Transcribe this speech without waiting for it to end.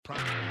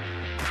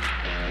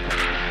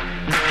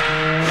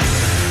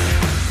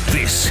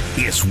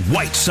It's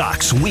White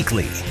Sox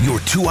Weekly, your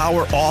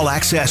 2-hour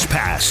all-access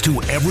pass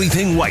to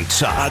everything White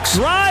Sox.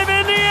 Drive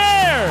in the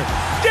air,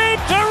 deep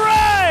to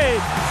right,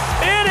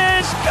 it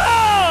is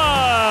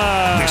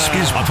gone! This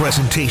is a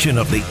presentation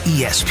of the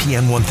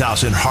ESPN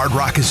 1000 Hard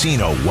Rock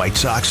Casino White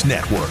Sox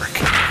Network.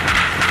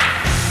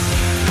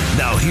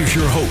 Now here's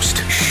your host,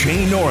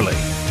 Shea Norling.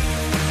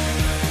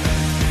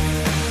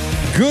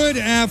 Good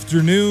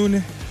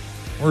afternoon,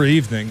 or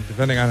evening,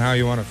 depending on how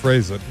you want to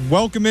phrase it.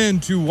 Welcome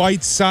into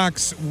White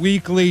Sox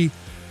Weekly,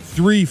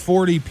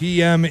 3:40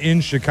 p.m.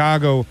 in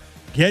Chicago.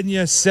 Getting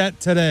you set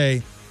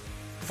today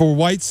for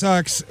White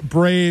Sox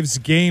Braves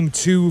Game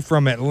 2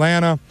 from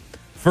Atlanta.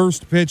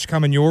 First pitch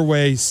coming your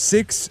way,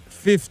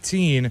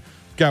 6:15.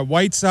 Got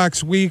White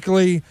Sox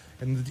Weekly,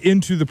 and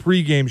into the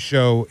pregame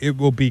show, it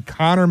will be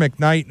Connor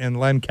McKnight and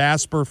Len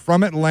Casper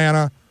from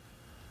Atlanta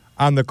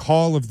on the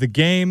call of the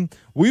game.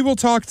 We will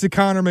talk to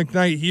Connor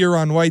McKnight here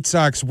on White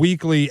Sox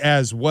Weekly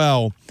as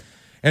well.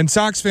 And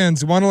Sox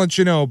fans, want to let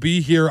you know,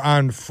 be here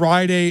on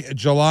Friday,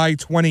 July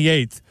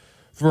 28th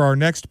for our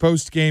next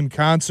post-game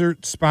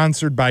concert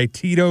sponsored by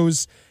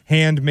Tito's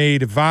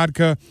Handmade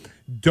Vodka.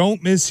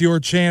 Don't miss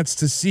your chance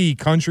to see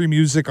country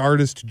music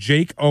artist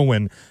Jake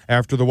Owen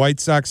after the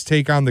White Sox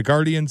take on the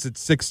Guardians at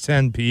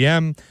 6:10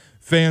 p.m.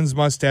 Fans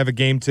must have a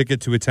game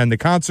ticket to attend the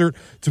concert.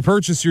 To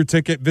purchase your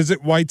ticket,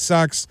 visit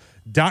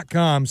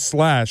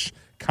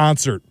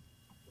whitesox.com/concert.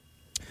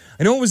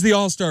 I know it was the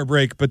All-Star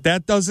break, but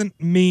that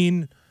doesn't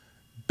mean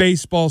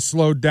baseball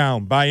slowed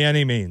down by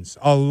any means.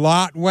 A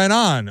lot went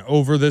on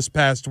over this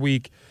past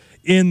week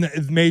in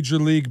Major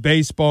League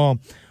Baseball.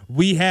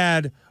 We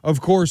had, of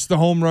course, the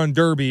Home Run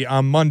Derby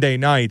on Monday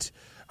night.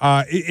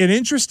 An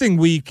interesting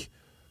week,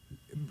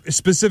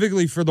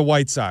 specifically for the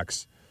White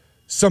Sox.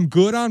 Some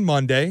good on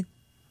Monday,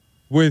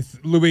 with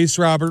Luis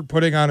Robert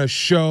putting on a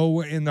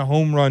show in the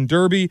Home Run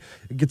Derby.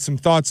 Get some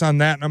thoughts on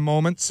that in a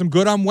moment. Some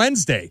good on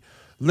Wednesday.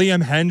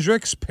 Liam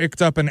Hendriks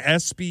picked up an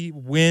ESPY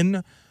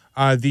win.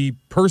 The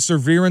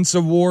Perseverance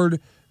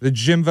Award, the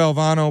Jim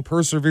Valvano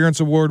Perseverance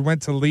Award,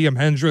 went to Liam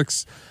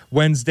Hendriks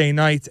Wednesday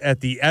night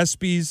at the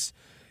ESPYs.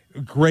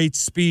 Great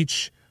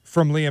speech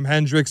from Liam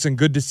Hendriks, and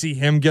good to see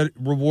him get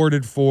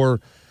rewarded for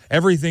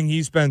everything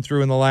he's been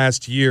through in the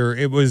last year.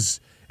 It was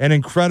an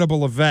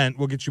incredible event.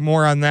 We'll get you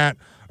more on that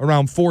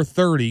around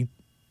 4:30.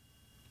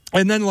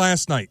 And then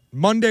last night,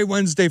 Monday,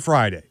 Wednesday,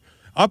 Friday,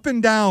 up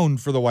and down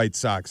for the White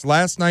Sox.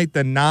 Last night,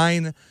 the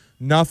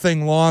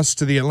 9-0 loss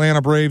to the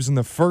Atlanta Braves in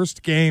the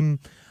first game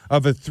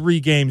of a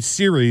 3-game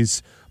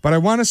series. But I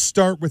want to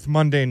start with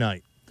Monday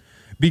night,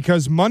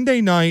 because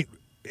Monday night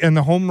in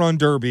the Home Run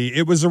Derby,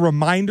 it was a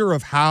reminder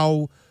of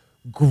how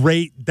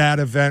great that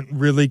event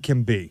really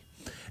can be.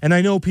 And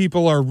I know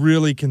people are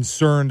really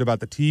concerned about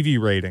the TV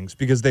ratings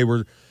because they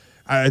were,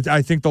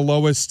 I think, the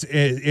lowest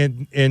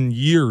in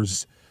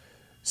years,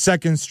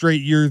 second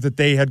straight year that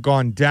they had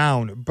gone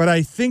down. But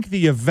I think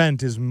the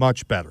event is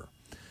much better.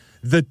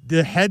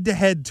 The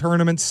head-to-head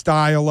tournament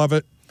style of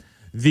it,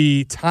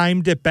 the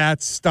timed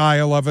at-bats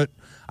style of it,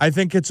 I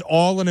think it's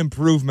all an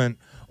improvement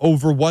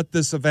over what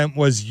this event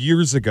was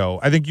years ago.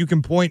 I think you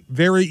can point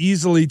very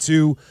easily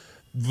to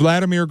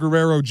Vladimir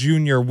Guerrero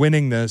Jr.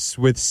 winning this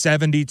with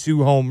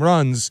 72 home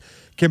runs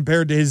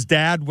compared to his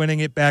dad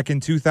winning it back in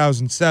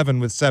 2007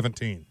 with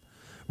 17.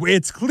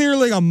 It's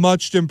clearly a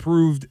much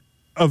improved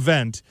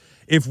event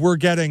if we're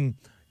getting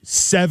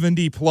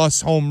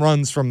 70-plus home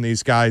runs from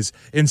these guys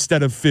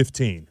instead of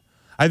 15.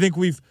 I think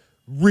we've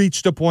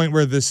reached a point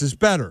where this is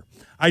better.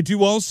 I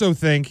do also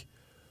think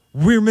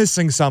we're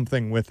missing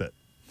something with it.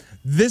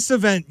 This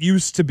event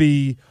used to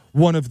be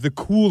one of the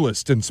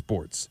coolest in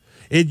sports.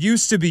 It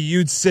used to be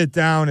you'd sit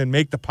down and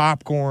make the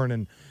popcorn,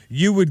 and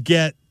you would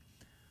get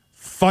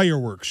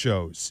fireworks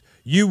shows.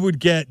 You would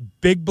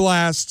get big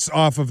blasts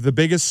off of the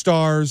biggest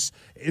stars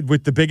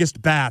with the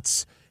biggest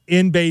bats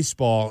in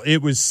baseball.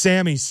 It was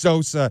Sammy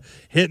Sosa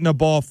hitting a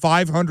ball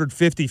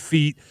 550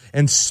 feet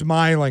and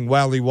smiling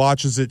while he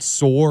watches it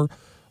soar,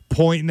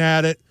 pointing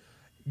at it,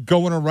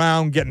 going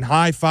around, getting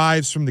high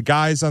fives from the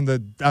guys on the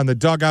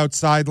dugout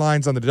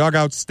sidelines, on the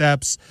dugout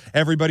steps,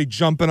 everybody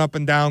jumping up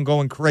and down,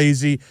 going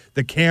crazy,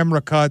 the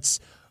camera cuts,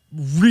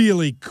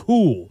 really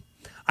cool.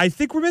 I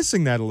think we're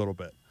missing that a little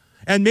bit.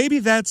 And maybe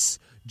that's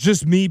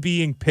just me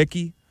being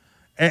picky,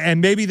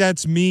 and maybe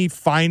that's me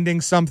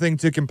finding something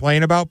to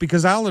complain about,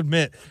 because I'll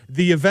admit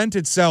the event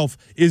itself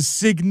is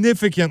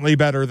significantly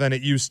better than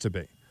it used to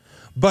be.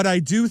 But I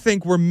do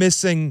think we're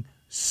missing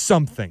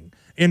something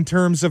in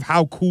terms of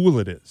how cool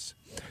it is.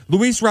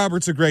 Luis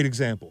Robert's a great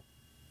example.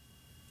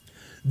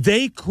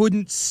 They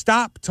couldn't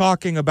stop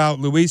talking about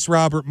Luis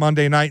Robert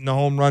Monday night in the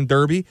Home Run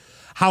Derby,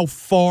 how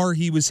far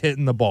he was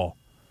hitting the ball.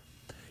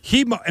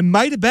 He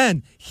might have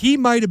been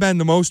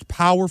the most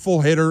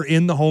powerful hitter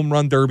in the Home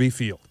Run Derby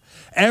field.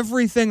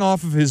 Everything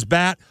off of his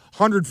bat,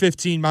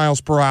 115 miles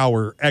per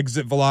hour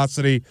exit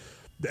velocity,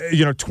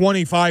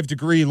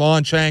 25-degree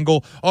launch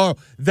angle. Oh,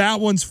 that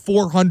one's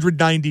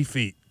 490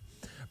 feet.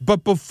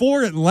 But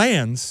before it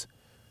lands,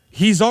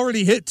 he's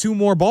already hit 2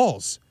 more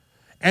balls.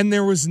 And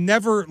there was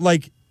never,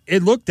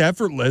 it looked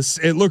effortless.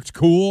 It looked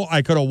cool.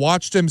 I could have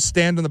watched him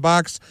stand in the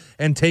box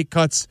and take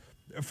cuts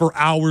for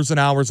hours and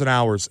hours and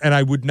hours, and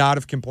I would not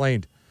have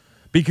complained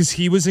because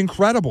he was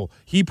incredible.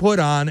 He put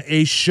on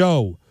a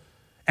show.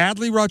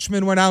 Adley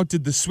Rutschman went out,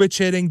 did the switch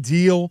hitting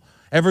deal.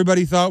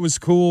 Everybody thought it was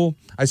cool.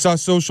 I saw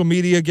social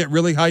media get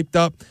really hyped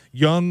up.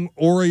 Young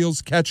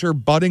Orioles catcher,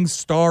 budding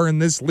star in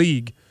this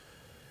league,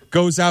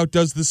 goes out,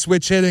 does the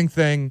switch hitting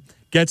thing,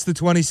 gets the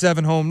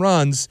 27 home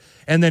runs,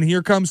 and then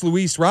here comes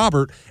Luis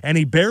Robert, and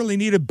he barely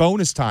needed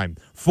bonus time.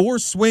 4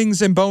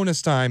 swings in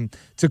bonus time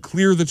to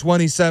clear the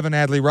 27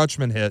 Adley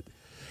Rutschman hit,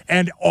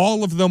 and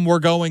all of them were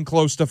going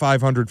close to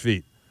 500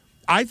 feet.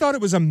 I thought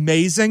it was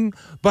amazing,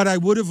 but I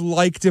would have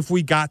liked if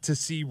we got to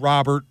see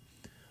Robert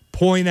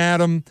point at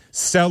him,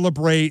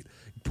 celebrate,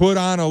 put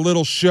on a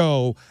little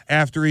show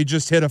after he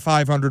just hit a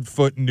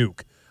 500-foot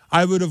nuke.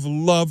 I would have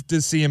loved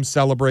to see him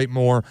celebrate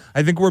more.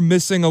 I think we're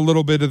missing a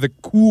little bit of the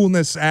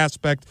coolness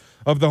aspect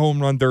of the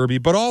home run derby,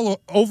 but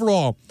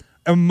overall,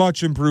 a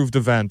much improved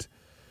event.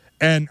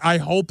 And I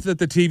hope that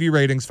the TV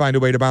ratings find a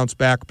way to bounce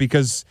back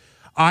because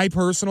I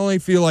personally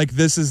feel like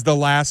this is the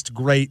last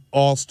great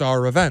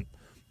all-star event.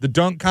 The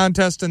dunk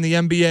contest in the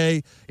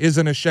NBA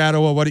isn't a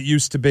shadow of what it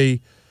used to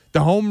be.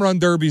 The home run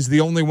derby is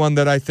the only one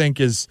that I think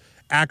is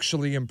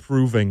actually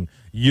improving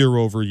year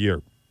over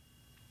year.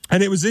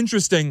 And it was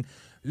interesting,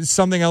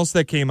 something else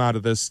that came out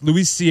of this.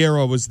 Luis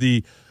Sierra was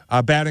the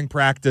batting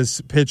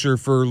practice pitcher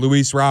for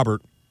Luis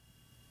Robert.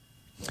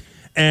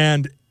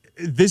 And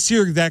this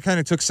year, that kind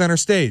of took center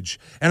stage.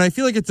 And I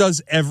feel like it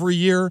does every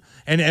year.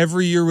 And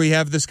every year we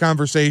have this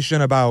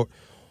conversation about,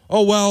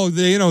 oh, well,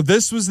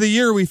 this was the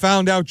year we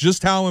found out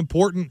just how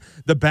important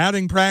the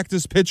batting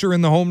practice pitcher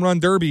in the home run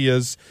derby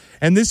is.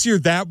 And this year,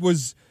 that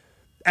was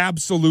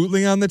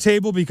absolutely on the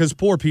table because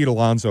poor Pete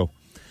Alonso.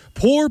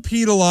 Poor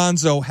Pete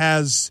Alonso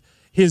has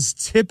his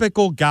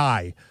typical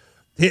guy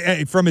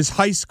from his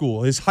high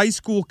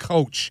school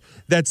coach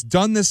that's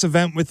done this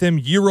event with him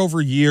year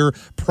over year,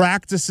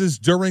 practices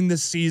during the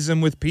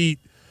season with Pete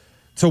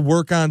to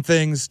work on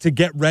things, to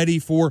get ready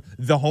for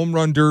the home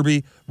run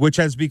derby, which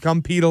has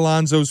become Pete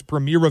Alonso's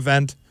premier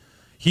event.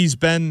 He's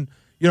been,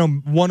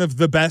 one of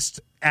the best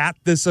at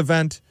this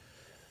event.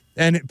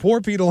 And poor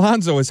Pete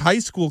Alonso, his high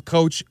school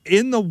coach,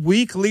 in the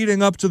week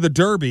leading up to the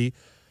derby,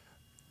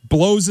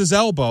 blows his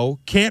elbow,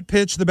 can't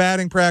pitch the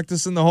batting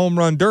practice in the home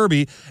run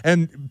derby,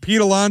 and Pete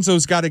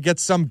Alonso's got to get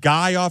some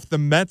guy off the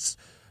Mets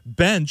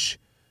bench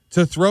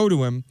to throw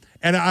to him.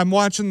 And I'm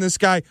watching this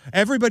guy.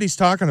 Everybody's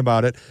talking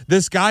about it.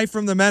 This guy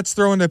from the Mets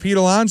throwing to Pete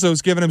Alonso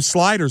is giving him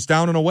sliders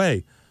down and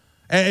away.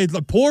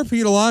 And poor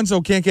Pete Alonso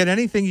can't get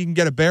anything he can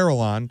get a barrel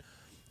on.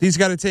 He's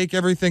got to take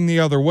everything the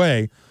other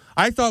way.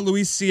 I thought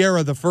Luis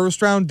Sierra, the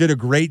first round, did a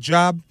great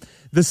job.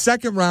 The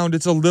second round,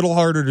 it's a little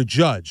harder to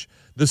judge.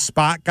 The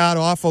spot got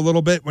off a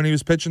little bit when he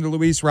was pitching to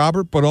Luis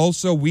Robert, but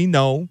also we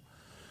know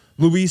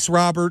Luis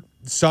Robert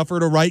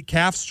suffered a right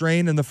calf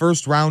strain in the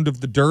first round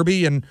of the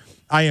Derby, and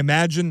I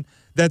imagine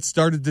that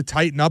started to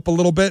tighten up a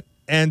little bit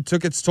and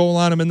took its toll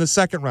on him in the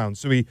second round.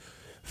 So he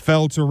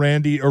fell to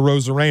Randy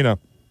Arozarena.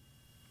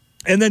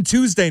 And then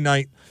Tuesday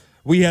night,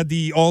 we had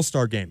the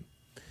All-Star game.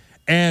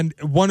 And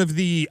one of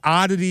the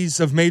oddities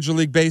of Major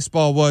League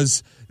Baseball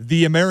was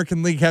the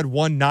American League had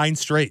won 9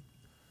 straight.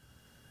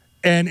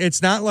 And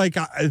it's not like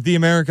the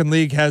American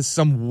League has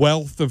some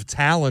wealth of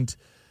talent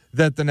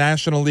that the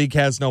National League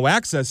has no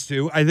access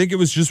to. I think it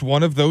was just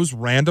one of those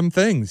random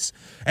things.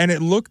 And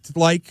it looked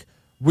like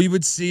we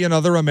would see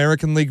another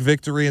American League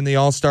victory in the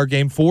All-Star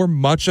game for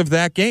much of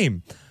that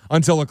game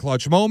until a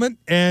clutch moment,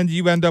 and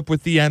you end up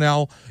with the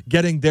NL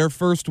getting their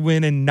first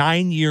win in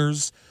 9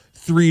 years,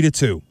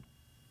 3-2.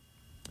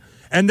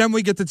 And then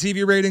we get the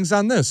TV ratings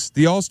on this.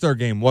 The All-Star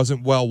game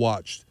wasn't well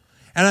watched.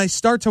 And I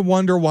start to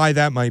wonder why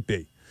that might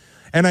be.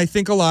 And I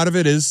think a lot of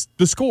it is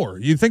the score.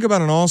 You think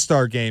about an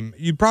All-Star game,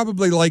 you'd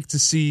probably like to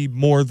see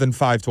more than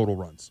 5 total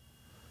runs.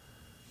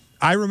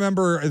 I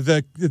remember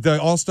the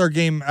All-Star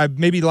game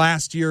maybe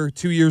last year,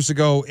 2 years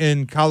ago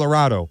in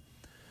Colorado,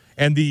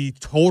 and the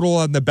total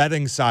on the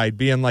betting side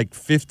being like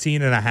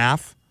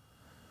 15.5.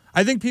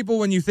 I think people,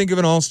 when you think of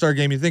an All-Star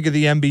game, you think of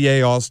the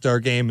NBA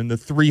All-Star game and the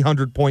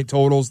 300-point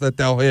totals that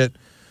they'll hit.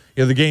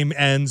 The game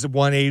ends at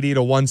 180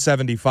 to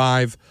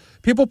 175.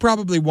 People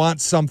probably want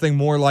something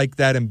more like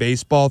that in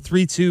baseball.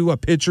 3-2, a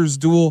pitcher's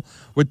duel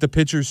with the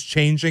pitchers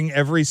changing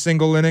every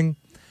single inning.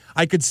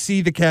 I could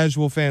see the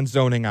casual fans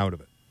zoning out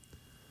of it.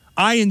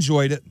 I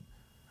enjoyed it.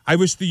 I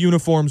wish the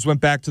uniforms went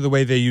back to the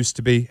way they used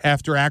to be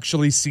after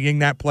actually seeing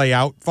that play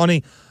out.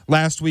 Funny,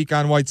 last week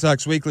on White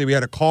Sox Weekly, we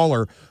had a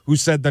caller who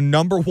said the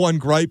number one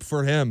gripe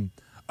for him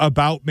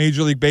about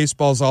Major League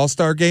Baseball's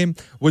All-Star game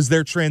was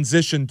their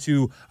transition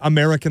to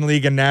American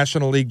League and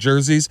National League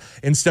jerseys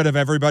instead of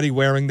everybody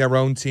wearing their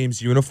own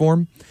team's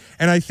uniform.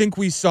 And I think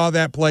we saw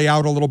that play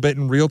out a little bit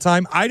in real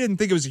time. I didn't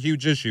think it was a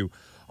huge issue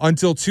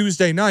until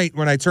Tuesday night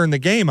when I turned the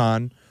game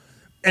on,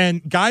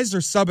 and guys are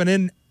subbing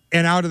in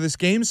and out of this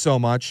game so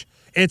much,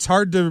 it's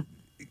hard to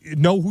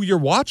know who you're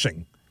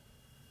watching.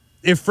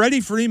 If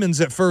Freddie Freeman's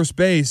at first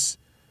base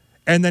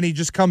and then he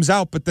just comes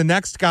out, but the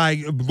next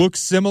guy looks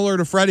similar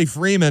to Freddie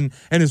Freeman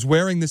and is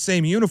wearing the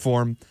same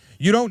uniform.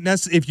 You don't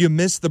if you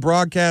miss the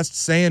broadcast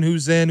saying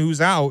who's in, who's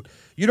out,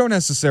 you don't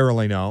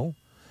necessarily know.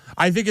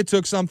 I think it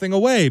took something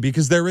away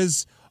because there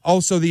is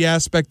also the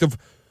aspect of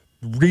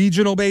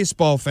regional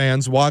baseball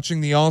fans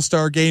watching the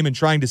All-Star game and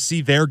trying to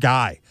see their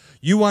guy.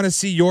 You want to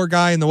see your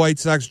guy in the White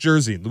Sox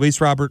jersey. Luis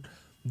Robert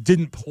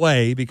didn't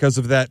play because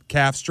of that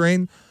calf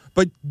strain,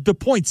 but the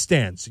point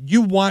stands.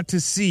 You want to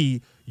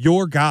see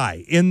your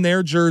guy in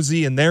their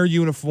jersey, in their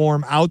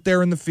uniform, out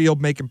there in the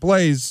field making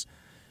plays.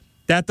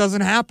 That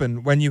doesn't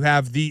happen when you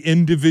have the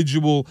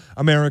individual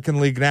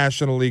American League,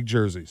 National League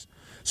jerseys.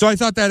 So I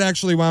thought that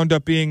actually wound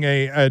up being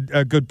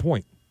a good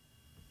point.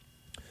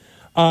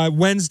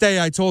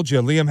 Wednesday, I told you,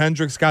 Liam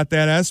Hendriks got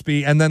that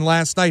ESPY, and then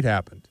last night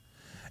happened.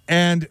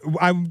 And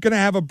I'm going to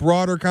have a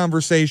broader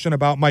conversation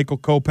about Michael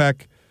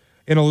Kopech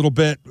in a little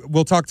bit.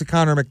 We'll talk to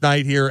Connor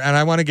McKnight here, and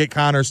I want to get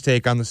Connor's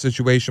take on the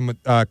situation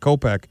with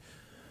Kopech.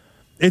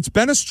 It's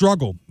been a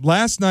struggle.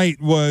 Last night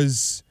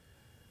was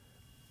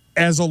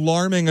as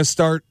alarming a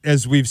start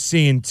as we've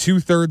seen.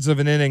 2/3 of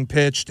an inning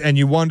pitched, and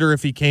you wonder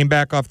if he came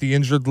back off the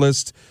injured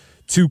list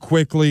too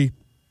quickly.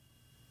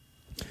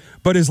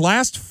 But his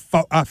last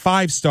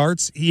 5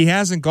 starts, he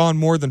hasn't gone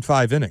more than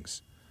 5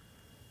 innings.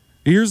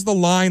 Here's the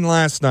line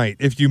last night,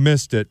 if you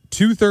missed it.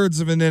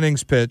 2/3 of an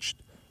innings pitched,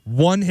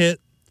 1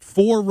 hit,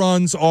 4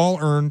 runs, all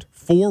earned,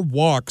 4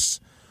 walks,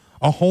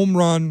 a home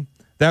run.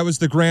 That was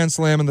the grand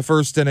slam in the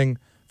first inning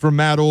from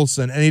Matt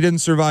Olson, and he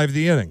didn't survive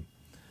the inning.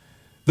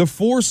 The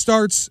 4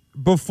 starts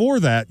before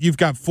that, you've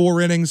got 4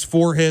 innings,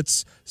 4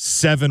 hits,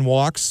 7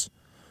 walks.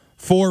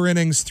 4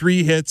 innings,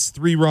 3 hits,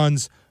 3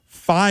 runs,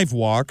 5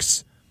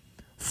 walks.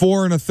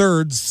 4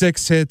 1/3,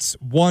 6 hits,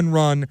 1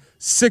 run,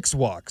 6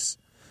 walks.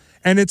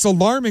 And it's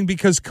alarming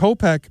because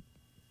Kopech,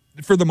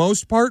 for the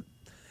most part,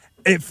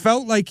 it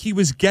felt like he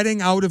was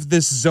getting out of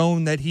this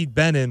zone that he'd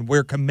been in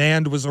where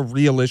command was a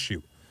real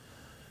issue.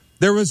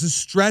 There was a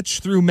stretch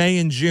through May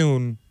and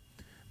June,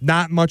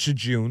 not much of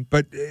June,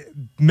 but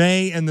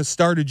May and the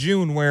start of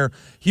June where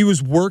he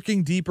was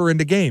working deeper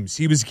into games.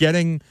 He was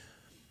getting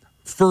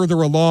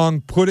further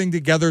along, putting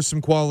together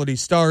some quality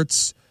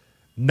starts,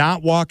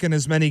 not walking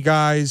as many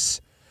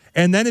guys.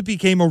 And then it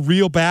became a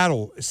real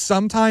battle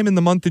sometime in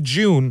the month of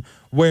June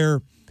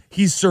where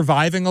he's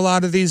surviving a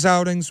lot of these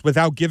outings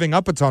without giving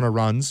up a ton of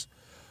runs.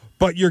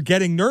 But you're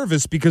getting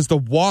nervous because the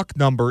walk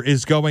number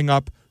is going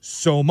up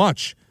so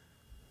much.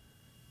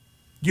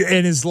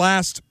 In his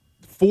last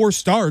 4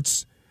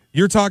 starts,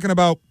 you're talking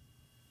about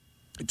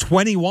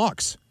 20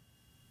 walks.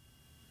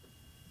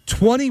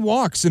 20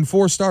 walks in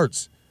 4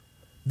 starts.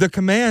 The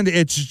command,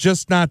 it's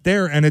just not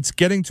there, and it's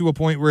getting to a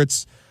point where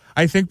it's,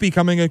 I think,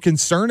 becoming a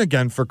concern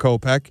again for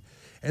Kopech,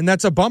 and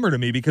that's a bummer to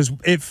me because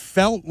it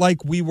felt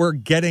like we were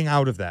getting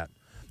out of that.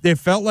 It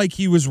felt like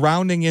he was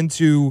rounding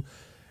into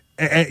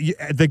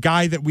the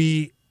guy that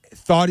we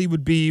thought he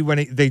would be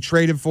when they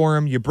traded for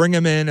him. You bring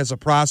him in as a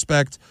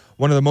prospect,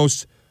 one of the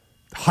most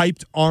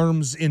hyped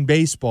arms in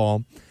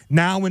baseball.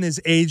 Now in his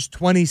age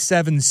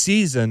 27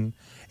 season,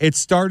 it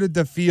started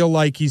to feel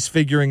like he's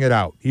figuring it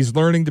out. He's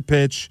learning to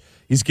pitch.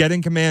 He's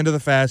getting command of the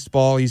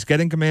fastball. He's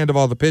getting command of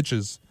all the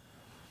pitches.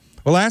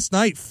 Well, last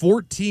night,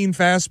 14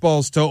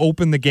 fastballs to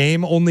open the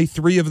game. Only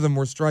 3 of them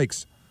were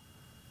strikes.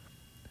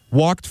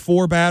 Walked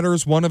 4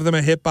 batters, 1 of them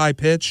a hit by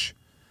pitch,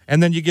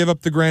 and then you give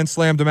up the grand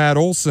slam to Matt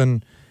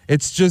Olson.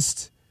 It's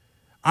just,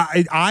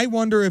 I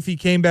wonder if he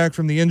came back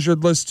from the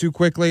injured list too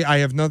quickly. I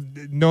have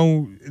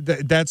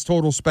that's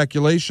total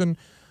speculation.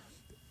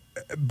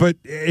 But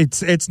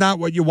it's not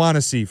what you want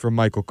to see from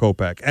Michael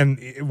Kopech. And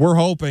we're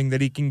hoping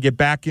that he can get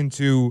back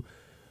into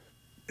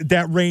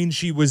that range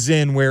he was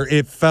in where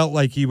it felt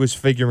like he was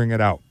figuring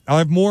it out. I'll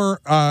have more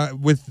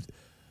with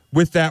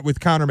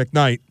Connor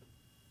McKnight.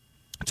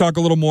 Talk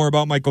a little more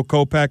about Michael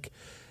Kopech.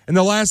 And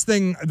the last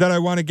thing that I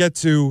want to get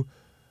to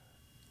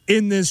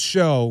in this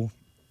show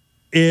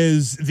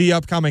is the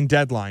upcoming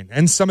deadline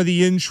and some of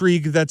the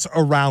intrigue that's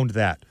around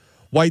that.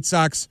 White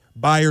Sox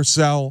buy or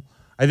sell.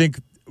 I think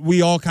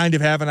we all kind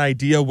of have an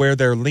idea where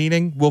they're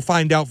leaning. We'll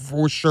find out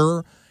for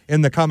sure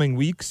in the coming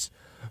weeks.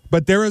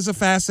 But there is a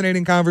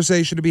fascinating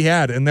conversation to be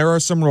had, and there are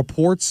some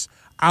reports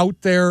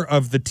out there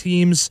of the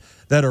teams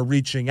that are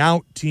reaching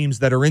out, teams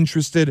that are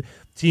interested,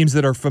 teams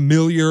that are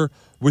familiar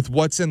with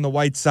what's in the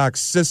White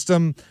Sox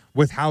system,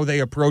 with how they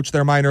approach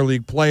their minor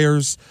league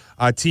players,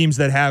 teams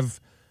that have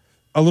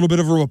a little bit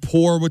of a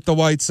rapport with the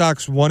White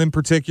Sox, one in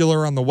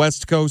particular on the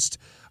West Coast,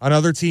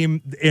 another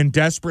team in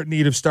desperate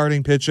need of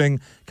starting pitching,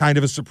 kind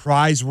of a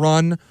surprise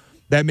run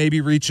that may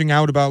be reaching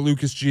out about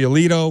Lucas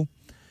Giolito.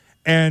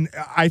 And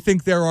I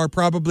think there are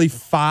probably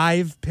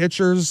 5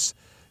 pitchers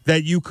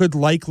that you could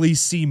likely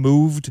see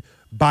moved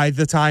by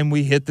the time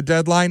we hit the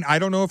deadline. I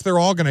don't know if they're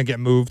all going to get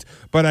moved,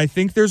 but I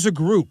think there's a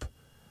group,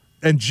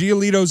 and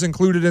Giolito's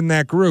included in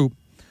that group,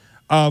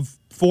 of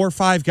 4 or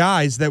 5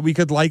 guys that we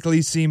could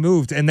likely see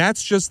moved, and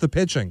that's just the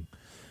pitching.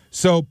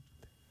 So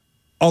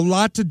A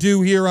lot to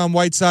do here on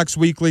White Sox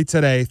Weekly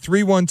today.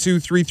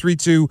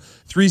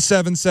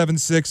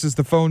 312-332-3776 is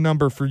the phone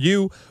number for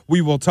you. We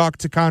will talk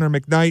to Connor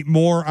McKnight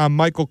more on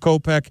Michael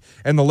Kopech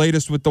and the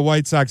latest with the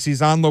White Sox.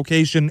 He's on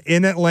location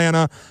in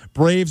Atlanta.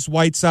 Braves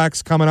White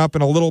Sox coming up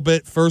in a little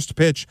bit. First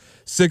pitch,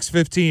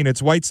 6:15.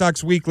 It's White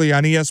Sox Weekly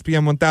on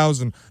ESPN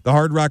 1000, the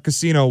Hard Rock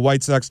Casino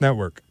White Sox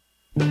Network.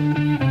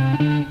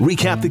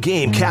 Recap the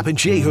game, Cap and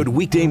J Hood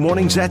weekday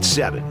mornings at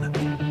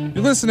 7.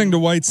 You're listening to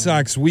White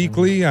Sox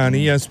Weekly on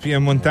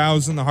ESPN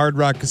 1000, the Hard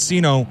Rock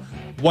Casino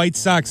White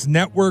Sox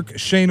Network.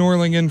 Shea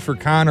Norling in for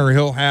Connor.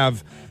 He'll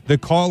have the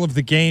call of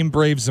the game,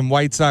 Braves and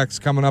White Sox,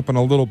 coming up in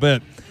a little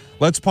bit.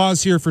 Let's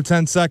pause here for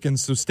 10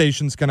 seconds so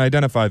stations can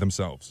identify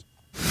themselves.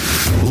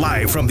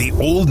 Live from the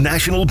Old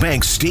National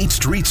Bank State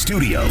Street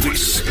Studio,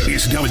 this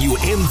is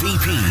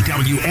WMVP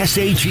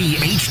WSAG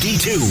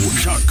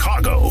HD2,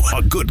 Chicago,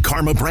 a Good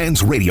Karma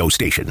Brands radio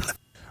station.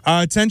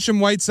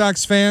 Attention White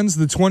Sox fans,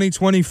 the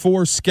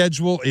 2024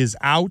 schedule is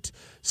out.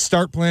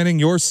 Start planning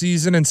your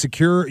season and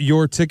secure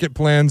your ticket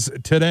plans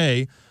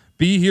today.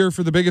 Be here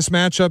for the biggest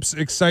matchups,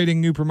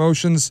 exciting new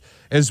promotions,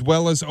 as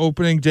well as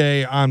opening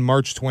day on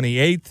March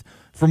 28th.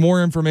 For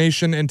more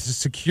information and to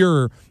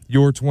secure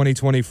your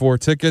 2024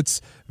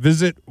 tickets,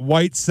 visit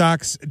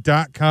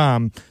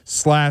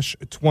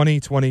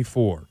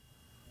whitesox.com/2024.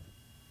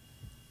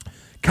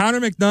 Connor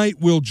McKnight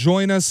will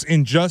join us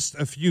in just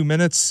a few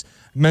minutes.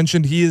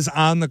 Mentioned he is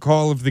on the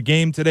call of the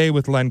game today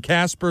with Len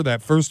Casper.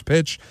 That first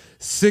pitch,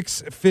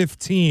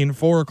 6:15,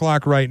 4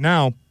 o'clock right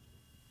now.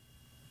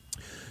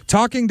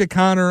 Talking to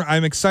Connor,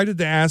 I'm excited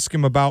to ask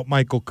him about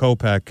Michael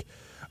Kopech,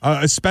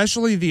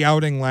 especially the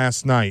outing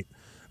last night,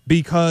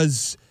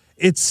 because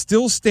it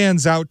still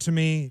stands out to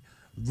me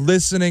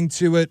listening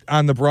to it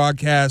on the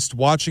broadcast,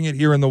 watching it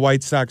here in the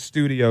White Sox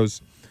studios.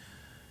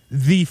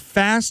 The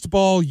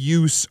fastball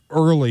use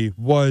early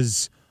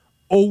was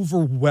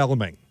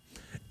overwhelming.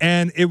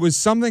 And it was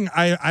something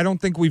I don't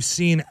think we've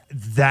seen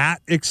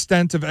that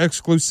extent of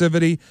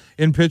exclusivity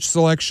in pitch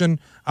selection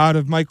out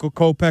of Michael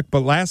Kopech.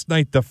 But last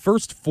night, the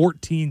first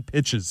 14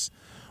 pitches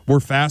were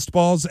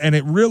fastballs, and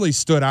it really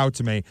stood out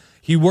to me.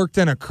 He worked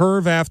in a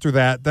curve after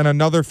that, then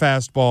another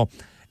fastball,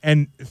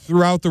 and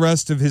throughout the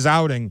rest of his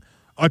outing,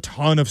 a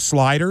ton of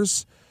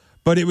sliders.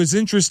 But it was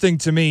interesting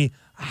to me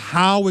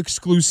how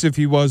exclusive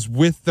he was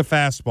with the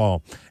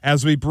fastball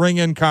as we bring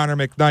in Connor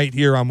McKnight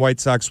here on White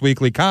Sox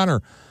Weekly.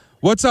 Connor,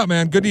 what's up,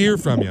 man? Good to hear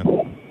from you.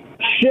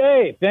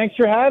 Shay, thanks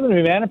for having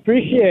me, man.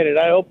 Appreciate it.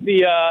 I hope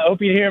you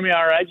hear me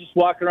all right. Just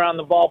walking around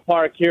the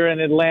ballpark here in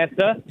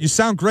Atlanta. You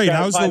sound great.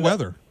 How's the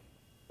weather?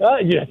 Yeah,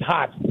 it's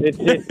hot.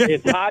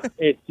 It's hot.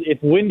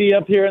 It's windy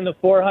up here in the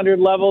 400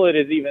 level. It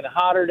is even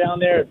hotter down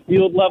there at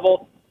field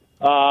level.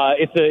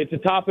 It's a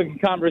topic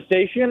of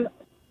conversation.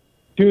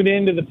 Tune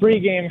in to the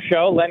pregame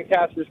show. Len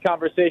Casper's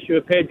conversation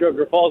with Pedro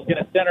Grifol is going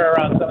to center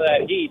around some of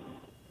that heat.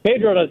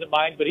 Pedro doesn't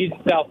mind, but he's a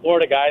South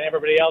Florida guy, and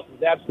everybody else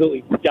is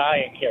absolutely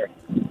dying here.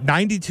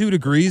 92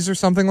 degrees or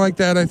something like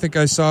that, I think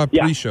I saw a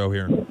pre-show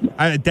here.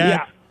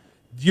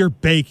 You're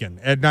baking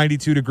at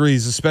 92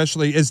 degrees,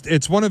 especially.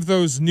 It's one of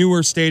those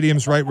newer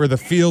stadiums, right, where the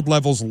field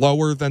level's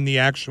lower than the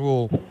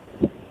actual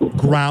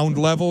ground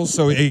level,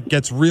 so it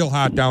gets real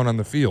hot down on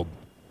the field.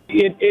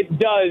 It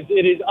does.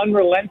 It is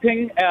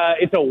unrelenting.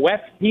 It's a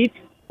wet heat,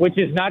 which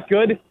is not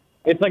good.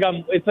 It's like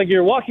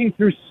you're walking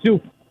through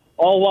soup,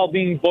 all while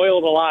being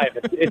boiled alive.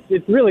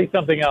 It's really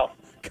something else.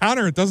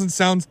 Connor, it doesn't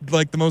sound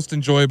like the most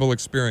enjoyable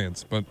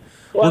experience, but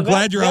we're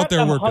glad you're out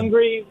there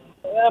working.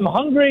 I'm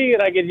hungry,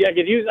 and I could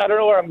use. I don't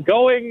know where I'm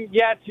going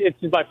yet.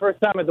 It's my first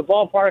time at the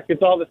ballpark.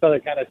 It's all this other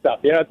kind of stuff.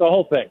 Yeah, it's the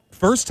whole thing.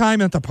 First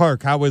time at the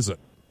park. How is it?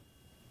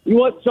 You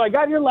know what? So I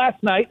got here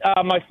last night.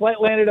 My flight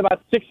landed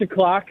about 6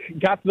 o'clock.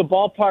 Got to the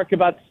ballpark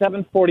about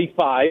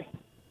 7:45.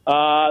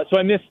 So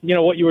I missed,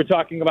 what you were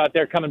talking about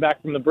there coming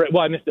back from the break.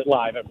 Well, I missed it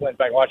live. I went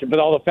back and watched it, but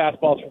all the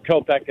fastballs from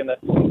Kopech and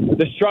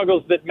the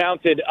struggles that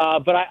mounted.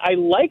 But I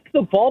like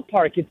the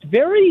ballpark. It's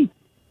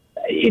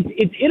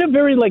in a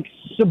very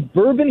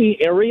suburban-y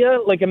area.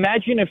 Like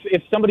imagine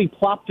if somebody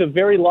plopped a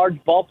very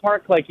large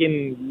ballpark like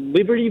in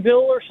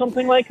Libertyville or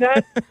something like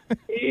that.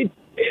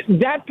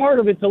 That part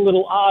of it's a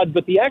little odd,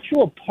 but the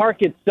actual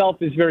park itself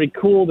is very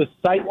cool. The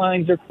sight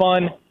lines are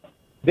fun.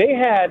 They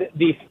had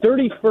the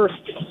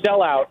 31st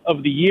sellout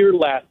of the year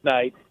last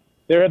night.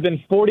 There have been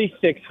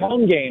 46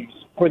 home games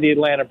for the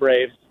Atlanta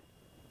Braves.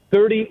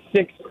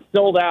 36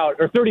 sold out,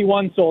 or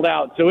 31 sold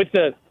out. So it's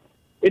a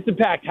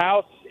packed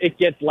house. It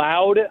gets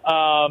loud,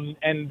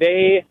 and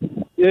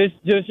there's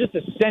just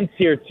a sense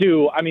here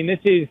too. I mean,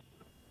 this is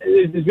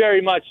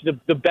very much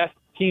the best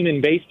team in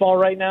baseball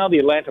right now, the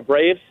Atlanta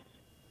Braves.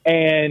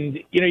 And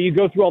you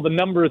go through all the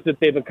numbers that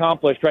they've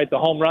accomplished, right? The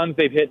home runs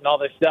they've hit and all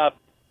this stuff.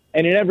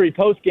 And in every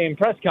post-game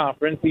press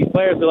conference, these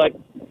players are like,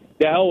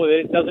 the hell with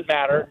it. It doesn't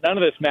matter. None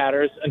of this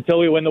matters until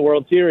we win the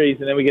World Series,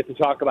 and then we get to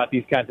talk about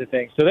these kinds of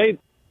things. So they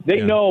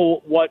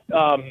know what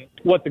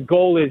the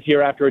goal is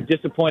here after a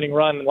disappointing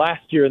run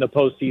last year in the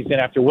postseason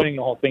after winning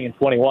the whole thing in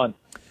 21.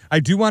 I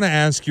do want to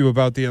ask you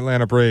about the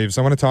Atlanta Braves.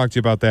 I want to talk to you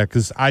about that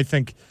because I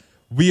think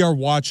we are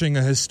watching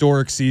a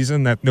historic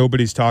season that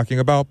nobody's talking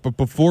about. But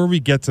before we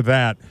get to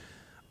that,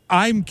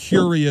 I'm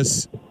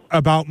curious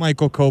about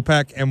Michael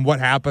Kopech and what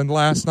happened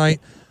last night.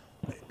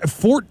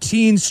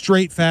 14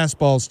 straight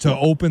fastballs to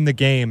open the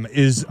game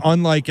is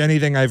unlike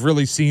anything I've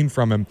really seen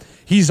from him.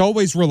 He's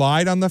always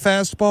relied on the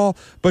fastball,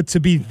 but to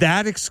be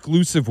that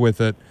exclusive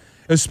with it,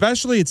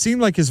 especially it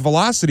seemed like his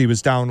velocity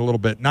was down a little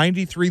bit.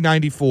 93,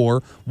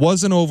 94,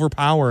 wasn't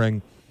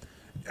overpowering.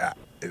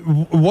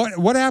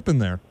 What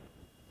happened there?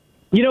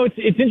 You know,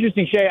 it's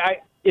interesting, Shea.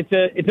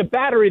 It's a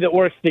battery that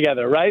works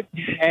together, right?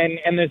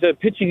 And there's a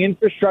pitching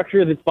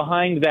infrastructure that's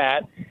behind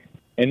that,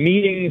 and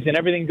meetings and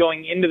everything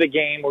going into the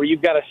game where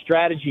you've got a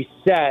strategy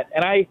set.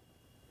 And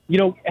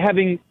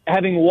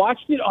having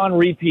watched it on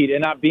repeat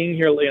and not being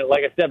here,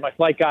 like I said, my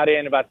flight got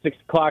in about 6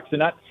 o'clock, so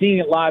not seeing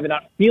it live and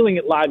not feeling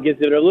it live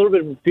gives it a little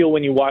bit of a feel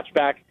when you watch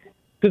back.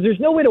 Because there's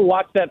no way to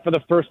watch that for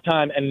the first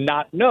time and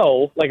not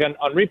know, like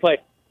on replay,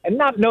 and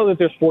not know that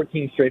there's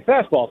 14 straight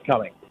fastballs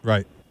coming.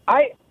 Right.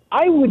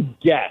 I would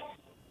guess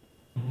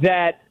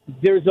that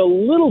there's a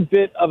little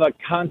bit of a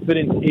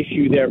confidence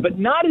issue there, but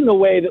not in the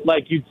way that,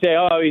 like, you'd say,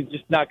 oh, he's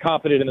just not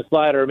confident in the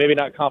slider, or maybe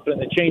not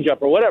confident in the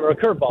changeup or whatever, a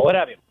curveball, what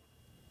have you.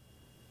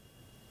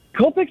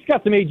 Kopech's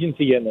got some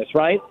agency in this,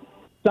 right?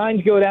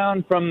 Signs go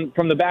down from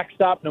the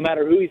backstop no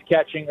matter who he's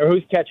catching, or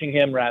who's catching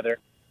him, rather.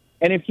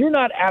 And if you're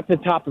not at the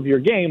top of your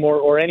game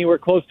or anywhere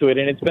close to it,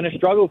 and it's been a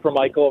struggle for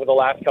Michael over the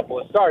last couple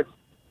of starts,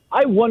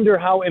 I wonder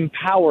how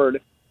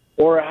empowered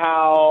or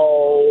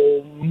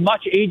how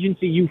much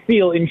agency you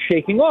feel in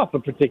shaking off a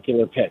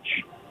particular pitch.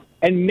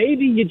 And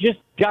maybe you just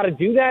got to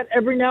do that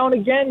every now and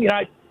again. You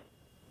know,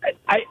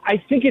 I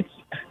think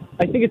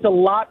it's a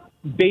lot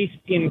based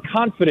in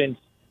confidence,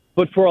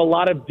 but for a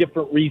lot of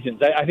different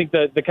reasons. I think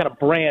the kind of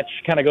branch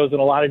kind of goes in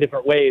a lot of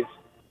different ways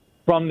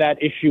from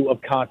that issue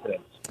of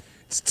confidence.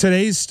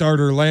 Today's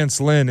starter, Lance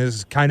Lynn,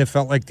 has kind of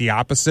felt like the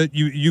opposite.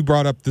 You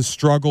brought up the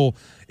struggle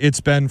it's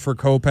been for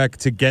Kopech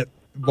to get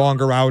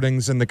longer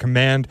outings and the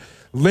command.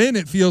 Lynn,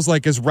 it feels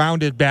like, has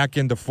rounded back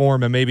into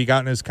form and maybe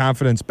gotten his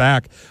confidence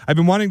back. I've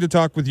been wanting to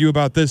talk with you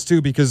about this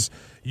too, because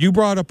you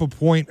brought up a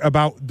point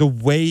about the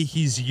way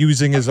he's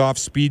using his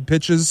off-speed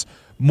pitches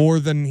more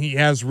than he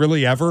has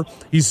really ever.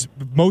 He's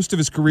most of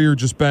his career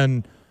just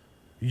been,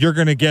 you're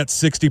going to get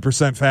 60%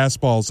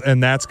 fastballs,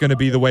 and that's going to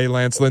be the way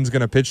Lance Lynn's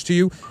going to pitch to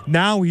you.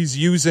 Now he's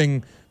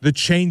using the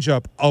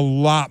changeup a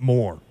lot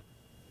more.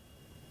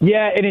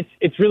 Yeah, and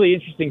it's really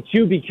interesting,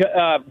 too, because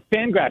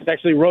Fangraphs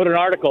actually wrote an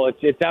article.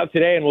 It's out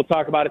today, and we'll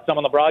talk about it some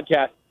on the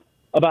broadcast,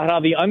 about how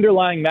the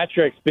underlying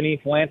metrics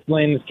beneath Lance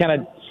Lynn's kind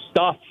of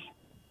stuff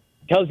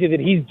tells you that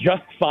he's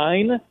just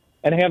fine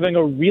and having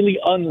a really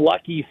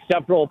unlucky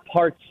several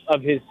parts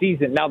of his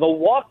season. Now, the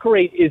walk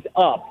rate is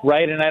up,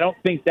 right? And I don't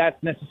think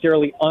that's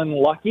necessarily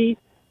unlucky,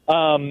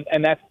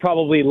 and that's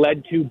probably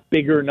led to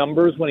bigger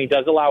numbers when he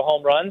does allow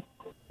home runs.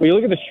 When you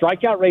look at the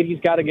strikeout rate he's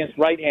got against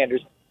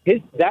right-handers,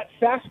 that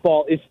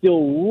fastball is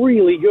still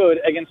really good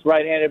against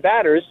right-handed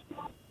batters.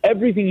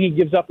 Everything he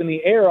gives up in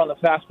the air on the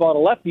fastball to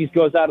lefties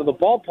goes out of the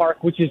ballpark,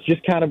 which is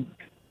just kind of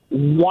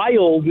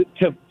wild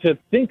to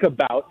think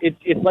about.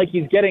 It's like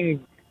he's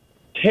getting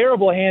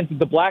terrible hands at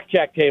the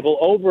blackjack table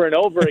over and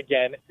over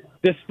again,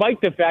 despite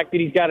the fact that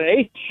he's got an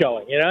ace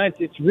showing. You know,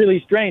 it's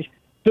really strange.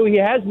 So he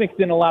has mixed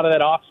in a lot of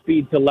that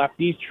off-speed to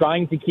lefties,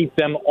 trying to keep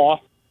them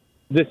off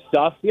this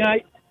stuff. You know,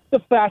 the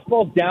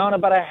fastball's down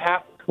about a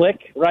half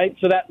click, right?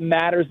 So that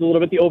matters a little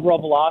bit. The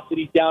overall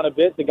velocity's down a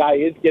bit. The guy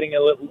is getting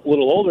a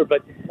little older, but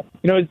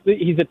you know,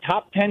 he's a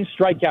top 10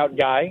 strikeout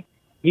guy.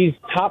 He's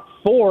top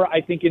 4,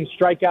 I think, in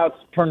strikeouts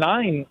per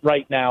 9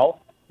 right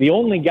now. The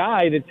only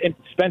guy that's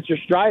Spencer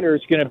Strider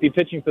is going to be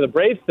pitching for the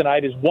Braves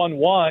tonight is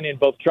 1-1 in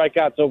both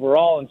strikeouts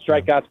overall and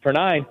strikeouts per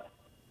 9.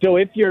 So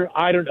if you're,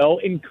 I don't know,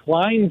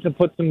 inclined to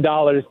put some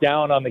dollars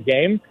down on the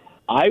game,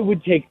 I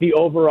would take the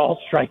overall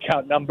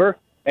strikeout number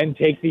and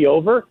take the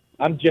over.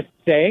 I'm just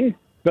saying.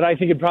 But I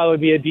think it'd probably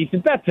be a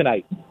decent bet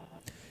tonight.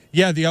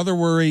 Yeah, the other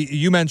worry,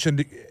 you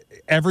mentioned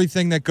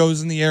everything that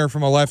goes in the air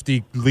from a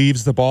lefty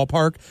leaves the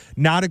ballpark.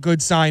 Not a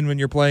good sign when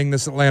you're playing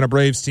this Atlanta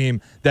Braves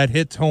team that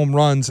hits home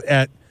runs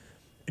at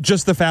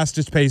just the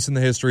fastest pace in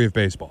the history of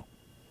baseball.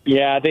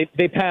 Yeah,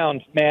 they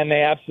pound, man.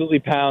 They absolutely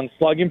pound.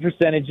 Slugging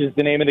percentage is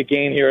the name of the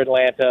game here in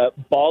Atlanta.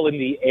 Ball in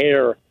the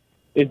air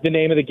is the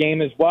name of the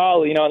game as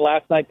well. You know, and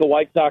last night the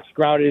White Sox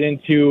grounded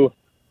into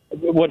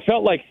what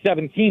felt like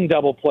 17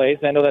 double plays.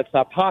 I know that's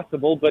not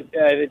possible, but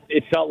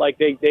it felt like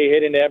they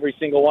hit into every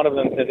single one of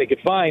them that they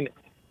could find.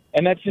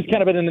 And that's just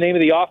kind of been in the name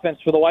of the offense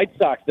for the White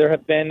Sox. There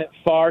have been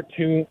far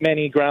too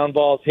many ground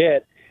balls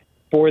hit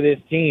for this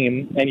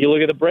team. And you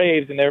look at the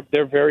Braves, and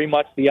they're very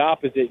much the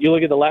opposite. You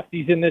look at the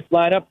lefties in this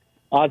lineup.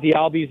 Ozzie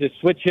Albies is a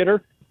switch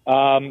hitter,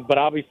 but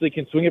obviously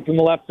can swing it from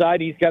the left side.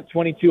 He's got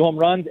 22 home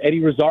runs.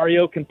 Eddie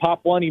Rosario can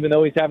pop one, even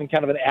though he's having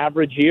kind of an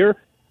average year.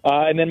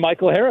 And then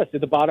Michael Harris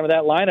at the bottom of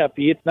that lineup.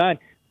 He hits 9.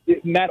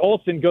 Matt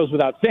Olson goes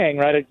without saying,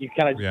 right? You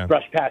kind of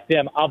brush past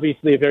him.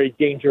 Obviously a very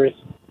dangerous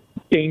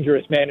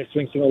man who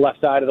swings from the left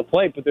side of the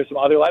plate, but there's some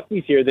other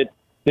lefties here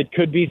that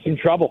could be some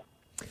trouble.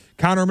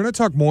 Connor, I'm going to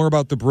talk more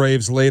about the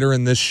Braves later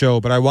in this show,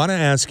 but I want to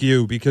ask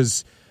you,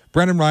 because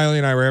Brendan Riley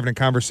and I were having a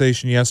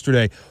conversation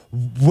yesterday,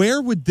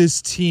 where would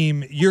this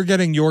team, you're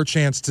getting your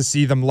chance to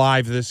see them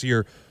live this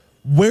year,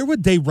 where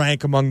would they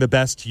rank among the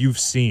best you've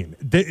seen?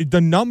 The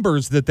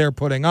numbers that they're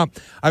putting up,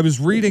 I was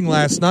reading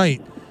last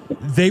night,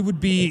 they would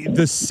be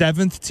the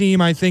 7th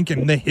team, I think,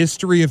 in the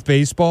history of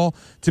baseball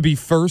to be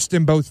first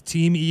in both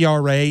team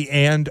ERA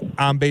and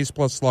on-base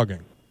plus slugging.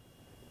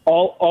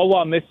 All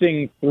while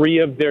missing 3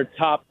 of their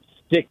top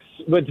 6,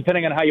 but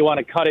depending on how you want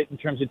to cut it in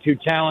terms of true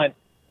talent,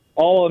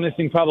 all while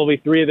missing probably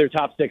 3 of their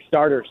top 6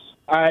 starters,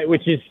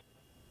 which is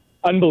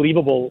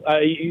unbelievable.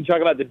 You talk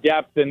about the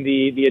depth and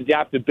the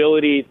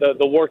adaptability,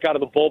 the work out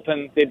of the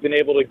bullpen they've been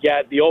able to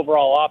get, the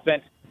overall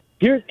offense.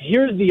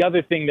 Here's the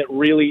other thing that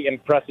really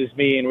impresses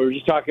me, and we were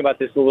just talking about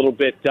this a little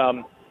bit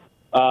down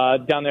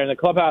there in the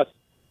clubhouse.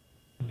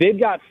 They've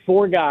got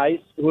 4 guys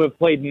who have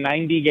played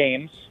 90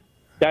 games.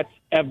 That's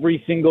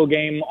every single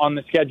game on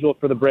the schedule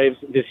for the Braves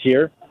this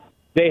year.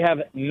 They have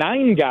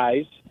 9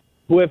 guys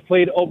who have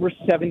played over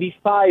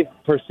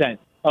 75%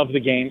 of the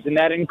games, and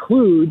that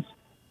includes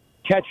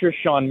catcher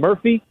Sean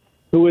Murphy,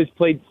 who has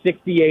played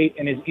 68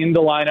 and is in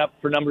the lineup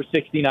for number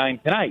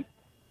 69 tonight.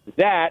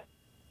 That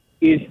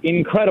is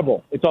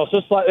incredible. It's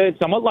also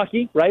somewhat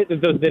lucky, right,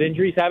 that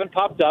injuries haven't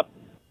popped up.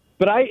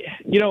 But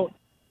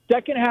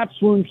second half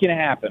swoon can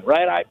happen,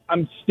 right?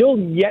 I'm still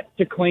yet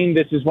to claim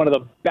this is one of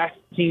the best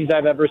teams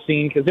I've ever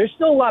seen because there's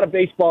still a lot of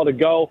baseball to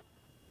go.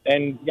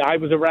 And I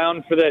was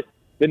around for the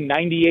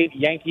 98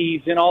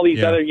 Yankees and all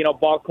these other,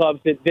 ball clubs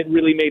that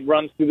really made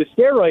runs through the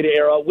steroid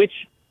era, which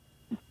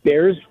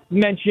bears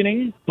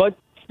mentioning, but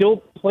still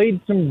played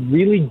some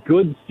really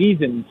good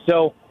seasons.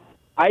 So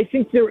I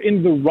think they're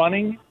in the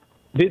running.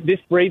 This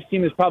Braves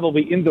team is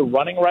probably in the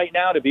running right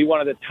now to be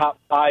one of the top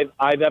 5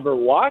 I've ever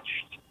watched.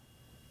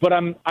 But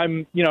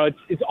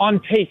it's on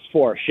pace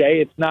for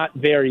Shea. It's not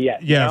there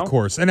yet. Yeah, of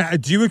course.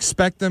 And do you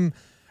expect them?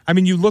 I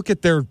mean, you look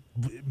at their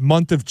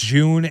month of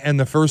June and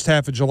the first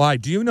half of July.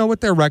 Do you know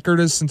what their record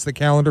is since the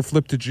calendar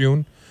flipped to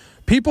June?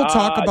 People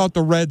talk about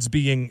the Reds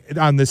being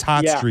on this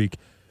hot streak.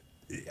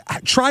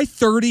 Try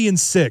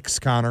 30-6,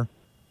 Connor.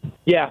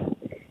 Yeah.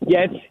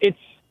 It's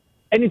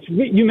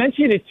you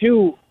mentioned it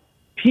too.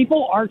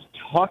 People aren't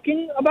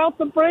talking about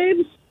the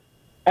Braves,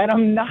 and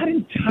I'm not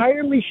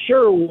entirely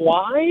sure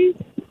why.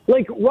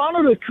 Like,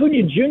 Ronald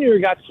Acuna Jr.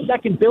 got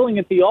second billing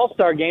at the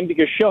All-Star game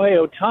because Shohei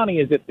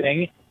Ohtani is a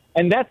thing,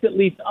 and that's at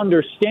least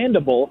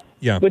understandable.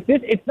 Yeah. But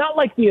it's not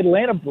like the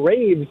Atlanta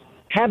Braves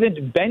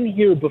haven't been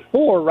here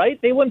before, right?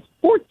 They won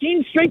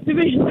 14 straight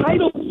division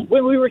titles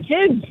when we were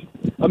kids.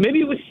 Or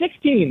maybe it was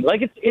 16.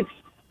 Like,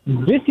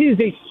 this is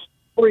a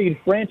storied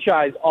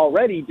franchise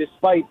already,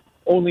 despite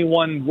only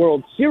one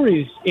World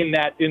Series in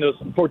those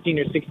 14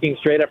 or 16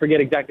 straight. I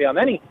forget exactly how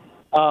many.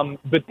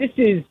 But this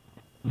is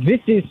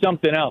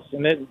something else,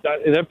 and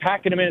they're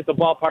packing him in at the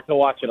ballpark to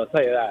watch it, I'll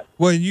tell you that.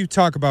 Well, you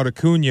talk about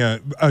Acuna,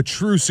 a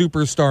true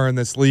superstar in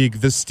this league,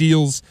 the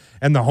steals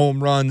and the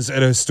home runs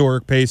at a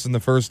historic pace in the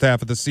first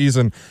half of the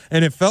season,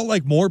 and it felt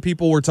like more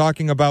people were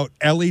talking about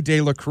Elly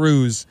De La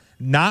Cruz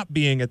not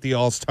being at the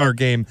All-Star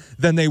game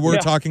than they were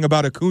talking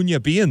about Acuna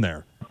being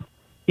there.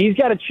 He's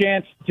got a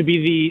chance to be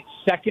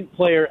the second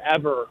player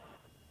ever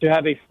to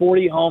have a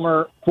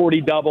 40-homer,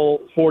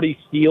 40-double,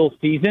 40-steal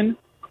season.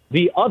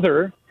 The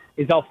other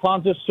is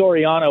Alfonso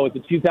Soriano with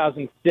the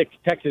 2006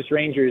 Texas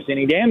Rangers, and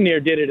he damn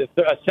near did it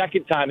a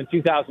second time in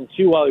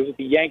 2002 while he was with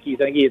the Yankees.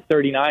 I think he had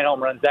 39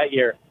 home runs that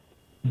year.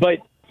 But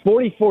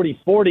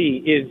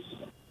 40-40-40 is,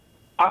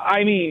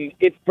 I mean,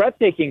 it's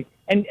breathtaking.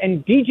 And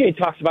DJ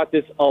talks about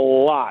this a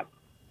lot.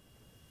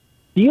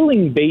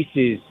 Stealing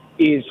bases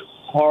is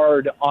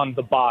hard on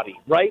the body,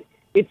 right?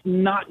 It's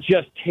not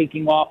just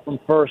taking off from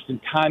first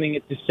and timing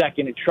it to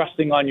second and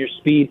trusting on your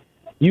speed.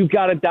 You've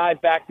got to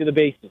dive back to the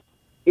bases.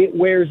 It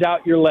wears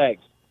out your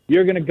legs.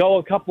 You're going to go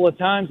a couple of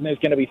times, and there's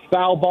going to be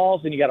foul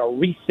balls, and you got to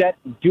reset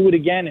and do it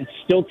again and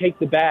still take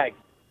the bag.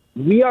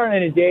 We are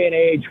in a day and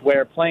age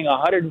where playing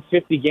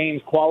 150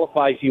 games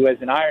qualifies you as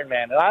an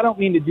Ironman. And I don't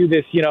mean to do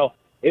this,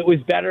 it was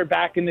better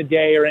back in the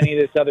day or any of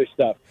this other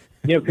stuff.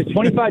 Because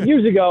 25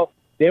 years ago,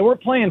 they were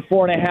playing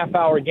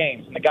 4.5-hour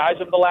games. And the guys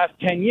over the last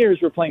 10 years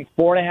were playing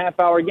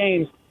 4.5-hour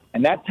games.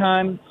 And that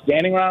time,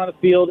 standing around on the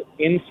field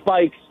in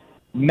spikes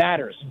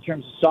matters in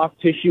terms of soft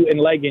tissue and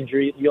leg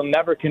injury. You'll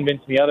never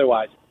convince me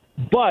otherwise.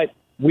 But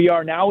we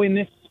are now in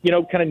this,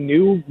 kind of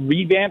new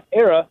revamped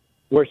era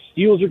where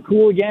steals are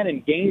cool again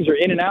and games are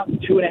in and out in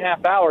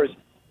 2.5 hours.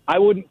 I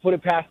wouldn't put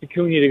it past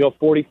Acuna to go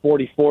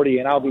 40-40-40,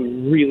 and I'll be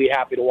really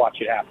happy to watch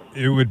it happen.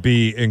 It would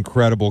be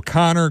incredible.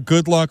 Connor,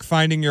 good luck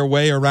finding your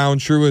way around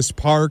Truist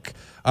Park.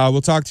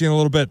 We'll talk to you in a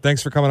little bit.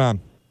 Thanks for coming on.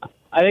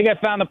 I think I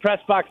found the press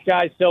box,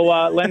 guys, so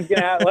Len's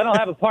Len will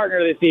have a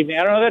partner this evening.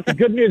 I don't know if that's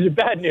good news or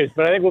bad news,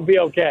 but I think we'll be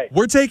okay.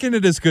 We're taking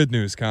it as good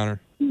news,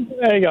 Connor.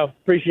 There you go.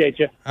 Appreciate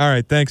you. All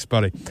right. Thanks,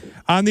 buddy.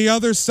 On the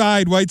other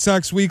side, White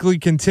Sox Weekly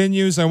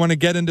continues. I want to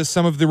get into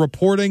some of the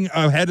reporting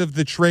ahead of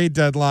the trade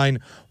deadline.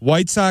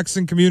 White Sox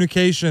in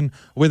communication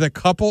with a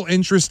couple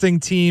interesting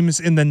teams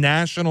in the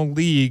National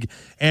League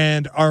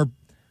and are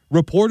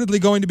reportedly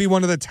going to be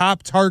one of the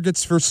top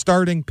targets for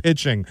starting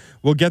pitching.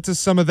 We'll get to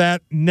some of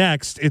that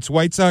next. It's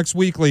White Sox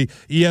Weekly,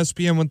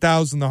 ESPN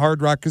 1000, the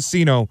Hard Rock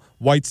Casino,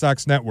 White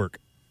Sox Network.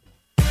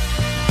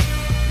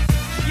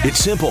 It's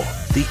simple.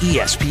 The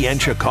ESPN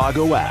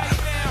Chicago app.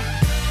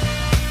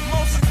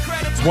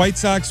 It's White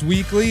Sox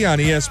Weekly on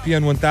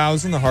ESPN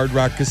 1000, the Hard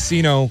Rock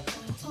Casino,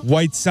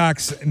 White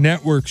Sox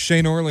Network.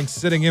 Shea Norling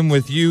sitting in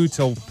with you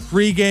till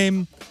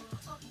pregame.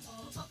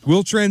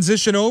 We'll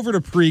transition over to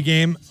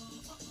pregame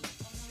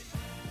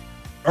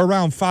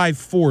around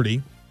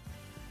 5:40.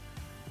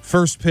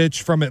 First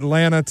pitch from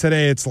Atlanta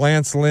today. It's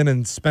Lance Lynn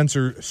and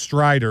Spencer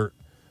Strider.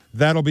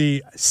 That'll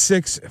be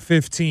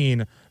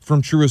 6:15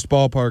 from Truist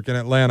Ballpark in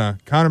Atlanta.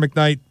 Connor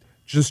McKnight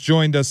just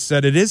joined us,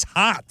 said it is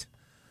hot.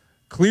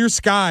 Clear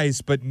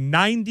skies, but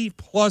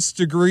 90-plus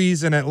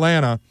degrees in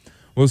Atlanta.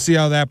 We'll see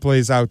how that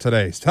plays out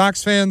today.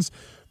 Sox fans,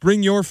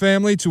 bring your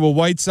family to a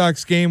White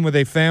Sox game with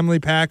a family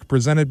pack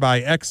presented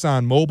by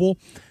ExxonMobil.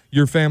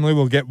 Your family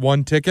will get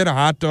one ticket, a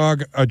hot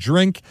dog, a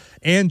drink,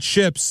 and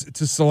chips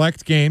to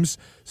select games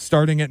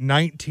starting at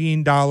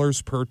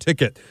 $19 per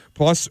ticket.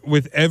 Plus,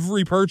 with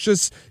every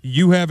purchase,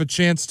 you have a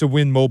chance to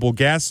win mobile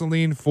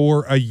gasoline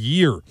for a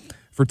year.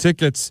 For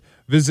tickets,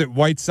 visit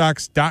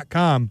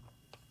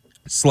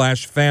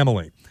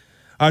whitesox.com/family.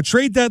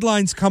 Trade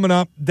deadline's coming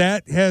up.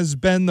 That has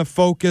been the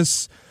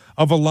focus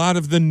of a lot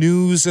of the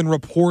news and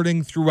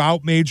reporting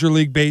throughout Major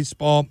League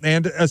Baseball,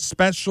 and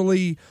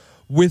especially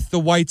with the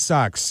White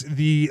Sox.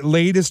 The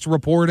latest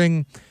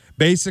reporting,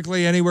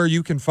 basically anywhere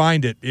you can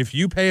find it. If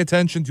you pay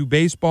attention to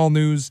baseball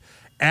news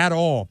at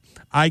all,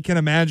 I can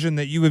imagine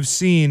that you have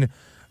seen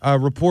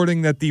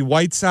reporting that the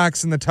White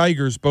Sox and the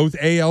Tigers, both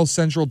AL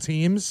Central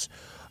teams,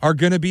 are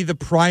going to be the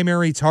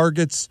primary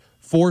targets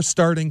for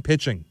starting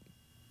pitching.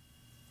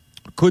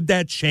 Could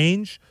that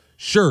change?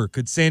 Sure.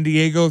 Could San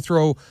Diego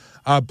throw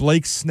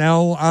Blake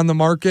Snell on the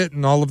market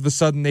and all of a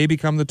sudden they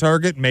become the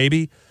target?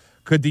 Maybe.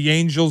 Could the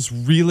Angels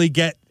really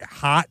get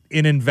hot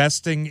in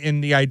investing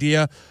in the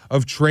idea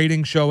of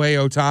trading Shohei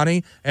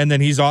Ohtani and then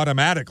he's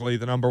automatically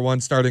the number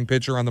one starting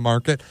pitcher on the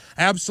market?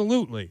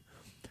 Absolutely.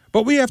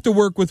 But we have to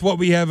work with what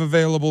we have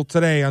available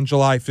today on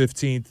July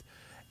 15th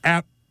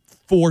at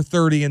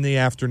 4:30 in the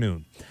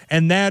afternoon.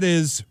 And that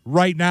is,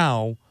 right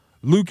now,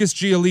 Lucas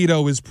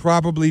Giolito is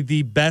probably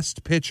the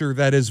best pitcher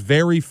that is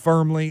very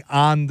firmly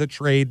on the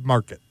trade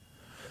market.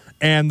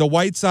 And the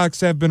White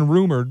Sox have been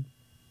rumored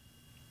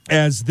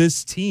as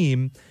this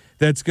team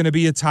that's going to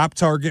be a top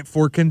target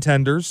for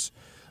contenders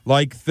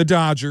like the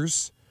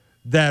Dodgers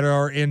that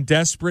are in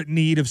desperate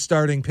need of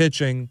starting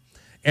pitching.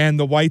 And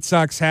the White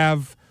Sox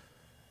have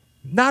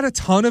not a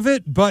ton of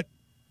it, but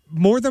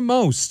more than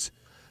most.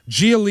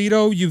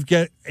 Giolito, you've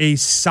got a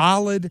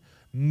solid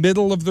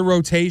middle of the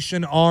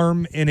rotation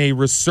arm in a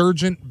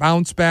resurgent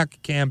bounce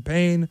back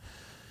campaign.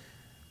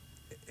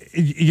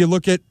 You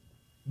look at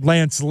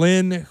Lance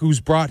Lynn,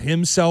 who's brought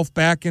himself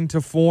back into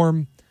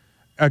form,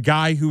 a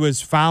guy who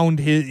has found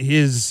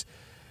his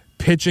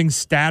pitching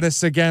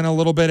status again a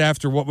little bit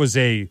after what was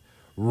a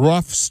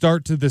rough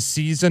start to the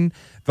season.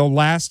 The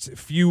last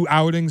few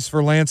outings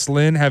for Lance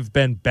Lynn have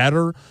been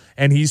better,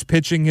 and he's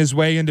pitching his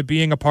way into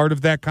being a part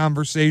of that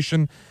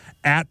conversation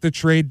at the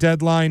trade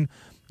deadline.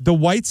 The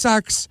White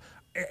Sox,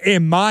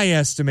 in my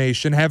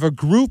estimation, have a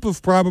group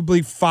of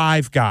probably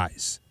 5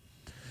 guys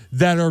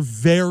that are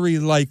very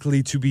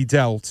likely to be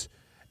dealt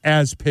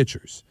as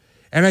pitchers.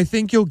 And I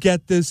think you'll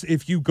get this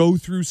if you go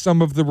through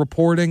some of the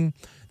reporting.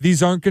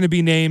 These aren't going to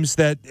be names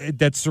that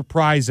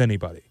surprise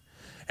anybody.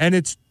 And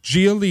it's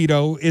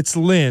Giolito, it's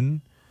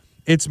Lynn,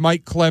 it's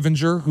Mike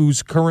Clevenger,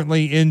 who's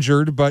currently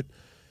injured, but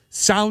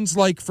sounds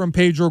like from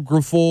Pedro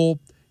Grifol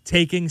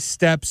taking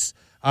steps.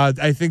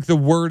 I think the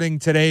wording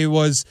today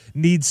was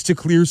needs to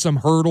clear some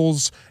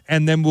hurdles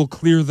and then we'll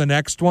clear the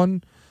next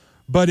one.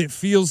 But it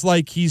feels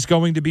like he's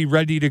going to be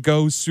ready to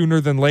go sooner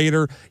than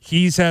later.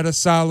 He's had a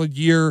solid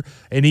year,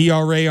 an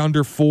ERA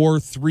under 4,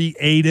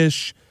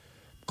 3.8-ish.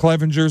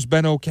 Clevenger's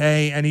been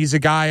okay, and he's a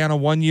guy on a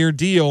 1-year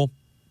deal.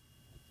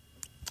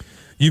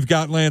 You've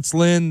got Lance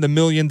Lynn, the $1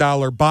 million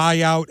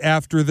buyout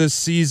after this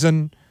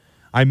season.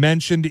 I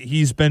mentioned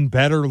he's been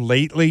better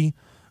lately.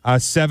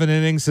 7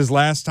 innings his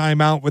last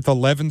time out with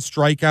 11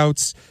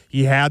 strikeouts.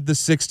 He had the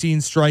 16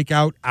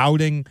 strikeout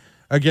outing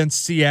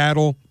against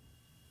Seattle.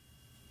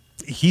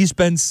 He's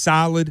been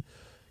solid.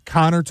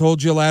 Connor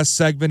told you last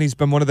segment he's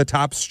been one of the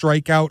top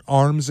strikeout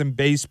arms in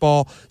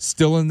baseball,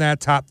 still in that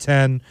top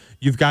 10.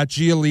 You've got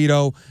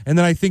Giolito, and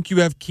then I think you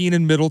have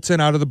Keenan Middleton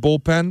out of the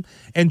bullpen,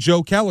 and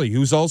Joe Kelly,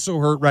 who's also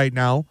hurt right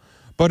now,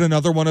 but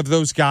another one of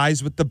those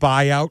guys with the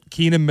buyout.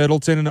 Keenan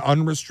Middleton, an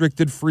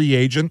unrestricted free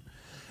agent.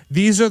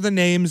 These are the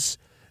names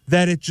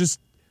that it just,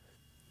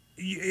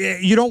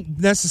 you don't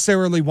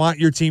necessarily want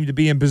your team to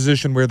be in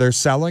position where they're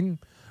selling,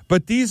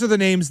 but these are the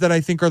names that I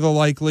think are the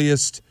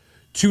likeliest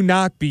to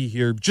not be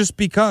here, just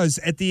because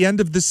at the end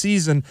of the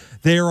season,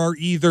 there are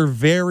either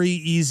very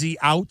easy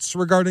outs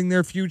regarding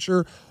their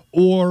future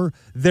or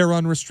they're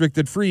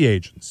unrestricted free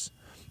agents.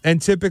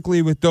 And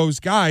typically with those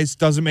guys,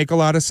 doesn't make a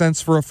lot of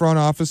sense for a front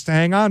office to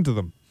hang on to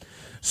them.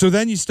 So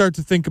then you start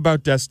to think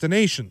about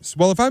destinations.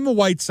 Well, if I'm a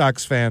White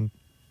Sox fan,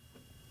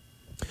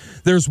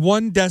 there's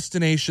one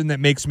destination that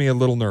makes me a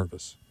little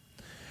nervous,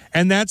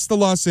 and that's the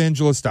Los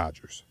Angeles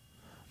Dodgers.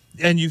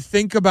 And you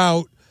think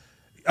about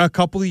a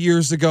couple of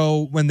years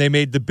ago when they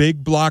made the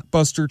big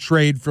blockbuster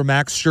trade for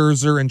Max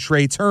Scherzer and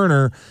Trey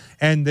Turner,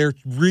 and they're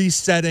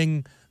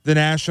resetting the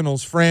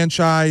Nationals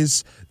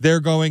franchise. They're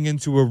going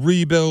into a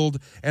rebuild,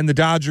 and the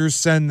Dodgers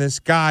send this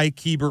guy,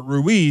 Keibert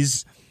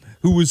Ruiz,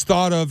 who was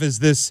thought of as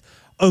this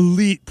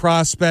elite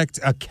prospect,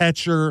 a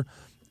catcher,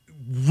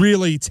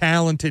 really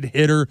talented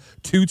hitter,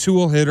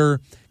 two-tool hitter,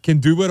 can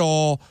do it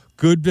all,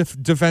 good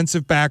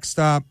defensive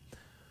backstop,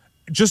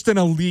 just an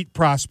elite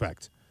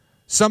prospect.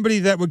 Somebody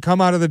that would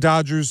come out of the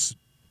Dodgers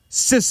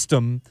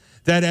system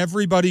that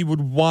everybody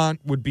would want,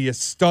 would be a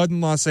stud in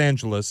Los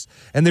Angeles,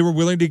 and they were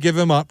willing to give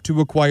him up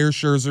to acquire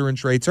Scherzer and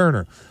Trey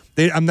Turner.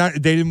 They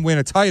didn't win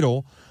a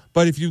title,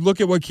 but if you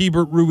look at what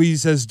Keibert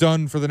Ruiz has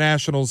done for the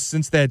Nationals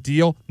since that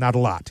deal, not a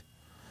lot.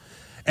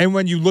 And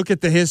when you look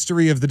at the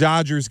history of the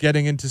Dodgers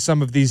getting into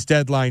some of these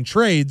deadline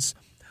trades,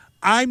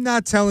 I'm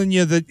not telling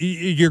you that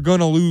you're going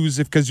to lose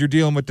because you're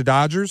dealing with the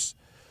Dodgers.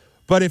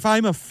 But if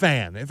I'm a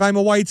fan, if I'm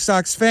a White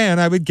Sox fan,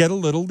 I would get a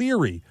little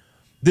leery.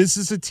 This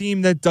is a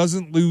team that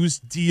doesn't lose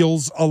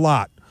deals a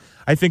lot.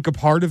 I think a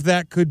part of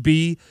that could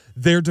be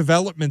their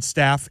development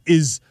staff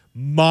is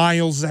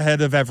miles ahead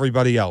of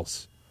everybody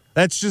else.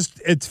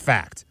 It's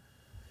fact.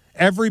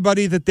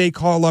 Everybody that they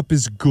call up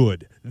is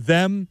good.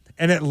 Them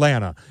and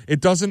Atlanta. It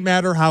doesn't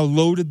matter how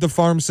loaded the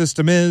farm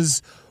system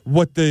is,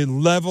 what the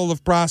level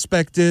of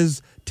prospect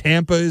is.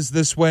 Tampa is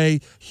this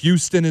way.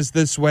 Houston is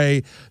this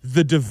way.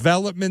 The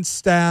development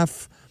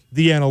staff,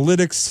 the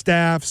analytics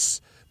staffs,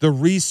 the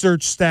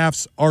research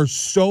staffs are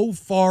so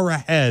far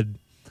ahead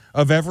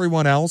of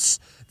everyone else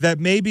that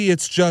maybe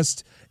it's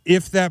just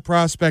if that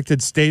prospect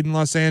had stayed in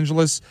Los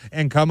Angeles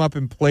and come up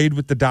and played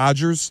with the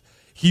Dodgers,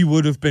 he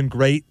would have been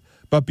great.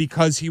 But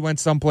because he went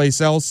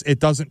someplace else, it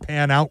doesn't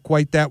pan out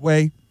quite that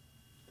way.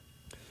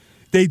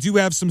 They do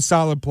have some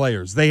solid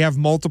players. They have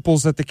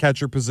multiples at the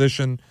catcher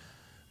position.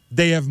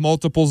 They have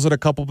multiples at a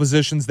couple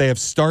positions. They have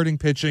starting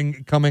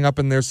pitching coming up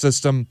in their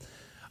system.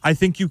 I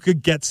think you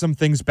could get some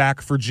things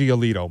back for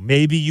Giolito.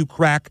 Maybe you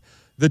crack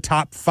the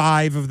top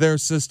 5 of their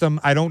system.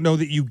 I don't know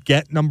that you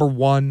get number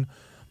 1,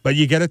 but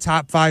you get a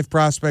top 5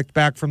 prospect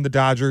back from the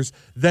Dodgers.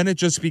 Then it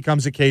just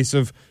becomes a case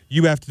of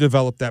you have to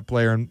develop that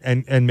player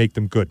and make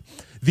them good.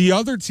 The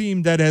other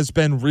team that has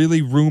been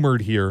really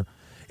rumored here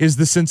is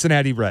the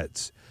Cincinnati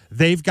Reds.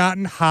 They've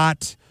gotten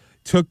hot,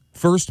 took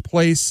first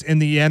place in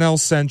the NL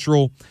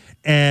Central,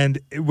 and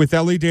with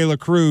Ellie De La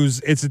Cruz,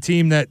 it's a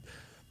team that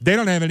they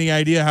don't have any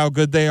idea how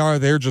good they are.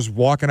 They're just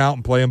walking out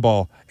and playing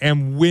ball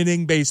and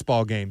winning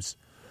baseball games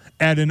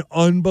at an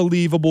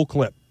unbelievable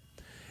clip.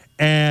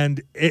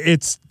 And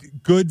it's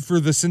good for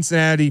the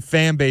Cincinnati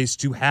fan base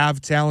to have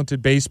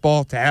talented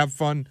baseball, to have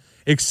fun,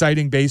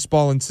 exciting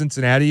baseball in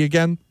Cincinnati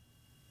again.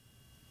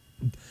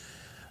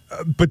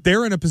 But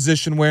they're in a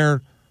position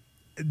where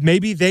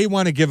maybe they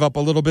want to give up a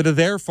little bit of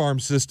their farm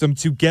system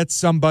to get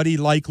somebody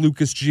like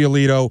Lucas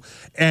Giolito.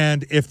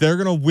 And if they're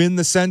going to win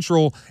the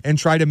Central and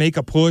try to make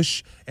a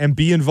push and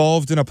be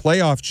involved in a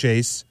playoff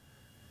chase,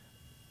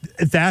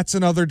 that's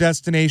another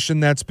destination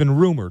that's been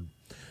rumored.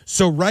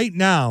 So right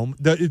now,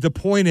 the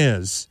point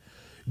is,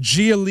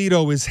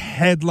 Giolito is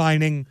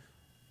headlining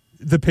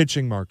the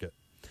pitching market.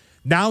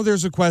 Now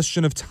there's a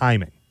question of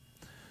timing,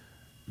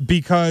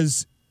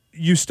 because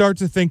you start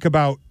to think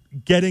about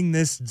getting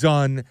this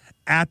done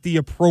at the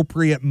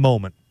appropriate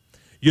moment.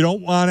 You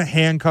don't want to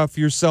handcuff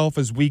yourself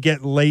as we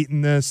get late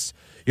in this.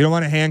 You don't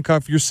want to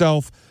handcuff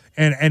yourself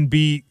and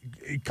be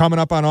coming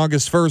up on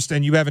August 1st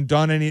and you haven't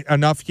done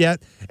enough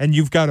yet, and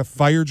you've got to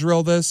fire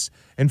drill this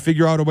and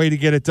figure out a way to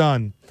get it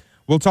done.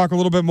 We'll talk a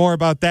little bit more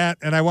about that,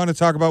 and I want to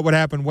talk about what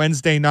happened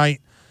Wednesday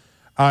night.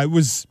 It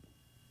was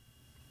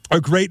a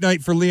great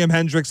night for Liam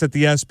Hendriks at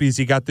the ESPYs.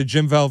 He got the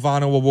Jim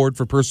Valvano Award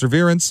for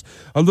Perseverance.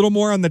 A little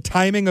more on the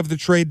timing of the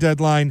trade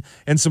deadline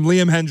and some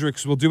Liam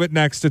Hendriks. We'll do it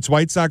next. It's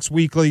White Sox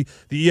Weekly,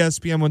 the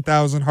ESPN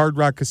 1000 Hard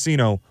Rock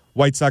Casino,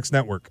 White Sox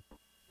Network.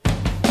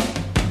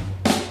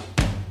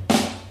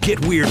 Get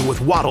weird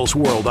with Waddle's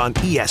World on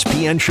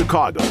ESPN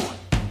Chicago.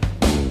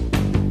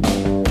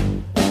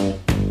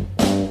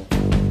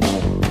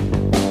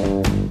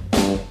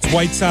 It's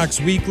White Sox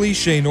Weekly.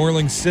 Shea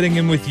Norling sitting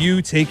in with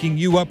you, taking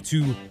you up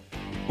to...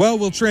 Well,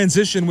 we'll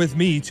transition with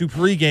me to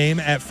pregame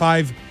at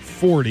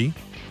 5:40.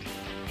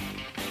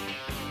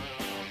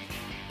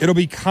 It'll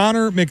be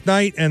Connor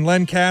McKnight and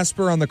Len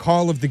Casper on the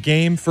call of the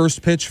game.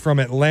 First pitch from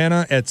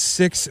Atlanta at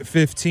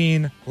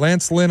 6:15.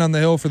 Lance Lynn on the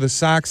hill for the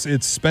Sox.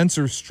 It's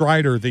Spencer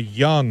Strider, the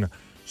young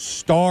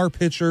star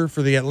pitcher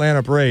for the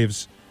Atlanta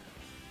Braves.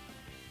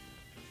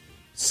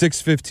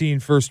 6:15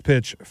 first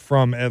pitch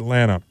from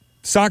Atlanta.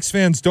 Sox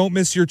fans, don't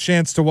miss your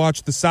chance to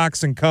watch the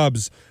Sox and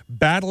Cubs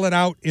battle it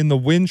out in the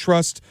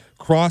Wintrust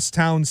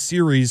Crosstown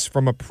Series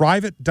from a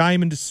private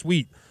Diamond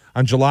Suite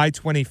on July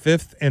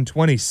 25th and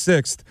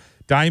 26th.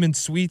 Diamond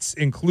Suites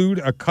include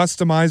a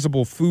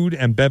customizable food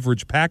and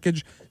beverage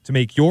package to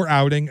make your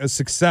outing a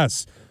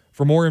success.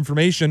 For more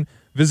information,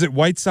 visit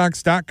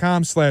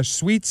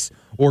whitesox.com/suites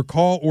or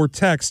call or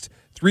text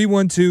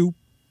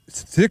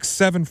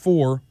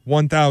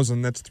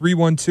 312-674-1000. That's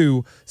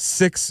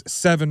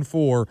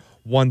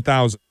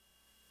 312-674-1000.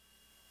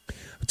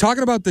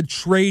 Talking about the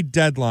trade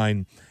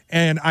deadline,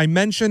 and I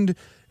mentioned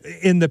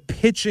in the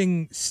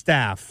pitching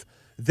staff,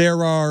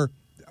 there are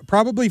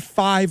probably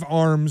 5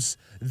 arms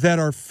that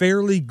are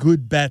fairly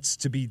good bets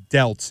to be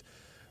dealt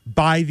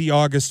by the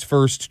August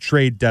 1st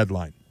trade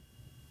deadline.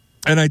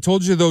 And I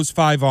told you those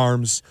 5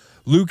 arms.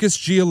 Lucas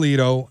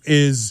Giolito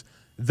is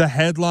the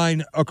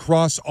headline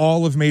across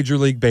all of Major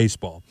League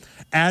Baseball.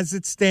 As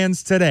it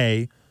stands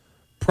today,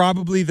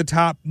 probably the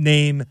top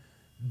name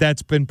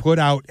that's been put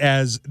out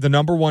as the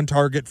number 1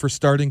 target for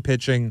starting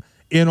pitching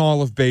in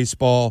all of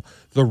baseball.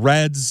 The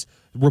Reds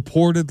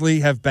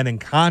reportedly have been in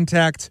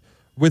contact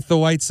with the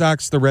White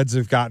Sox. The Reds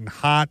have gotten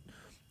hot,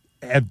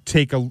 have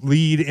take a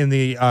lead in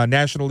the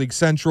National League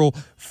Central,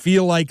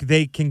 feel like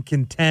they can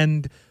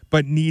contend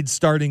but need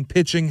starting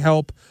pitching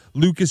help.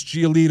 Lucas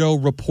Giolito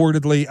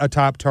reportedly a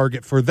top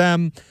target for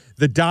them.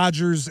 The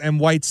Dodgers and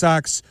White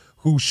Sox,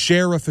 who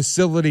share a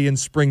facility in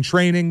spring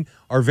training,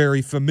 are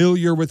very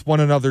familiar with one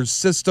another's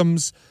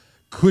systems,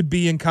 could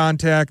be in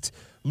contact.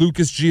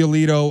 Lucas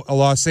Giolito, a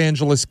Los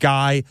Angeles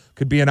guy,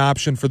 could be an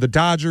option for the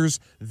Dodgers.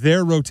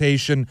 Their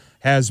rotation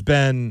has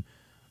been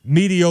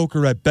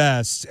mediocre at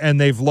best, and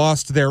they've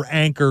lost their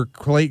anchor,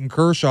 Clayton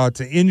Kershaw,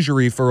 to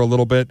injury for a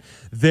little bit.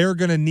 They're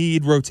going to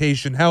need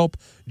rotation help.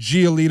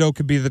 Giolito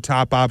could be the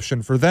top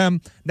option for them.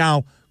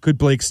 Now, could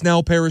Blake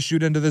Snell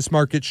parachute into this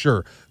market?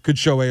 Sure. Could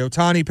Shohei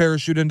Ohtani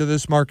parachute into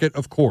this market?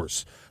 Of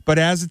course. But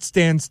as it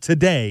stands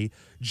today,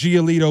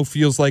 Giolito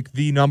feels like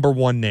the number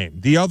 1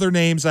 name. The other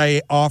names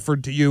I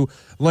offered to you,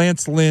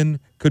 Lance Lynn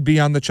could be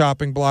on the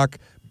chopping block.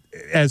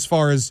 As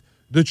far as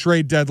the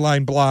trade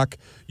deadline block,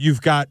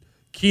 you've got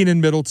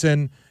Keenan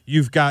Middleton,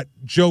 you've got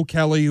Joe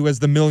Kelly, who has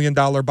the $1 million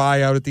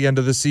buyout at the end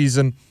of the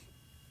season,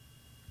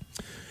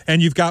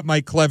 and you've got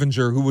Mike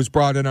Clevenger, who was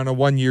brought in on a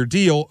 1-year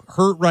deal,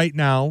 hurt right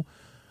now,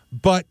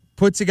 but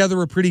put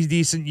together a pretty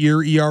decent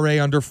year,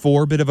 ERA under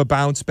 4, bit of a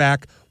bounce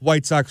back.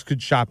 White Sox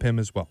could shop him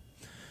as well.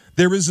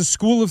 There is a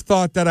school of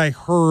thought that I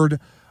heard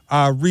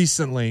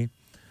recently,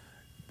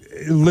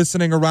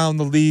 listening around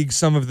the league,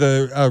 some of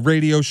the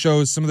radio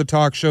shows, some of the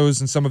talk shows,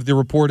 and some of the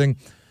reporting,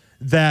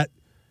 that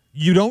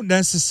you don't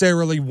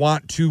necessarily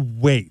want to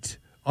wait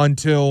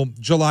until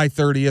July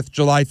 30th,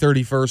 July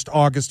 31st,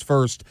 August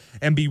 1st,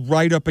 and be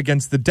right up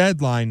against the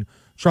deadline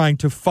trying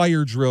to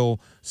fire drill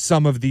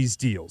some of these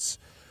deals.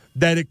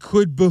 That it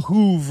could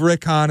behoove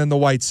Rick Hahn and the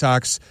White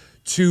Sox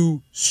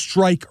to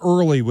strike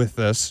early with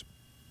this,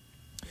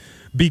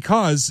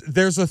 because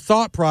there's a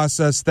thought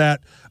process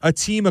that a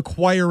team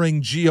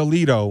acquiring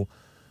Giolito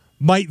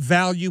might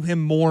value him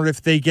more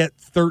if they get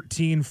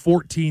 13,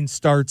 14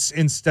 starts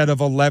instead of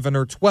 11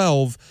 or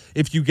 12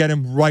 if you get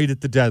him right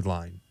at the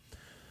deadline.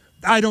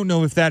 I don't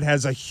know if that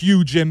has a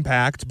huge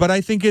impact, but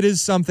I think it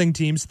is something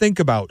teams think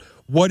about.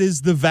 What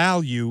is the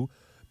value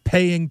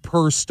paying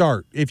per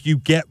start? If you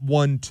get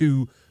 1,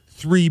 2,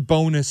 3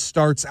 bonus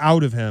starts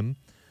out of him,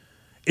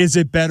 is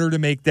it better to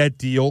make that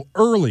deal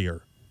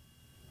earlier?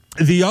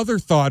 The other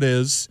thought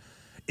is,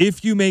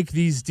 if you make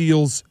these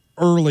deals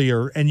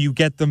earlier and you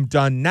get them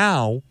done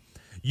now,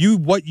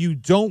 what you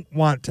don't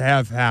want to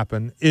have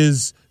happen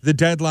is the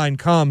deadline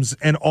comes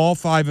and all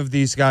 5 of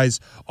these guys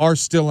are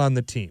still on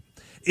the team.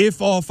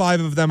 If all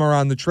 5 of them are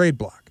on the trade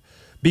block,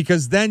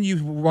 because then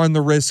you run the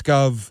risk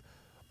of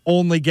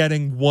only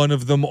getting 1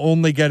 of them,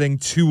 only getting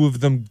 2 of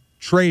them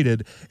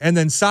traded. And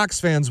then Sox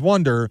fans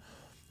wonder,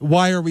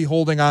 why are we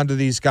holding on to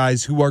these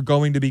guys who are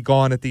going to be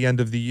gone at the end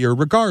of the year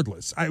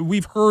regardless?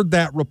 We've heard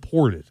that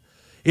reported.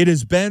 It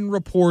has been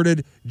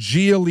reported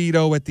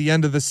Giolito at the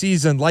end of the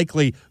season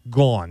likely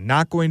gone,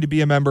 not going to be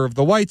a member of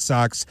the White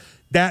Sox.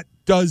 That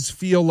does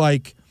feel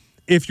like,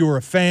 if you're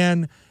a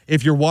fan,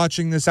 if you're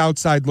watching this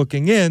outside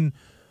looking in,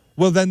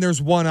 well, then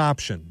there's one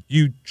option.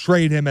 You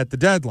trade him at the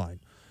deadline.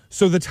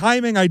 So the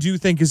timing, I do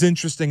think, is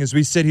interesting as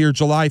we sit here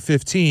July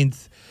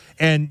 15th.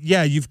 And,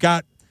 yeah, you've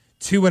got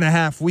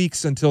 2.5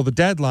 weeks until the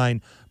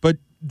deadline, but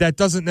that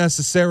doesn't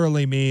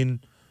necessarily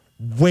mean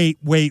wait,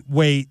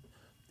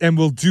 and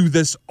we'll do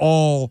this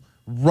all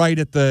right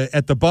at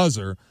the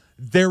buzzer.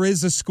 There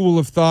is a school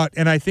of thought,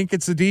 and I think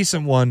it's a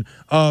decent one,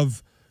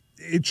 of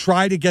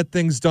try to get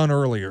things done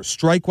earlier.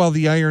 Strike while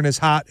the iron is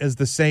hot, as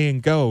the saying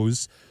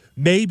goes.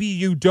 Maybe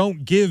you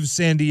don't give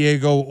San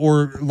Diego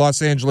or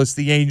Los Angeles,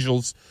 the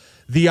Angels,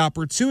 the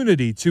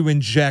opportunity to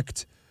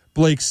inject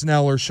Blake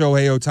Snell or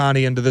Shohei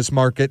Ohtani into this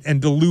market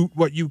and dilute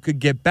what you could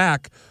get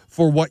back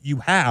for what you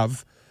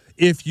have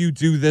if you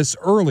do this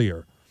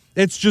earlier.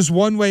 It's just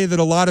one way that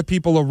a lot of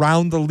people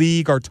around the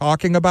league are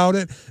talking about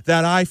it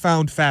that I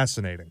found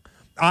fascinating.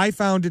 I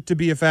found it to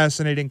be a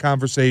fascinating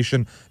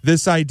conversation,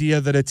 this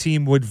idea that a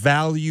team would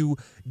value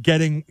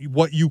getting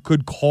what you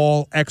could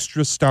call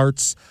extra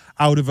starts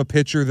out of a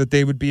pitcher that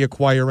they would be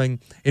acquiring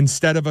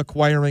instead of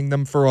acquiring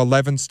them for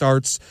 11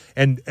 starts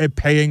and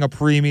paying a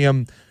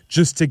premium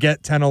just to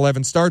get 10,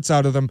 11 starts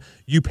out of them.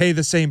 You pay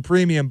the same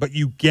premium, but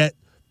you get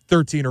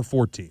 13 or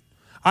 14.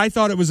 I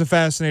thought it was a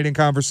fascinating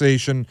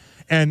conversation,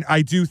 and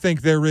I do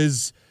think there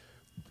is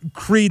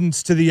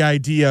credence to the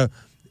idea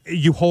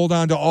you hold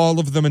on to all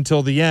of them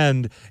until the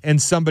end,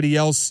 and somebody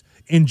else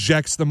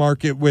injects the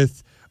market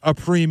with a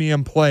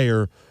premium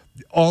player.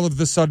 All of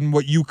a sudden,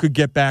 what you could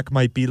get back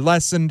might be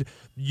lessened.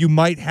 You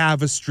might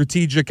have a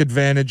strategic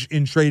advantage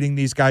in trading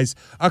these guys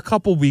a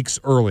couple weeks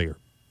earlier.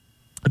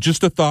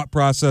 Just a thought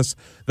process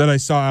that I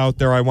saw out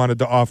there I wanted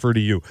to offer to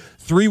you.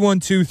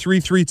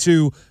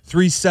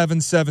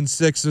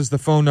 312-332-3776 is the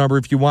phone number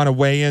if you want to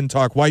weigh in,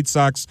 talk White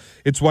Sox.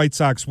 It's White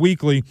Sox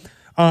Weekly.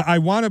 I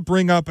want to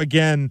bring up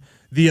again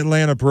the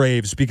Atlanta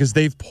Braves because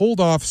they've pulled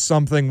off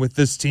something with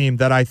this team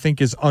that I think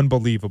is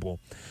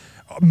unbelievable.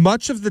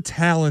 Much of the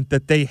talent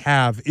that they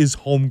have is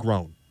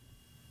homegrown.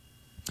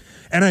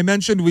 And I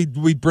mentioned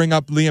we'd bring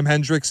up Liam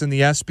Hendriks and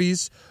the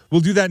ESPYs.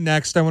 We'll do that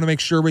next. I want to make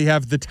sure we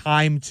have the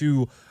time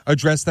to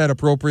address that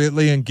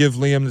appropriately and give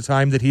Liam the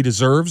time that he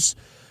deserves.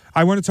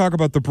 I want to talk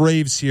about the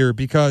Braves here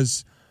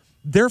because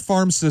their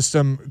farm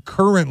system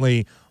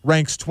currently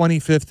ranks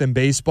 25th in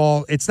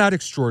baseball. It's not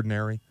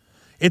extraordinary.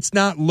 It's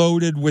not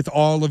loaded with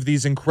all of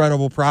these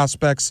incredible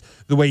prospects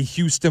the way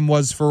Houston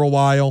was for a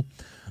while,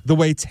 the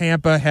way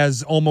Tampa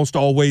has almost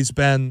always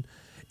been.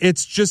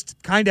 It's just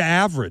kind of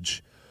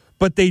average.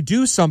 But they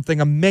do something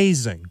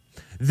amazing.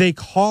 They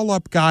call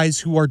up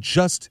guys who are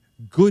just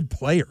good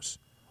players.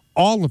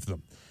 All of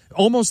them.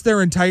 Almost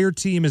their entire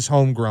team is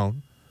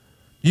homegrown.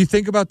 You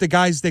think about the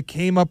guys that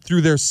came up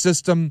through their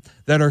system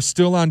that are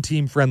still on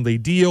team-friendly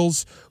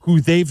deals, who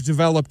they've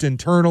developed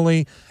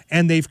internally,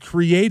 and they've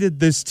created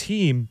this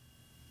team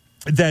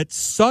that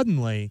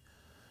suddenly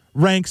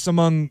ranks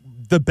among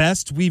the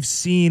best we've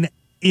seen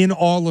in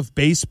all of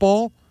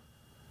baseball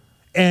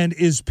and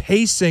is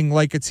pacing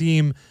like a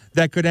team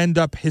that could end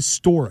up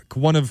historic,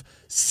 one of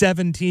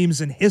 7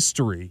 teams in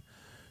history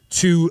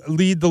to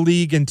lead the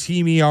league in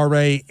team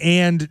ERA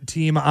and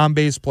team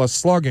on-base plus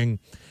slugging,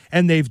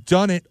 and they've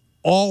done it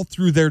all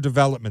through their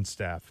development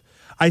staff.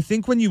 I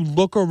think when you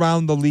look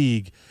around the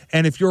league,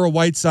 and if you're a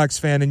White Sox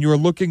fan and you're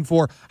looking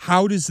for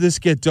how does this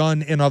get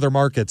done in other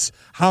markets,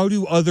 how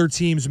do other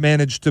teams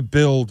manage to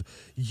build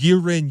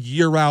year in,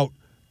 year out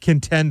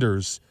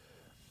contenders,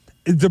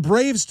 the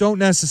Braves don't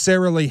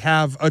necessarily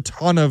have a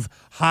ton of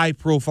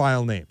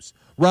high-profile names.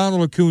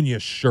 Ronald Acuna,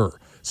 sure.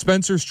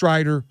 Spencer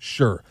Strider,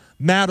 sure.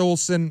 Matt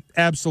Olson,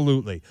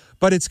 absolutely.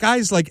 But it's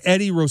guys like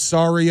Eddie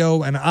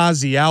Rosario and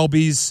Ozzie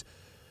Albies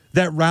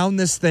that round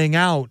this thing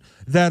out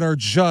that are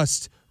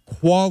just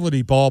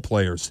quality ball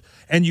players.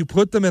 And you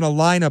put them in a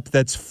lineup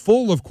that's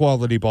full of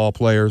quality ball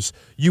players,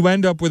 you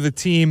end up with a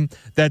team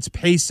that's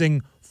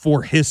pacing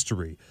for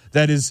history.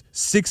 That is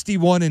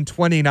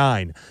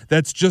 61-29.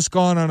 That's just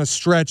gone on a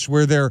stretch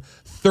where they're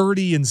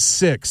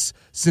 30-6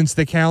 since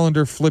the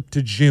calendar flipped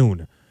to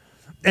June.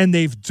 And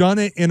they've done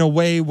it in a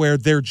way where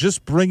they're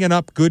just bringing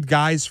up good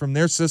guys from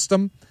their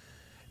system,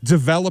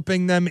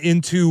 developing them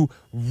into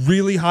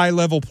really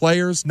high-level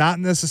players, not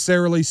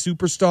necessarily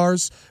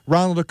superstars.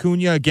 Ronald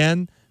Acuna,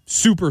 again,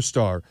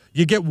 superstar.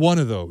 You get one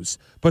of those.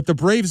 But the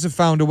Braves have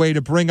found a way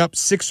to bring up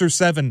 6 or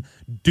 7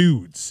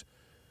 dudes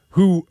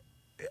who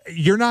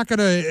you're not going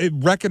to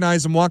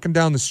recognize them walking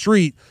down the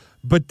street,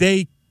 but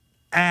they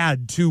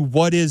add to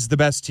what is the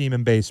best team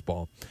in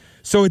baseball.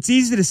 So it's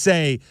easy to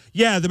say,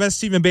 yeah, the best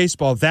team in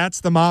baseball,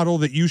 that's the model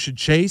that you should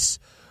chase.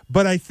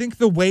 But I think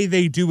the way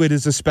they do it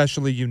is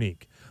especially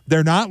unique.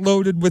 They're not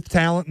loaded with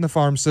talent in the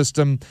farm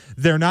system.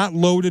 They're not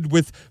loaded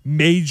with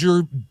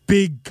major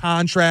big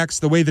contracts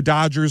the way the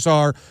Dodgers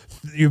are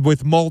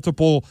with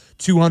multiple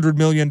 $200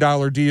 million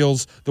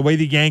deals, the way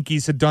the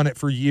Yankees had done it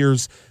for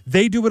years.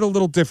 They do it a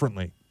little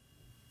differently.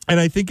 And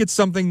I think it's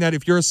something that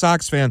if you're a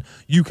Sox fan,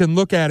 you can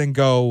look at and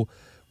go,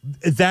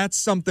 that's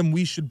something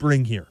we should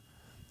bring here,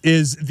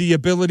 is the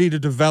ability to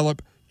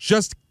develop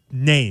just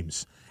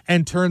names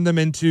and turn them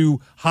into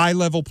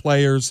high-level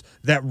players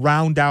that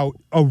round out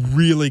a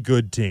really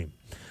good team.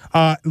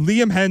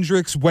 Liam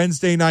Hendriks,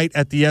 Wednesday night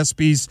at the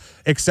ESPYs,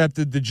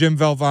 accepted the Jim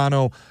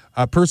Valvano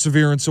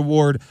Perseverance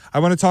Award. I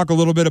want to talk a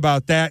little bit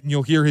about that, and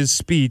you'll hear his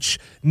speech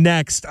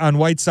next on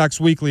White Sox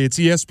Weekly. It's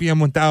ESPN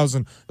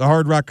 1000, the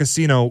Hard Rock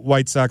Casino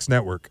White Sox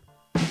Network.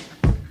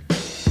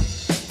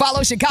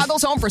 Follow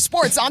Chicago's Home for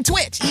Sports on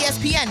Twitch,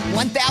 ESPN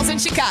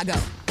 1000 Chicago.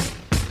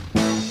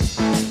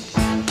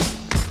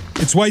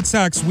 It's White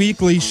Sox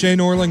Weekly. Shea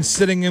Norling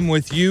sitting in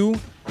with you.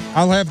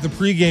 I'll have the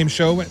pregame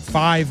show at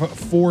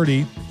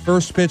 5:40.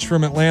 First pitch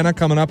from Atlanta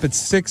coming up at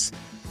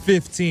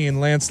 6:15.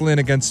 Lance Lynn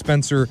against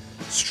Spencer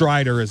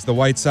Strider as the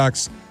White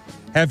Sox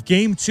have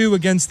Game 2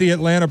 against the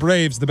Atlanta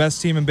Braves, the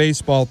best team in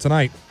baseball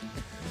tonight.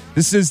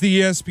 This is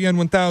the ESPN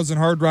 1000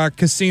 Hard Rock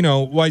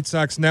Casino White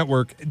Sox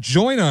Network.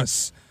 Join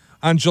us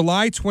on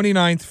July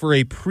 29th for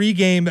a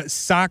pregame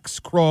Sox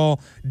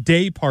Crawl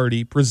day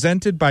party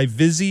presented by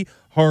Vizzy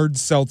Hard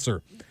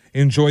Seltzer.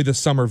 Enjoy the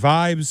summer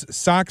vibes,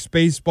 Sox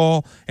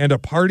baseball, and a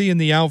party in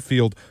the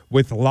outfield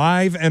with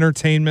live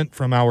entertainment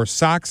from our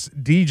Sox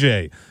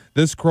DJ.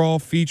 This crawl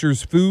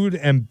features food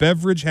and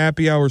beverage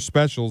happy hour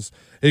specials,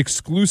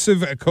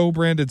 exclusive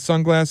co-branded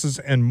sunglasses,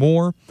 and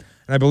more.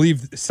 And I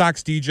believe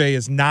Sox DJ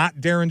is not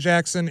Darren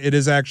Jackson. It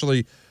is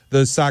actually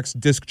the Sox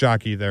disc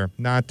jockey there,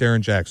 not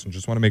Darren Jackson.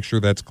 Just want to make sure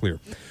that's clear.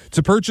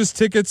 To purchase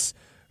tickets,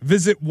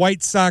 visit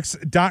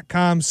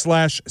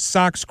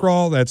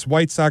whitesox.com/soxcrawl. That's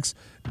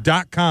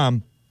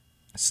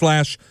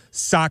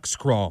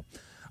whitesox.com/soxcrawl.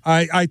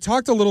 I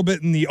talked a little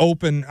bit in the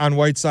open on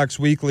White Sox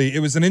Weekly. It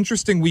was an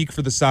interesting week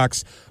for the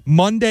Sox.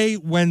 Monday,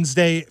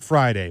 Wednesday,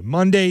 Friday.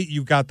 Monday,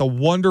 you've got the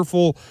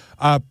wonderful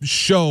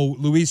show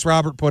Luis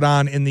Robert put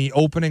on in the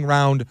opening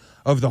round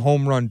of the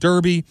Home Run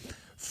Derby.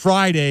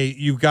 Friday,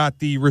 you've got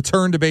the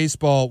return to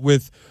baseball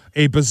with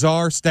a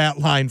bizarre stat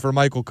line for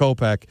Michael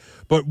Kopech.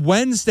 But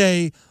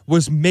Wednesday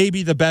was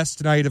maybe the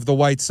best night of the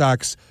White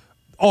Sox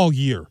all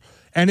year.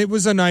 And it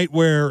was a night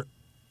where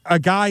a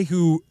guy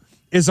who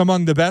is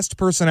among the best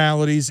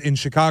personalities in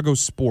Chicago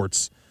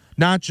sports,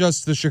 not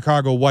just the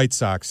Chicago White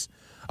Sox,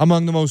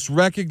 among the most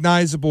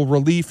recognizable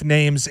relief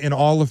names in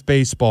all of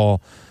baseball,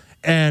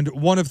 and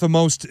one of the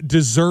most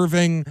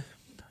deserving,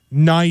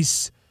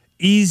 nice,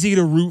 easy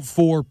to root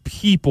for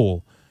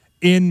people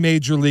in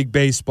Major League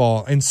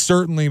Baseball, and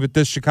certainly with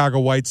this Chicago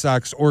White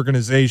Sox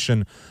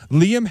organization.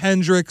 Liam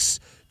Hendriks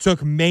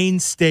took main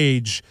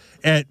stage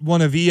at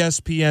one of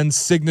ESPN's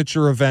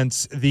signature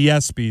events, the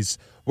ESPYs,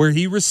 where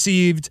he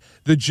received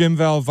the Jim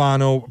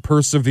Valvano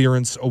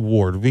Perseverance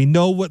Award. We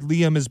know what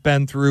Liam has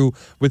been through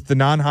with the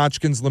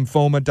non-Hodgkin's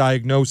lymphoma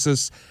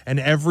diagnosis and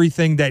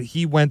everything that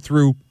he went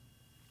through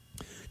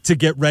to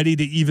get ready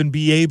to even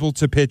be able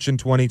to pitch in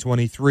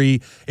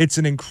 2023. It's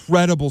an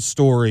incredible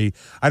story.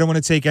 I don't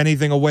want to take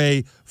anything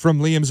away from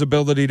Liam's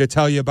ability to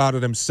tell you about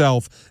it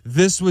himself.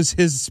 This was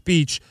his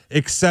speech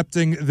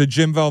accepting the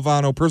Jim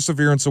Valvano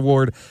Perseverance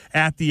Award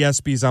at the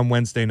ESPYs on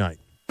Wednesday night.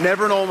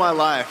 Never in all my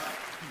life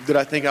did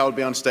I think I would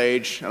be on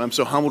stage, and I'm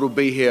so humbled to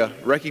be here,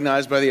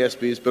 recognized by the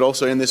ESPYs, but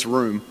also in this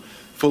room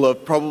full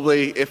of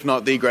probably, if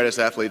not the greatest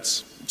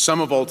athletes, some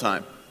of all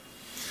time.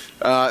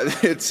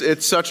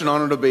 It's such an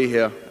honor to be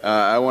here.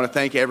 I want to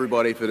thank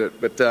everybody for it.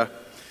 But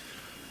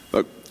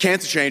look,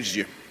 cancer changes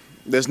you.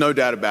 There's no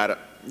doubt about it.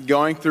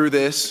 Going through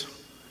this,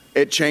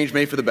 it changed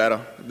me for the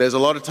better. There's a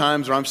lot of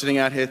times where I'm sitting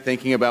out here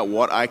thinking about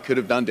what I could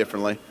have done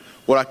differently,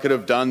 what I could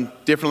have done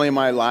differently in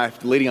my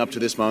life leading up to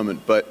this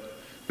moment. But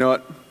you know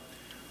what?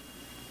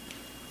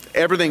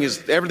 Everything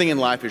in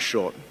life is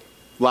short.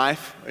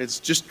 Life, it's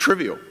just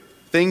trivial.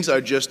 Things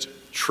are just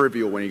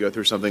trivial when you go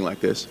through something like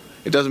this.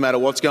 It doesn't matter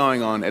what's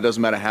going on. It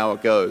doesn't matter how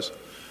it goes.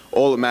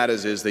 All that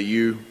matters is that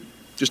you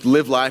just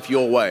live life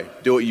your way.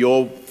 Do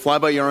it fly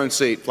by your own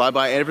seat. Fly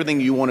by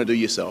everything you want to do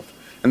yourself.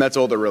 And that's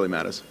all that really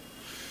matters.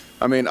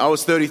 I mean, I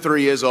was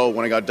 33 years old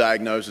when I got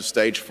diagnosed with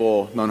stage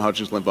 4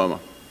 non-Hodgkin's lymphoma.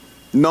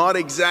 Not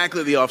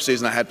exactly the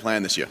offseason I had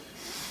planned this year.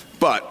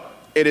 But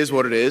it is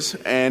what it is,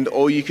 and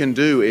all you can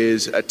do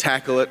is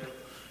tackle it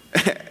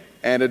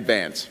and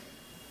advance.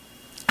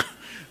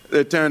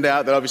 It turned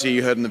out that, obviously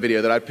you heard in the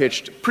video, that I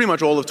pitched pretty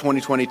much all of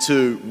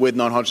 2022 with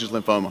non-Hodgkin's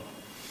lymphoma.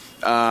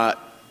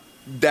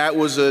 That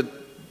was an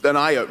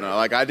eye-opener.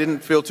 Like, I didn't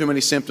feel too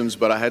many symptoms,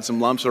 but I had some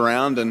lumps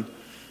around, and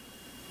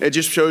it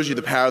just shows you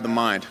the power of the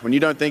mind. When you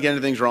don't think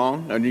anything's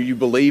wrong, and you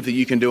believe that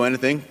you can do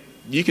anything,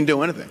 you can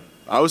do anything.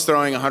 I was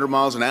throwing 100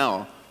 miles an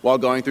hour while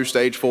going through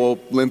stage 4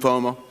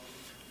 lymphoma,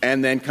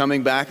 and then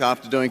coming back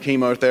after doing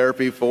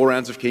chemotherapy, 4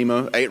 rounds of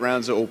chemo, 8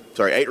 rounds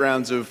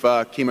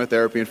of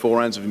chemotherapy and 4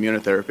 rounds of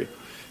immunotherapy.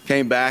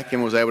 Came back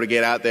and was able to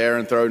get out there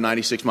and throw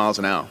 96 miles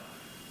an hour.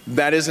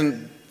 That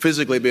isn't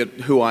physically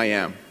who I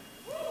am.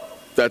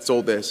 That's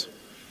all this.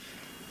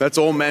 That's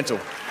all mental.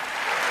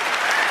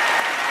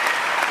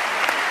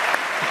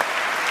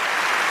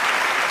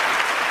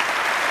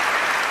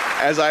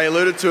 As I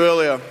alluded to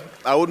earlier,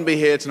 I wouldn't be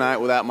here tonight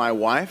without my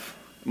wife,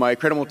 my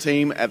incredible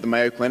team at the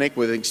Mayo Clinic,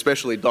 with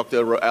especially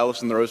Dr.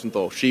 Allison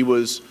Rosenthal. She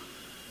was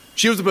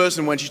the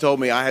person, when she told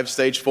me I have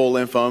stage 4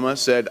 lymphoma,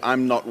 said,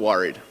 "I'm not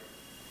worried."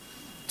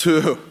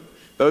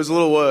 Those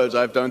little words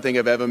I don't think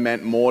have ever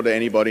meant more to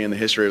anybody in the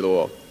history of the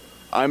world.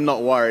 I'm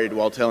not worried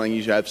while telling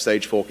you have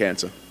stage 4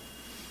 cancer.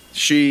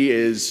 She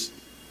is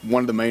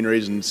one of the main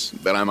reasons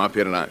that I'm up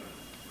here tonight.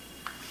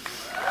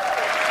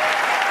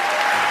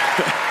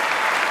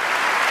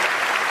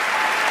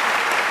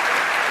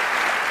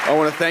 I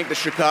want to thank the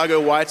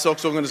Chicago White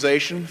Sox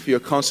organization for your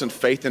constant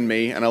faith in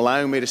me and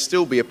allowing me to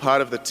still be a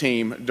part of the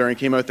team during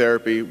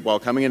chemotherapy while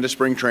coming into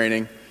spring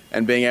training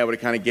and being able to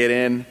kind of get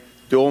in,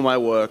 do all my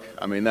work.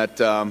 I mean, that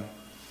got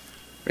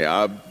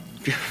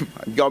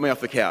me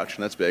off the couch,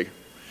 and that's big.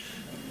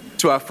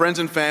 To our friends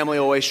and family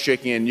always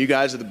checking in, you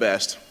guys are the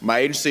best. My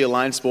agency,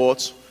 Align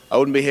Sports, I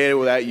wouldn't be here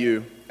without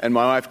you. And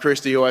my wife,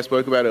 Christy, who I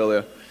spoke about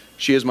earlier,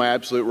 she is my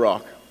absolute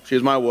rock. She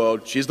is my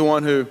world. She's the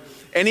one who,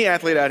 any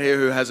athlete out here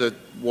who has a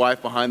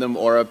wife behind them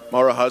or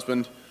a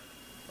husband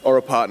or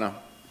a partner,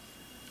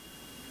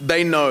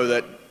 they know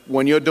that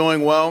when you're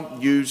doing well,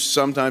 you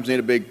sometimes need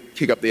a big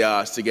kick up the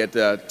ass to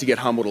get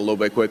humbled a little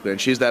bit quickly.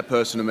 And she's that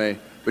person to me.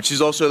 But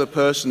she's also the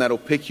person that'll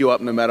pick you up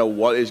no matter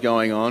what is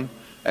going on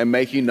and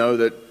make you know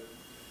that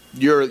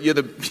you're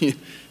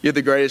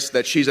the greatest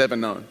that she's ever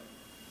known.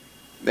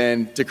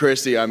 And to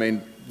Christy, I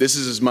mean, this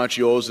is as much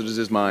yours as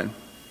it is mine.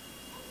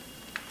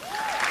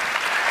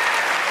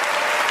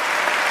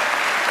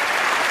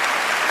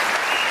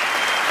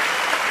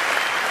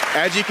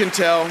 As you can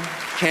tell,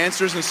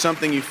 cancer isn't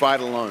something you fight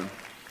alone.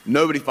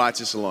 Nobody fights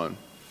this alone.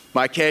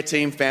 My care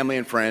team, family,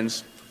 and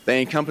friends,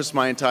 they encompass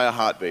my entire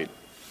heartbeat.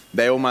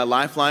 They were my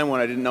lifeline when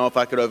I didn't know if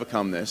I could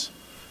overcome this.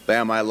 They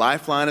are my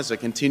lifeline as I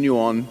continue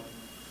on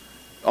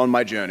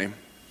my journey.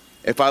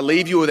 If I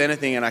leave you with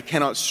anything, and I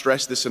cannot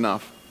stress this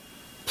enough,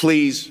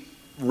 please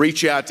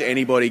reach out to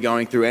anybody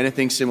going through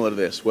anything similar to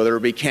this, whether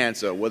it be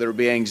cancer, whether it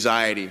be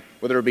anxiety,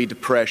 whether it be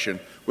depression,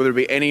 whether it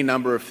be any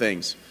number of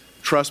things.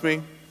 Trust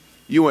me,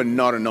 you are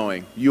not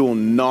annoying. You will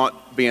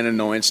not be an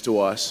annoyance to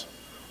us.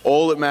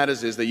 All that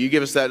matters is that you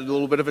give us that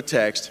little bit of a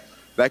text.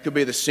 That could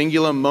be the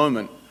singular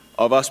moment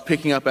of us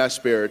picking up our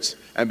spirits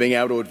and being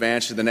able to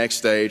advance to the next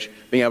stage,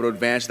 being able to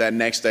advance that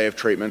next day of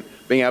treatment,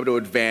 being able to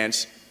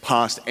advance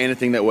past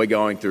anything that we're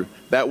going through.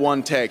 That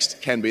one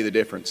text can be the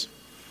difference.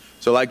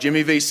 So like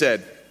Jimmy V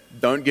said,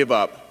 don't give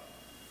up.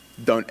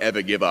 Don't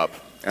ever give up.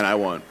 And I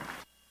won't.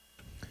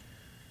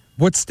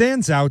 What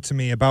stands out to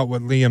me about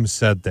what Liam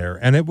said there,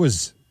 and it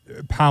was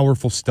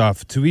powerful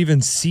stuff, to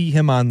even see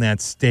him on that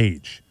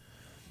stage,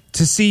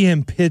 to see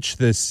him pitch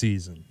this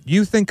season.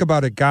 You think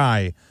about a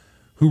guy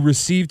who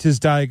received his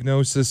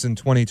diagnosis in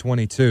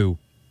 2022,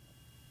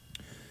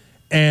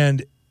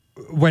 and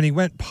when he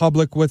went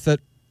public with it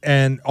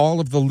and all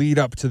of the lead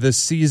up to this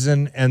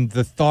season and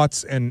the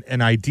thoughts and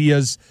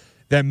ideas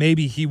that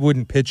maybe he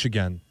wouldn't pitch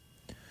again,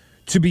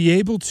 to be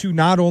able to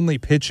not only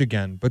pitch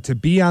again, but to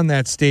be on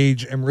that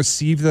stage and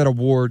receive that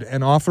award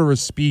and offer a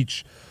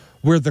speech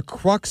where the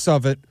crux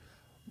of it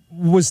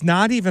was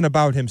not even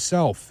about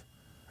himself.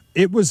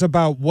 It was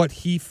about what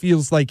he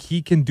feels like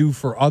he can do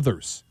for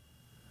others.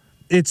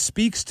 It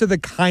speaks to the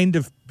kind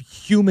of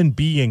human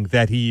being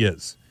that he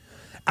is.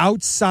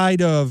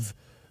 Outside of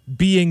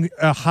being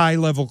a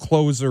high-level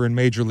closer in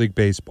Major League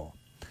Baseball,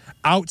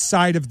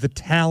 outside of the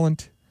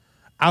talent,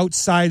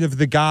 outside of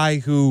the guy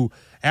who,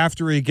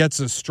 after he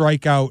gets a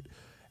strikeout,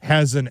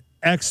 has an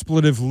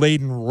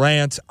expletive-laden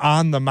rant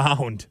on the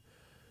mound,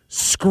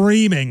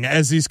 screaming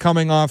as he's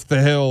coming off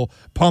the hill,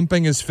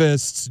 pumping his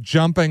fists,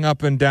 jumping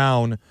up and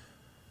down.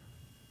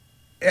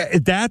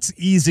 That's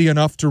easy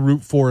enough to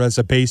root for as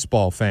a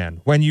baseball fan.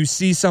 When you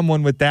see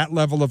someone with that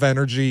level of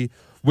energy,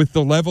 with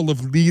the level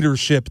of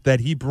leadership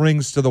that he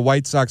brings to the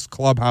White Sox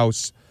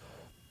clubhouse,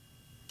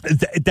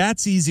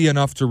 that's easy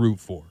enough to root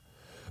for.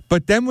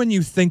 But then when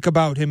you think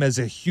about him as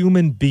a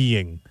human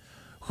being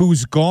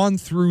who's gone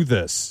through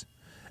this,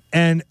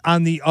 and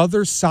on the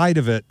other side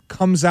of it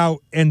comes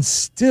out, and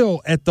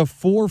still at the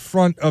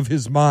forefront of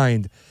his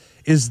mind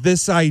is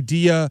this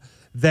idea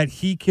that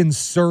he can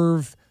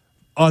serve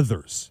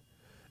others,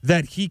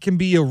 that he can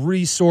be a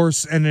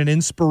resource and an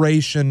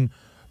inspiration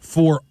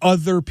for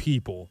other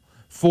people,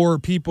 for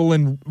people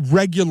in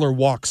regular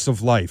walks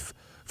of life,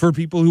 for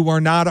people who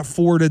are not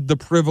afforded the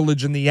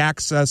privilege and the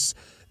access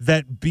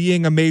that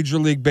being a Major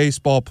League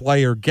Baseball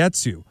player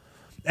gets you.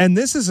 And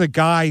this is a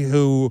guy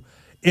who,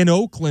 in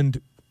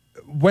Oakland,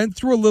 went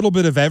through a little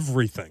bit of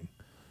everything,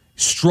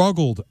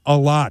 struggled a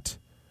lot,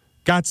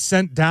 got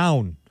sent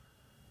down,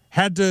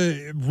 had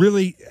to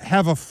really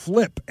have a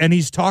flip, and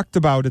he's talked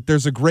about it.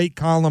 There's a great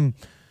column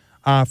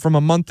from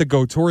a month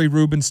ago, Tori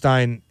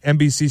Rubenstein,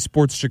 NBC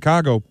Sports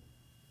Chicago,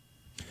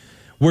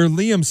 where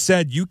Liam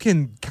said you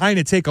can kind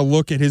of take a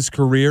look at his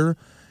career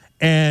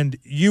and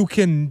you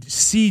can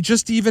see,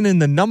 just even in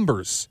the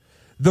numbers,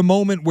 the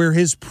moment where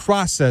his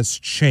process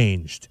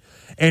changed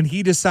and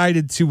he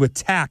decided to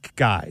attack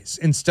guys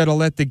instead of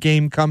let the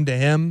game come to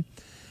him,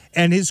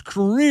 and his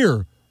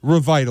career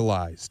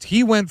revitalized.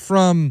 He went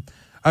from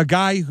a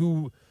guy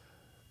who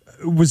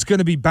was going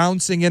to be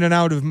bouncing in and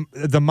out of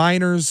the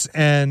minors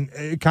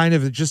and kind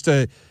of just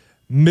a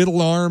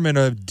middle arm and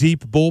a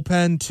deep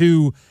bullpen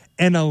to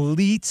an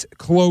elite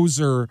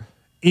closer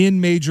in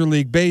Major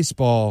League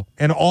Baseball,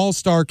 an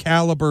all-star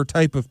caliber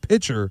type of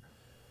pitcher.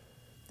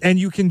 And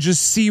you can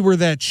just see where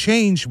that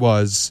change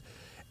was.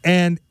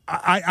 And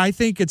I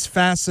think it's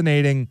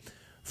fascinating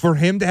for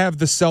him to have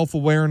the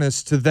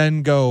self-awareness to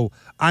then go,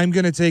 I'm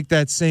going to take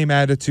that same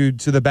attitude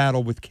to the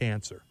battle with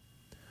cancer.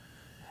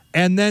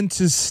 And then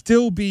to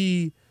still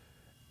be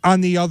on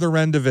the other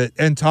end of it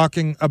and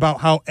talking about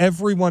how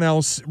everyone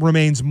else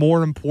remains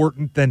more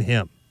important than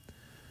him.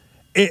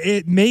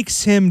 It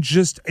makes him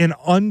just an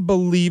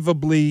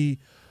unbelievably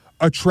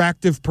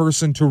attractive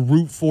person to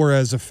root for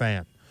as a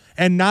fan.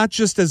 And not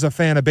just as a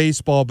fan of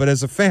baseball, but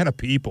as a fan of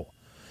people.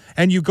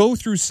 And you go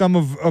through some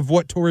of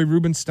what Tori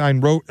Rubenstein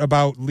wrote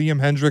about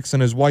Liam Hendriks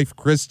and his wife,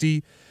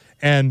 Christy,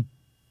 and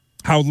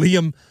how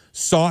Liam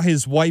saw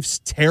his wife's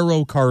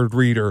tarot card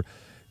reader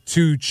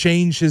to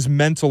change his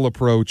mental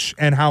approach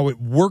and how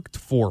it worked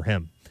for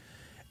him.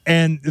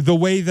 And the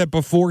way that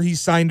before he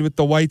signed with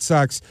the White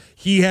Sox,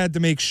 he had to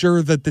make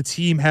sure that the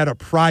team had a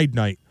pride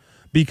night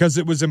because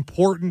it was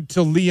important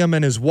to Liam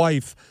and his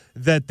wife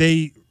that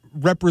they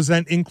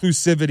represent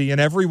inclusivity in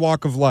every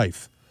walk of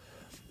life.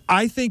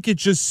 I think it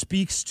just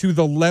speaks to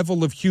the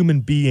level of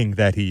human being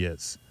that he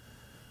is.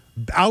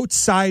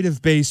 Outside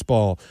of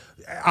baseball,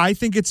 I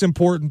think it's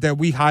important that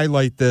we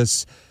highlight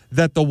this,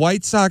 that the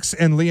White Sox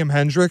and Liam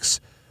Hendriks,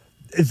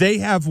 they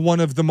have one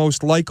of the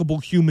most likable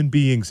human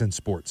beings in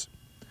sports.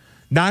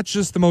 Not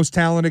just the most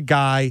talented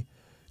guy,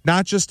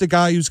 not just a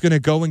guy who's going to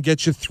go and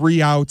get you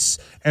 3 outs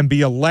and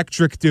be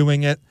electric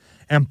doing it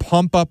and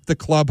pump up the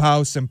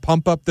clubhouse and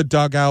pump up the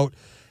dugout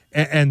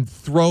and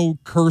throw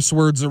curse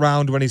words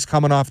around when he's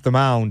coming off the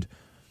mound,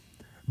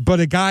 but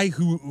a guy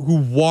who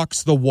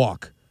walks the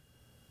walk,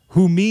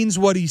 who means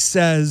what he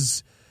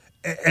says,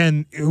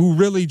 and who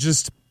really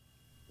just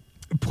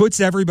puts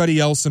everybody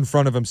else in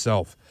front of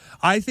himself.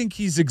 I think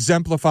he's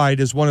exemplified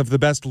as one of the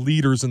best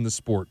leaders in the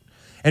sport,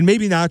 and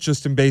maybe not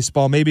just in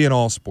baseball, maybe in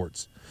all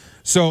sports.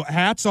 So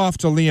hats off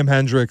to Liam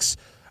Hendriks,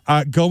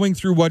 going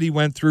through what he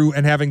went through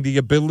and having the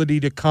ability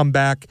to come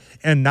back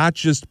and not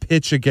just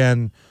pitch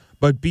again,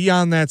 but be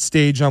on that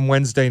stage on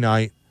Wednesday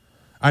night,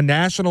 a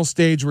national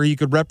stage where he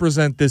could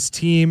represent this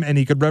team and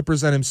he could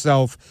represent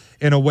himself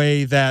in a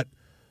way that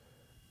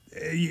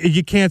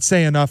you can't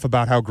say enough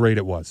about how great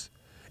it was.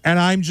 And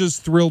I'm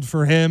just thrilled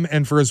for him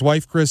and for his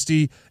wife,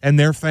 Christy, and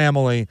their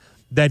family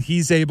that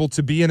he's able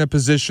to be in a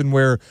position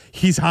where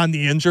he's on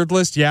the injured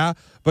list, yeah,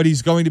 but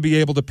he's going to be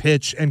able to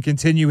pitch and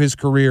continue his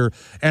career.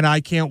 And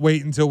I can't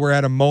wait until we're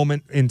at a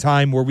moment in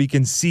time where we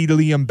can see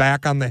Liam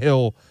back on the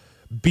hill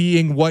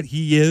being what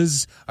he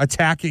is,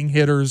 attacking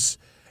hitters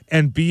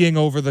and being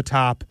over the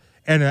top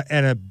and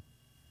a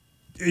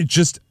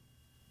just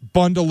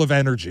bundle of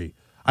energy.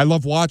 I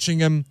love watching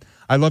him.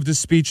 I loved his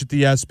speech at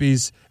the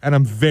ESPYs, and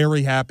I'm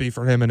very happy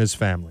for him and his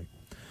family.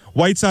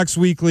 White Sox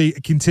Weekly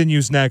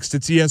continues next.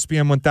 It's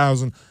ESPN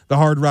 1000, the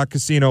Hard Rock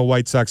Casino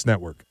White Sox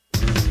Network.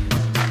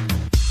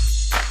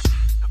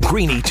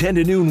 Greeny 10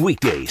 to noon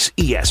weekdays,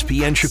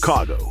 ESPN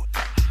Chicago.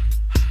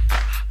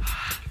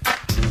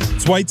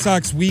 It's White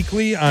Sox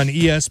Weekly on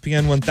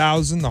ESPN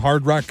 1000, the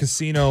Hard Rock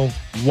Casino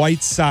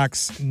White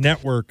Sox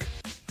Network.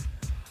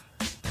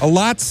 A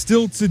lot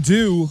still to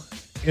do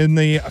in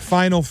the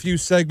final few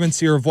segments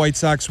here of White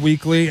Sox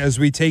Weekly as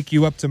we take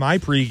you up to my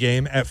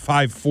pregame at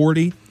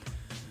 5:40.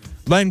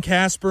 Len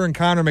Casper and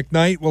Connor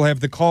McKnight will have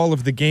the call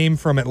of the game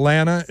from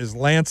Atlanta as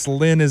Lance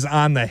Lynn is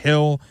on the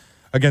hill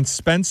against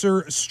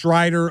Spencer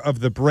Strider of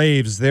the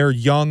Braves, their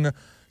young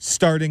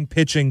starting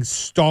pitching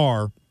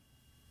star.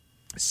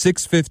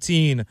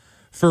 6:15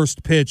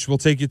 first pitch will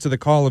take you to the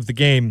call of the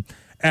game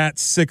at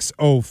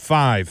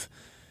 6:05.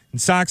 And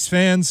Sox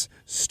fans,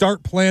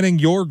 start planning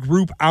your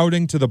group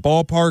outing to the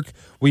ballpark.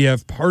 We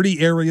have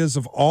party areas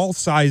of all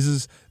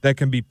sizes that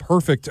can be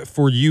perfect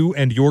for you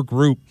and your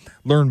group.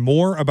 Learn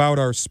more about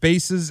our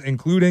spaces,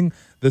 including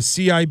the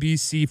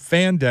CIBC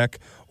fan deck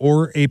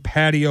or a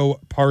patio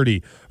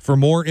party. For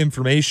more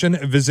information,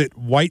 visit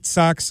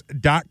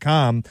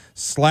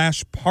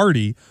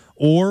whitesox.com/party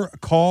or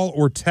call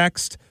or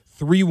text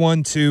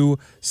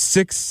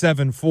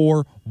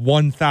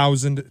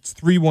 312-674-1000. It's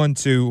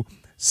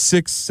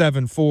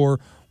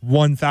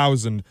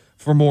 312-674-1000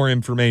 for more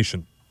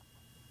information.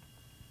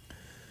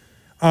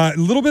 A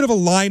little bit of a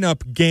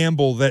lineup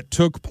gamble that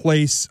took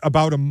place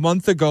about a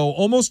month ago,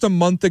 almost a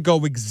month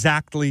ago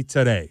exactly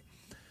today.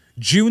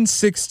 June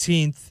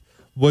 16th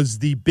was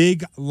the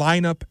big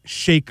lineup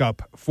shakeup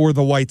for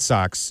the White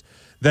Sox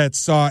that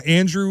saw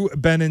Andrew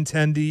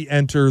Benintendi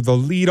enter the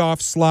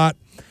leadoff slot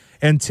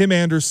and Tim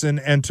Anderson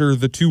enter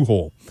the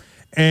 2-hole.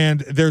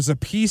 And there's a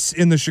piece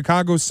in the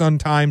Chicago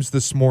Sun-Times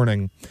this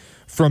morning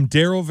from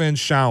Daryl Van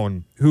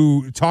Schouwen,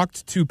 who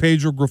talked to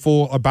Pedro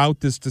Grifol about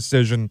this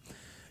decision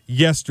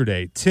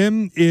yesterday.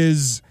 Tim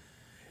is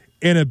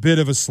in a bit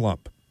of a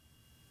slump.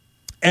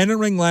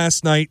 Entering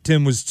last night,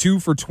 Tim was 2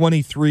 for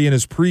 23 in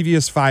his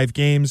previous 5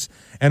 games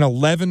and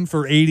 11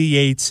 for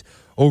 88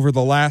 over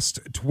the last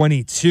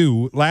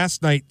 22.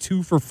 Last night,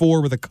 2 for 4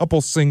 with a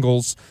couple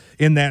singles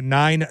in that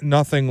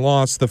 9-0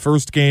 loss, the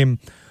first game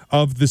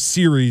of the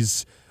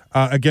series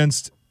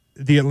against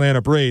the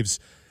Atlanta Braves.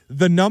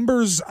 The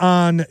numbers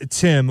on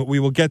Tim, we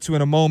will get to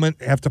in a moment.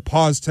 I have to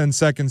pause 10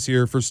 seconds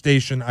here for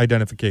station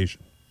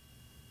identification.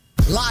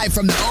 Live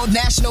from the Old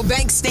National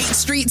Bank State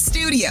Street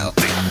studio.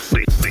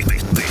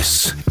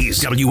 This is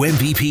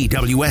WMVP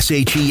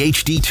WSHE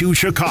HD2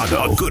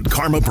 Chicago, a Good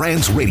Karma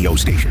Brands radio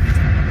station.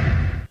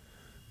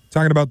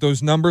 Talking about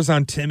those numbers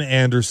on Tim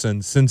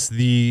Anderson since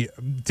the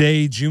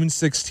day, June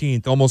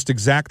 16th, almost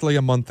exactly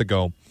a month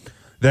ago,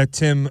 that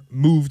Tim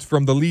moved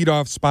from the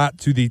leadoff spot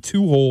to the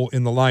 2-hole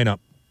in the lineup.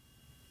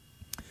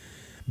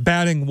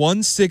 Batting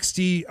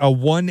 160, a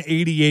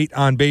 188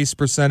 on-base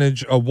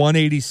percentage, a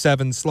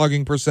 187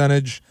 slugging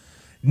percentage,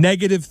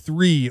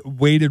 -3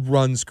 weighted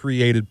runs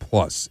created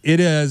plus. It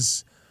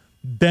has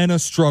been a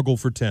struggle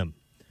for Tim.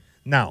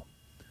 Now,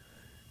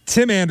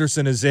 Tim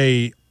Anderson is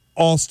a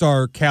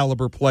all-star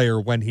caliber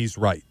player when he's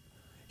right.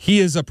 He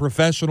is a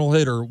professional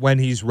hitter when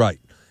he's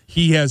right.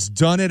 He has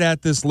done it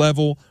at this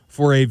level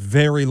for a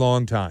very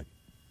long time.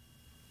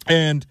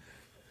 And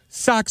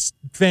Sox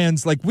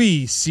fans, like,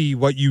 we see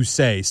what you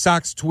say.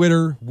 Sox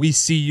Twitter, we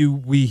see you,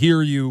 we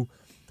hear you,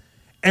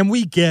 and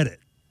we get it.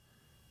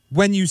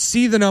 When you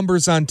see the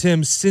numbers on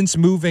Tim since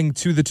moving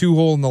to the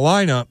 2-hole in the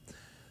lineup,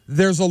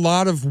 there's a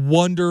lot of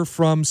wonder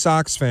from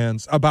Sox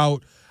fans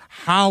about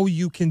how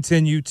you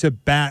continue to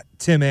bat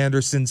Tim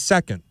Anderson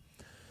second.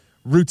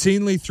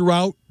 routinely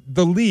throughout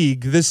the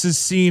league, this is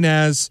seen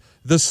as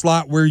the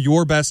slot where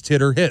your best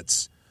hitter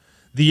hits.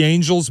 The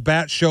Angels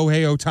bat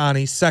Shohei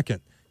Ohtani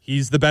second.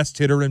 He's the best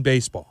hitter in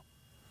baseball.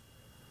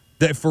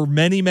 That for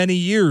many, many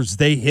years,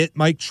 they hit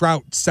Mike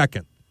Trout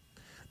second.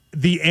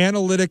 The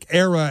analytic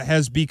era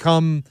has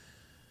become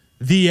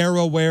the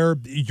era where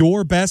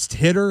your best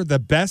hitter, the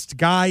best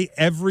guy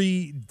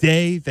every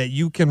day that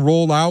you can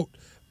roll out,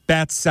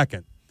 bats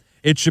second.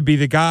 It should be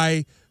the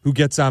guy who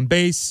gets on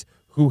base,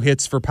 who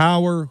hits for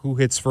power, who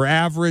hits for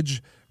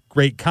average,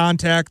 great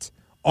contact,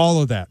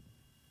 all of that.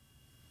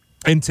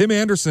 And Tim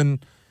Anderson,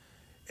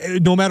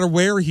 no matter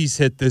where he's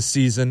hit this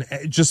season,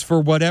 just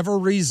for whatever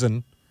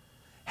reason,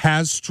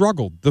 has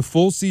struggled. The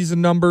full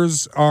season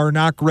numbers are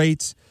not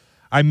great.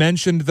 I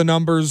mentioned the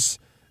numbers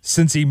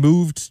since he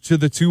moved to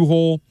the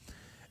 2-hole.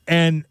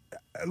 And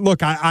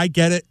look, I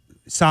get it,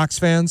 Sox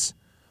fans,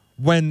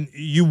 when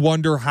you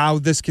wonder how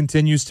this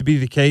continues to be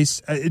the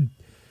case.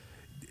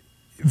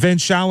 Van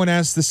Schouwen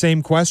asked the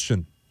same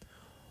question.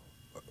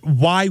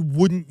 Why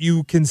wouldn't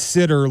you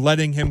consider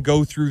letting him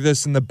go through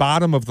this in the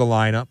bottom of the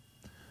lineup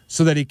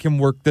so that he can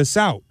work this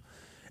out?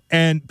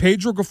 And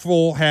Pedro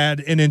Grifol had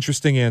an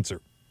interesting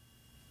answer.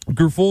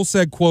 Grifol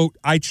said, quote,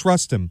 "I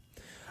trust him.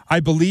 I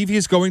believe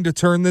he's going to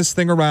turn this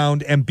thing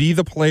around and be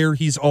the player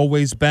he's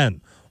always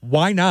been.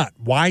 Why not?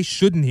 Why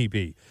shouldn't he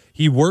be?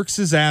 He works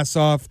his ass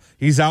off.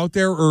 He's out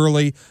there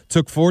early,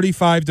 took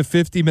 45 to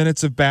 50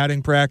 minutes of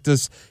batting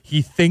practice.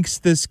 He thinks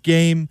this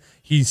game.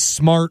 He's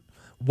smart.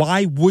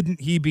 Why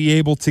wouldn't he be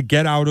able to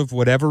get out of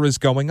whatever is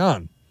going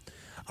on?"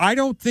 I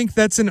don't think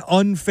that's an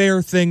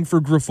unfair thing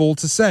for Grifol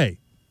to say.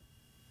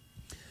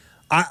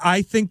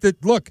 I think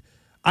that, look,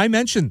 I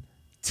mentioned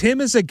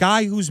Tim is a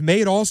guy who's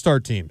made all-star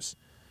teams.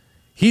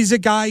 He's a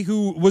guy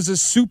who was a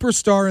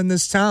superstar in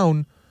this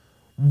town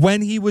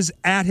when he was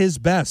at his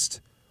best.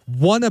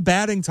 Won a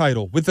batting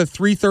title with a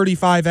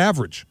 .335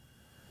 average.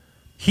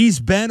 He's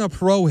been a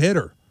pro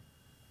hitter.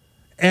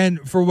 And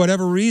for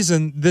whatever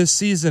reason, this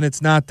season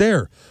it's not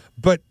there.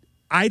 But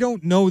I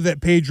don't know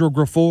that Pedro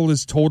Grifol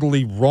is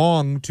totally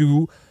wrong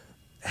to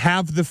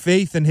have the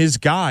faith in his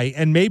guy.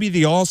 And maybe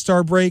the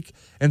All-Star break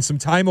and some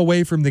time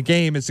away from the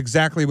game is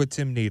exactly what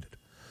Tim needed.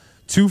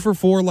 2 for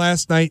 4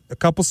 last night, a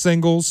couple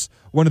singles.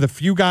 One of the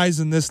few guys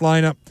in this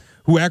lineup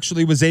who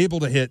actually was able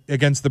to hit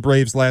against the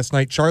Braves last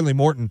night. Charlie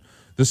Morton,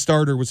 the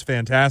starter, was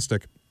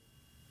fantastic.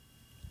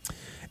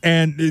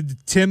 And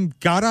Tim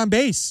got on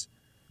base.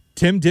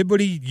 Tim did what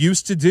he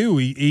used to do.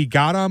 He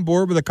got on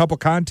board with a couple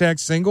contact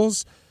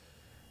singles.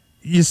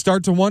 You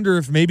start to wonder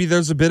if maybe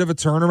there's a bit of a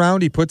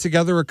turnaround. He put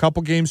together a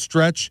couple game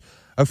stretch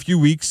a few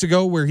weeks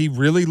ago where he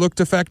really looked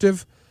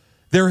effective.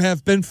 There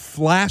have been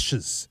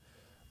flashes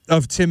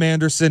of Tim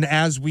Anderson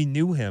as we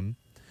knew him.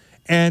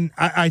 And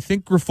I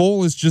think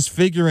Grifol is just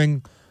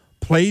figuring,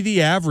 play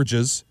the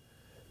averages,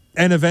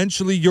 and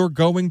eventually you're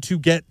going to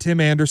get Tim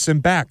Anderson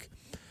back.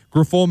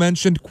 Grifol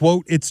mentioned,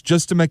 quote, "It's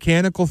just a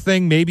mechanical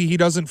thing. Maybe he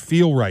doesn't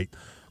feel right."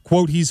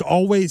 Quote, "He's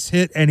always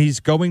hit and he's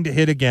going to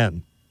hit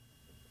again."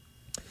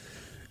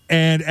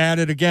 And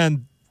added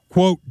again,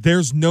 quote,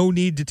 "There's no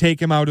need to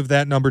take him out of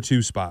that number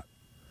 2 spot."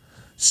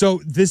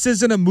 So this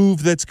isn't a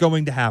move that's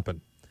going to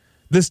happen.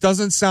 This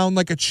doesn't sound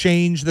like a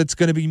change that's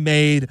going to be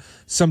made,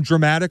 some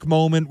dramatic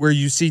moment where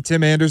you see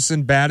Tim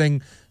Anderson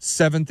batting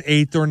 7th,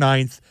 8th, or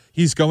 9th.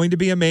 He's going to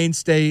be a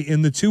mainstay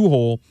in the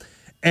 2-hole.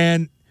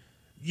 And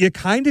you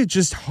kind of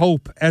just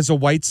hope as a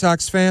White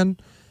Sox fan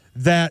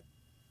that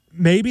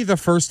maybe the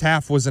first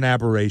half was an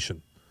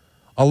aberration.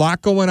 A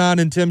lot going on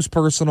in Tim's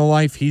personal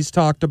life. He's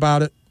talked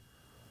about it.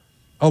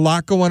 A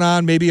lot going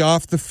on maybe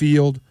off the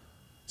field.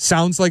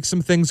 Sounds like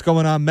some things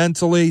going on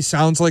mentally.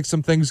 Sounds like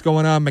some things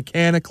going on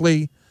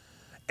mechanically.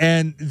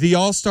 And the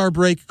All-Star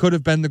break could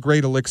have been the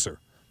great elixir.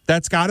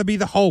 That's got to be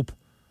the hope.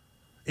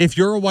 If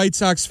you're a White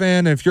Sox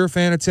fan, and if you're a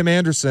fan of Tim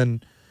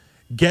Anderson,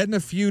 getting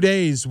a few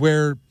days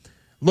where,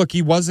 look,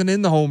 he wasn't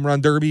in the home run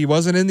derby. He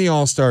wasn't in the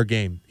All-Star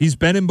game. He's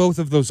been in both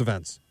of those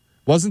events.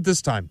 Wasn't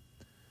this time.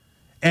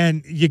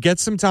 And you get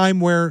some time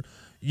where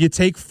you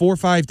take 4 or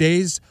 5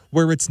 days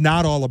where it's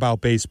not all about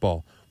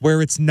baseball,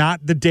 where it's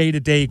not the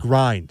day-to-day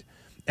grind.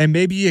 And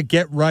maybe you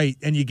get right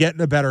and you get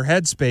in a better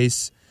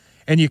headspace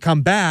and you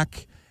come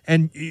back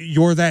and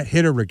you're that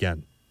hitter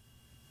again.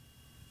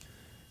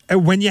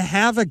 And when you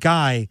have a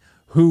guy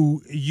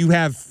who you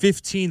have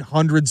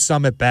 1,500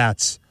 some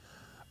at-bats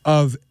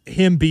of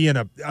him being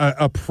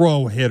a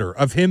pro hitter,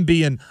 of him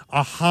being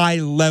a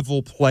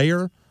high-level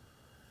player,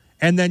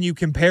 and then you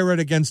compare it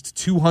against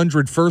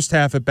 200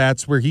 first-half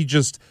at-bats where he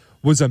just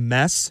was a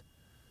mess,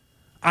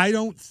 I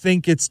don't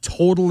think it's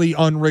totally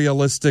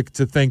unrealistic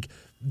to think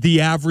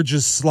the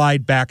averages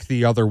slide back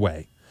the other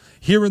way.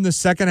 Here in the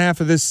second half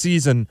of this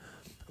season,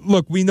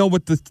 look, we know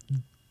what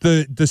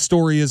the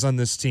story is on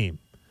this team.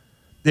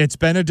 It's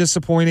been a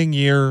disappointing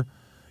year.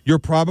 You're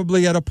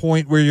probably at a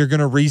point where you're going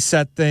to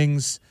reset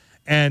things,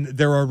 and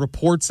there are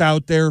reports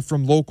out there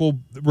from local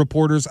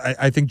reporters.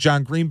 I think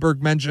John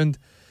Greenberg mentioned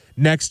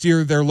next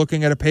year they're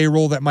looking at a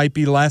payroll that might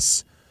be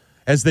less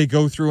as they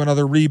go through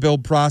another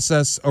rebuild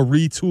process, a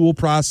retool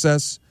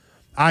process.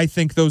 I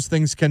think those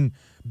things can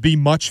be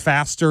much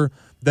faster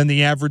than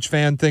the average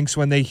fan thinks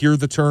when they hear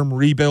the term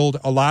rebuild.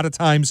 A lot of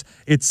times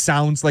it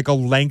sounds like a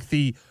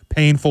lengthy,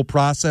 painful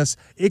process.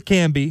 It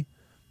can be.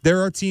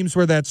 There are teams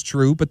where that's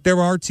true, but there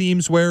are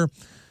teams where,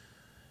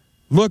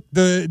 look,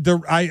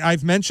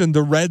 I've mentioned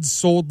the Reds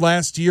sold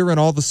last year, and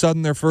all of a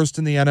sudden they're first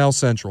in the NL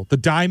Central. The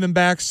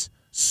Diamondbacks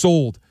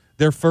sold.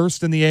 They're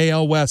first in the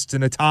AL West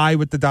in a tie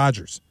with the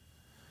Dodgers.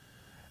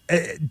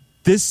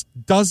 This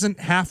doesn't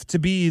have to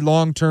be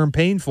long-term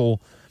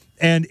painful,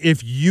 and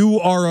if you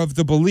are of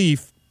the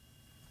belief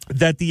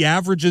that the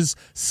averages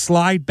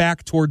slide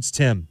back towards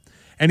Tim,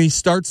 and he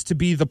starts to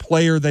be the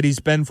player that he's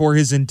been for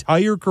his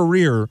entire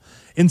career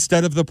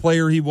instead of the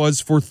player he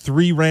was for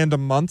 3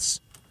 random months,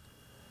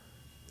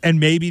 and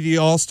maybe the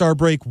All-Star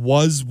break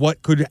was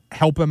what could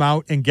help him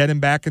out and get him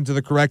back into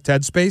the correct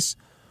headspace,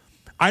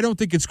 I don't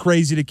think it's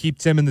crazy to keep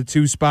Tim in the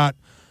 2 spot.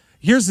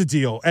 Here's the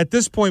deal. At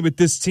this point with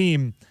this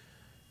team,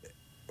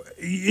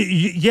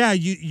 yeah,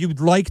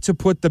 you'd like to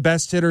put the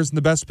best hitters in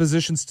the best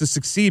positions to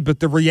succeed, but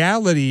the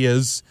reality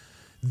is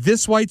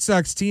this White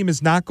Sox team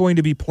is not going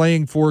to be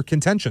playing for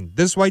contention.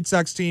 This White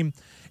Sox team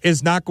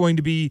is not going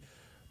to be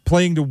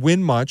playing to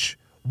win much.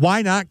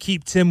 Why not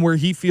keep Tim where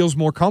he feels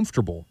more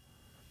comfortable?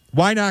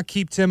 Why not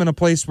keep Tim in a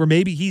place where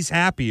maybe he's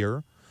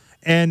happier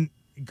and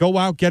go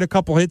out, get a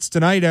couple hits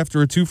tonight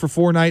after a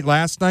 2-for-4 night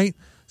last night,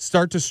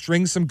 start to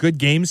string some good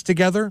games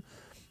together?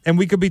 And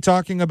we could be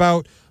talking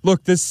about,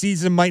 look, this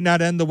season might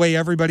not end the way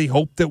everybody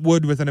hoped it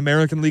would with an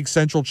American League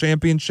Central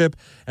Championship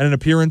and an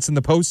appearance in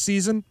the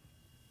postseason.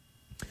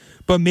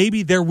 But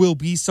maybe there will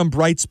be some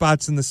bright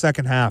spots in the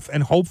second half.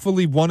 And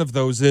hopefully one of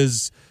those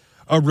is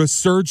a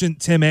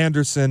resurgent Tim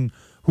Anderson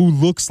who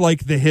looks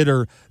like the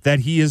hitter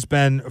that he has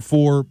been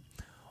for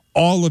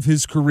all of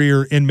his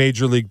career in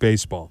Major League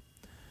Baseball.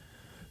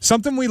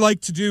 Something we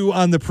like to do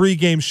on the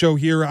pregame show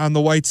here on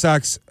the White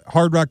Sox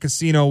Hard Rock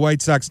Casino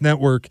White Sox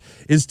Network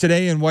is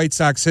Today in White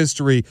Sox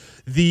History.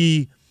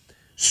 The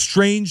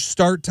strange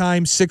start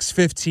time,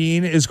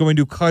 6:15, is going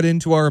to cut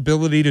into our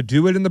ability to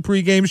do it in the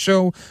pregame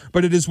show,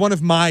 but it is one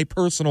of my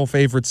personal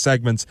favorite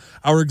segments.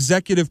 Our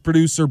executive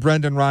producer,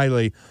 Brendan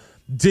Riley,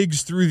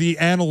 digs through the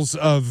annals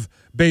of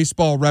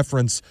Baseball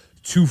Reference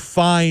to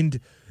find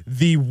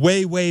the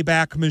way, way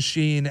back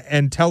machine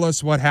and tell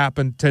us what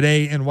happened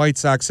today in White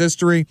Sox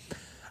history.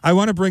 I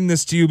want to bring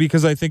this to you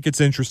because I think it's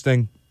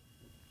interesting.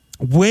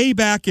 Way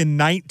back in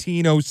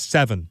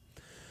 1907,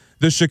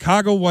 the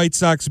Chicago White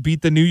Sox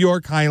beat the New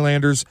York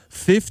Highlanders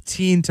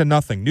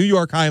 15-0. New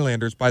York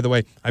Highlanders, by the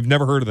way, I've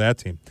never heard of that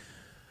team.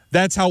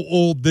 That's how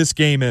old this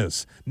game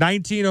is.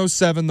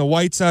 1907, the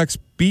White Sox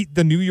beat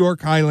the New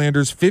York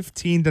Highlanders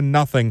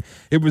 15-0.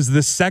 It was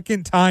the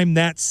second time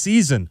that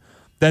season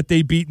that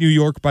they beat New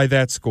York by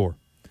that score.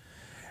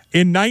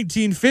 In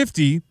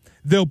 1950,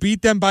 they'll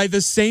beat them by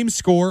the same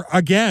score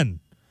again.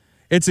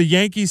 It's a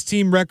Yankees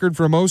team record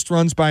for most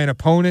runs by an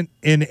opponent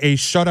in a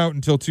shutout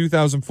until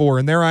 2004.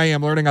 And there I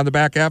am learning on the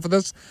back half of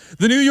this.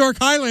 The New York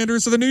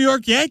Highlanders are the New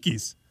York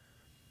Yankees.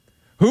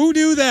 Who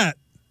knew that?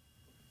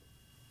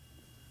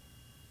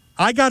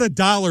 I got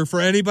 $1 for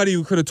anybody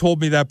who could have told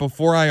me that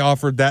before I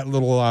offered that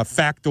little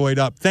factoid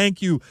up.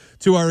 Thank you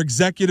to our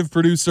executive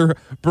producer,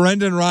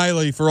 Brendan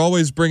Riley, for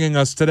always bringing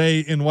us Today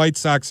in White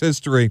Sox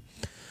history.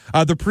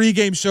 The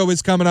pregame show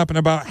is coming up in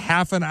about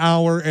half an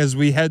hour as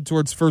we head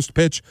towards first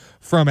pitch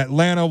from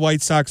Atlanta,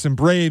 White Sox and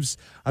Braves.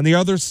 On the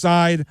other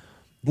side,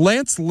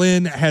 Lance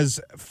Lynn has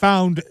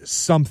found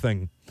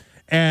something.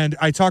 And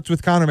I talked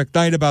with Connor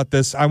McKnight about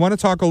this. I want to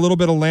talk a little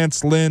bit of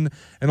Lance Lynn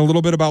and a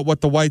little bit about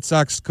what the White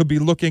Sox could be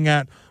looking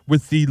at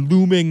with the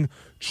looming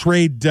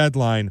trade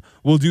deadline.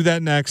 We'll do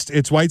that next.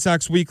 It's White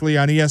Sox Weekly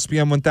on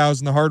ESPN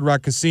 1000, the Hard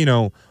Rock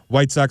Casino,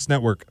 White Sox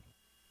Network.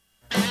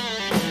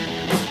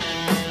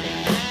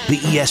 The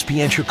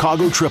ESPN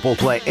Chicago Triple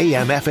Play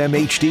AM, FM,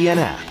 HD, and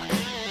app.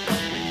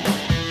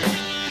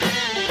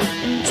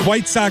 It's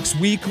White Sox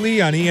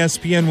Weekly on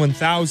ESPN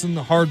 1000,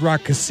 the Hard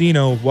Rock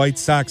Casino, White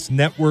Sox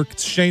Network.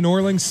 It's Shea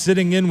Norling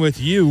sitting in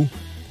with you.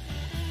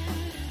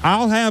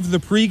 I'll have the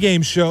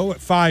pregame show at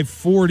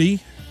 5:40.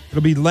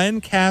 It'll be Len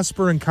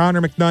Casper and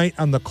Connor McKnight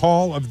on the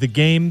call of the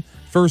game.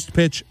 First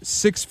pitch,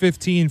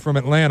 6:15 from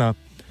Atlanta.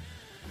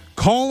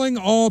 Calling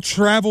all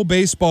travel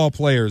baseball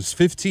players,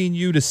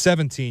 15U to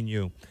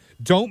 17U.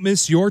 Don't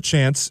miss your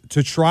chance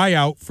to try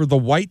out for the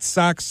White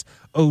Sox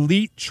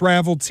Elite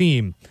Travel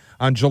Team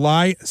on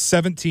July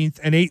 17th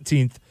and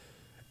 18th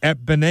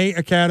at Benet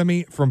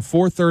Academy from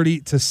 4:30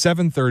 to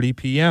 7:30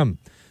 p.m.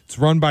 It's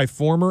run by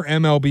former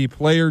MLB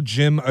player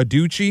Jim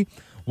Aducci.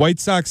 White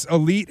Sox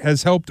Elite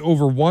has helped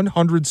over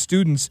 100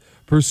 students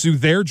pursue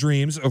their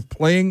dreams of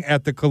playing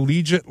at the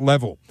collegiate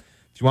level.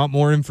 If you want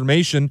more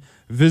information,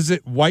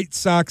 visit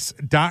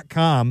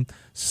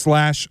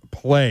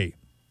whitesox.com/play.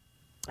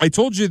 I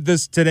told you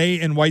this today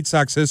in White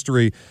Sox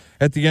history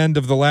at the end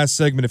of the last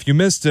segment. If you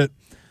missed it,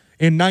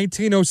 in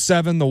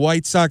 1907, the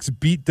White Sox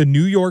beat the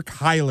New York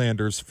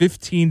Highlanders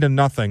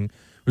 15-0. It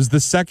was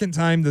the second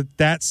time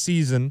that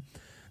season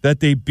that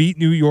they beat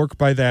New York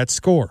by that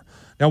score.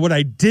 Now, what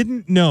I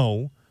didn't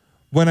know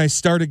when I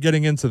started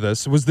getting into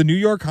this was the New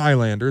York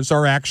Highlanders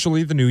are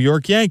actually the New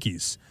York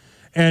Yankees.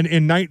 And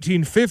in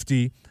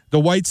 1950, the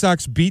White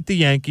Sox beat the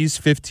Yankees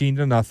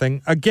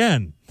 15-0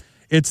 again.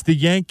 It's the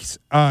Yankees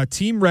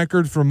team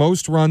record for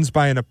most runs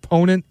by an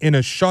opponent in a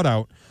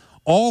shutout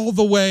all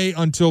the way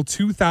until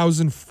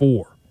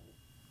 2004.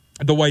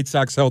 The White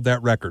Sox held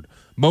that record.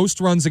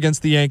 Most runs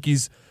against the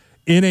Yankees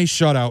in a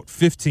shutout,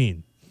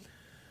 15.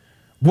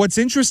 What's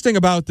interesting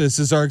about this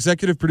is our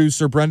executive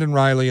producer, Brendan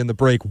Riley, in the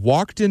break,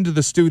 walked into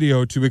the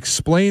studio to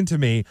explain to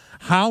me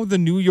how the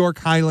New York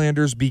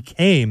Highlanders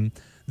became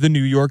the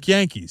New York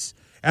Yankees.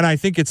 And I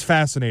think it's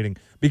fascinating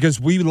because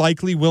we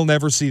likely will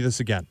never see this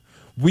again.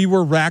 We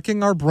were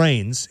racking our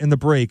brains in the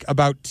break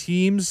about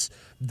teams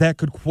that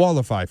could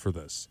qualify for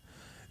this.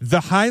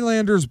 The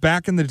Highlanders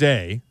back in the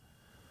day,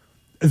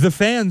 the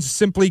fans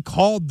simply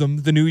called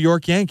them the New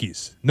York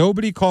Yankees.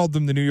 Nobody called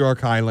them the New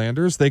York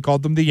Highlanders. They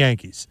called them the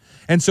Yankees.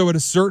 And so at a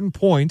certain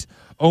point,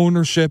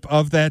 ownership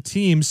of that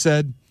team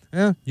said,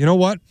 you know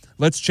what?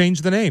 Let's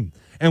change the name.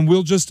 And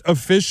we'll just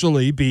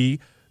officially be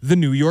the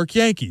New York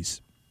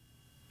Yankees.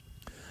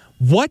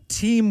 What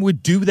team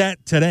would do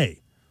that today?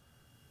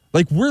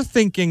 Like, we're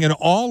thinking in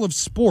all of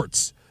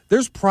sports,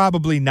 there's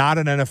probably not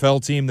an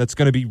NFL team that's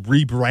going to be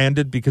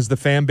rebranded because the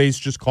fan base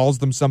just calls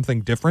them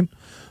something different.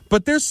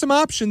 But there's some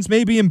options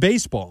maybe in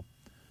baseball.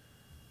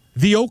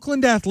 The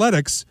Oakland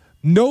Athletics,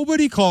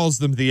 nobody calls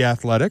them the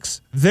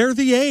Athletics. They're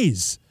the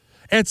A's.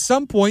 At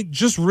some point,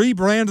 just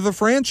rebrand the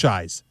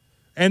franchise.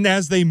 And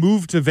as they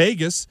move to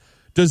Vegas,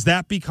 does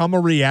that become a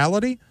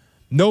reality?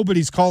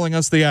 Nobody's calling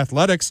us the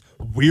Athletics.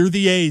 We're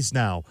the A's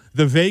now,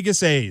 the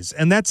Vegas A's,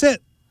 and that's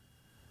it.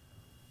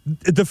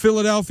 The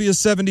Philadelphia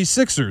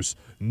 76ers,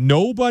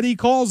 nobody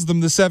calls them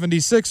the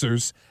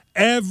 76ers.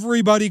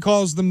 Everybody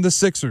calls them the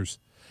Sixers.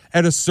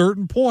 At a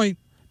certain point,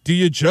 do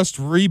you just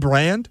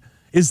rebrand?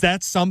 Is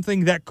that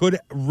something that could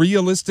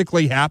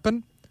realistically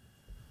happen?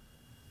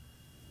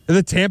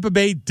 The Tampa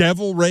Bay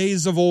Devil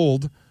Rays of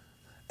old,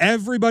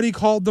 everybody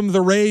called them the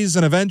Rays,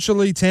 and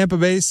eventually Tampa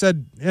Bay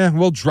said,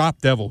 we'll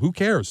drop Devil. Who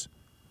cares?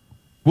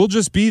 We'll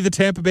just be the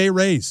Tampa Bay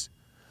Rays.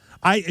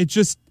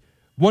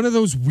 One of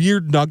those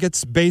weird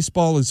nuggets,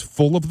 baseball is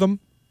full of them,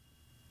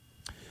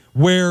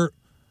 where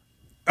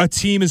a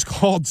team is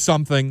called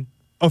something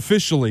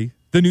officially,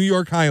 the New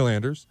York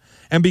Highlanders,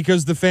 and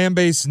because the fan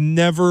base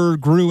never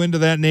grew into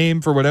that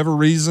name for whatever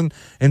reason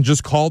and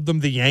just called them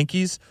the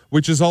Yankees,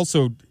 which is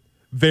also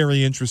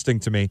very interesting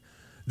to me,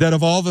 that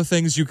of all the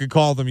things you could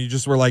call them, you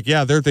just were like,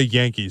 yeah, they're the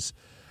Yankees.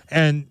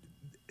 And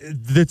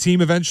the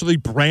team eventually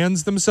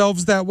brands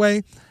themselves that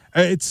way.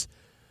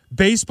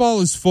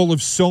 Baseball is full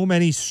of so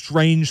many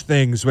strange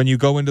things when you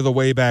go into the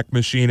Wayback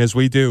Machine, as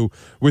we do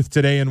with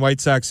today in White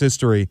Sox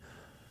history.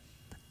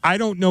 I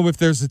don't know if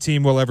there's a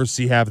team we'll ever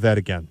see have that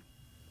again.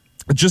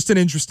 Just an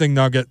interesting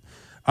nugget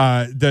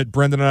that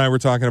Brendan and I were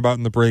talking about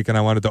in the break, and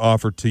I wanted to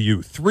offer to you.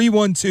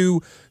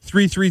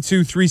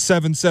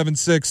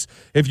 312-332-3776.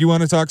 If you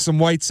want to talk some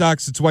White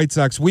Sox, it's White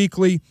Sox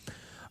Weekly.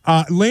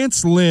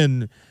 Lance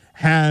Lynn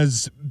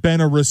has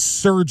been a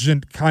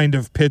resurgent kind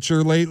of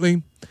pitcher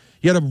lately.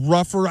 He had a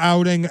rougher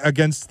outing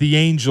against the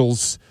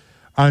Angels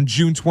on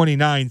June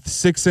 29th.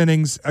 6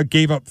 innings,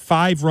 gave up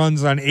 5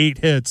 runs on 8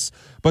 hits.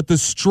 But the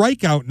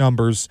strikeout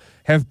numbers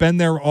have been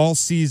there all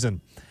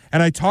season.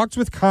 And I talked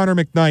with Connor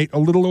McKnight a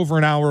little over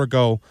an hour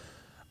ago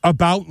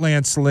about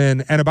Lance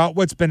Lynn and about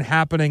what's been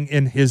happening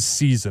in his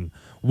season,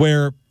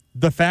 where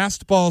the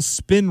fastball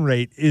spin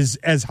rate is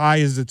as high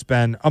as it's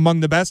been,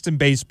 among the best in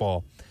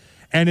baseball.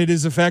 And it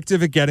is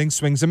effective at getting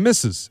swings and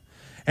misses.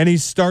 And he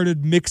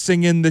started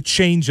mixing in the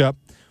changeup,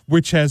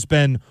 which has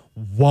been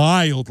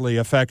wildly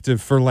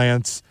effective for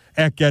Lance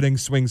at getting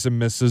swings and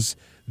misses.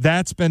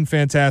 That's been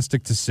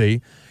fantastic to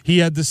see. He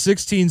had the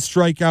 16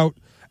 strikeout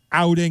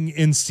outing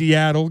in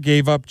Seattle,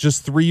 gave up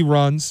just 3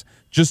 runs,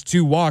 just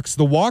 2 walks.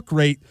 The walk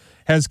rate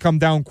has come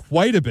down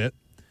quite a bit.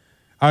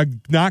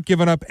 Not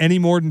given up any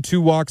more than 2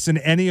 walks in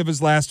any of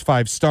his last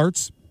 5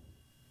 starts.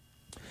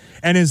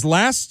 And his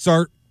last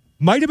start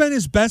might have been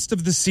his best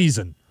of the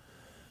season.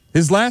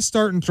 His last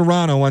start in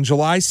Toronto on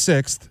July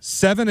 6th,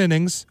 7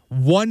 innings,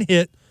 1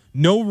 hit,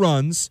 no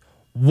runs,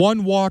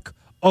 1 walk,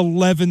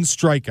 11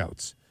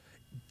 strikeouts.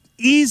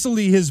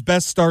 Easily his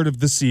best start of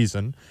the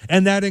season,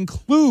 and that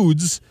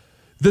includes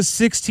the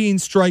 16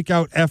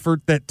 strikeout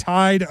effort that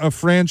tied a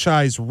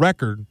franchise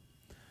record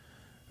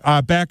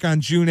back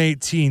on June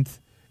 18th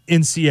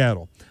in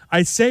Seattle.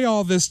 I say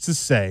all this to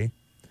say,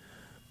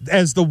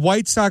 as the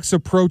White Sox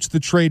approach the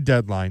trade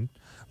deadline,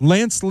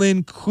 Lance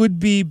Lynn could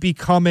be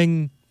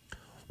becoming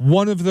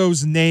one of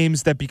those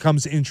names that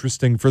becomes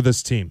interesting for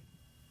this team.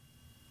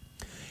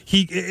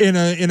 He in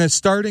a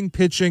starting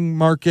pitching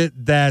market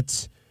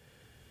that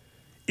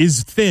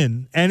is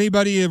thin.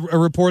 Anybody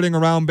reporting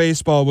around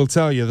baseball will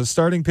tell you the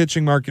starting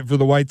pitching market for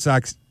the White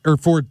Sox, or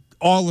for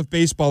all of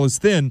baseball, is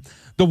thin.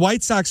 The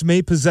White Sox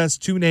may possess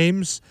 2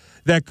 names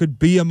that could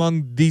be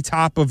among the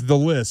top of the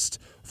list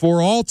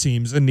for all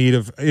teams in need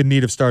of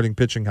starting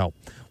pitching help.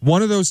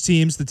 One of those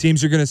teams, the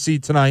teams you're going to see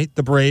tonight,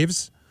 the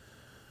Braves,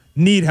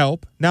 need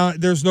help. Now,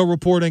 there's no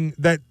reporting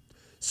that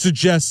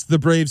suggests the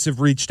Braves have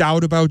reached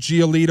out about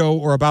Giolito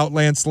or about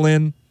Lance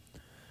Lynn.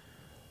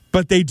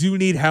 But they do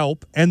need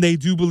help, and they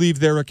do believe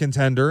they're a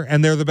contender,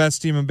 and they're the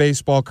best team in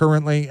baseball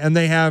currently, and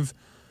they have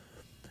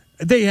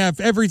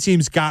every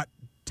team's got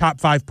top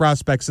 5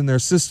 prospects in their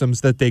systems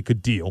that they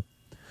could deal.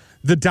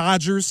 The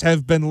Dodgers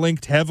have been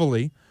linked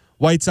heavily.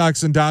 White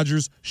Sox and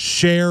Dodgers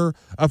share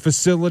a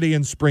facility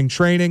in spring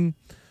training.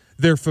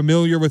 They're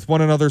familiar with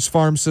one another's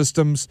farm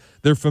systems.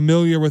 They're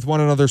familiar with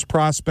one another's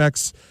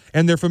prospects,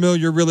 and they're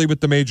familiar really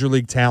with the major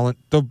league talent.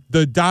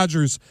 The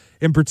Dodgers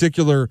in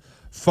particular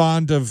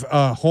fond of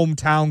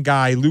hometown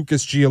guy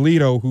Lucas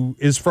Giolito, who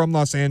is from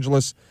Los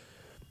Angeles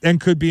and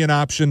could be an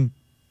option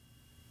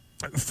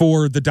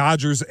for the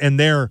Dodgers and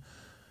their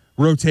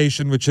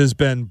rotation, which has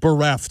been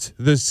bereft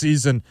this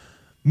season.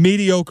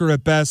 Mediocre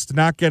at best,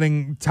 not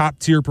getting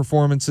top-tier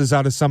performances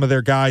out of some of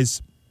their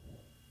guys.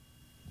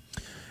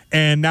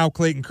 And now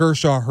Clayton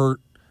Kershaw hurt.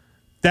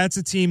 That's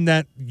a team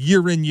that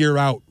year in, year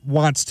out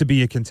wants to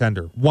be a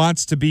contender,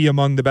 wants to be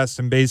among the best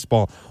in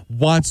baseball,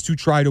 wants to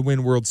try to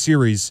win World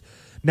Series.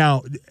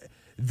 Now,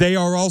 they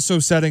are also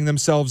setting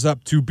themselves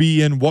up to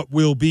be in what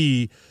will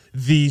be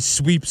the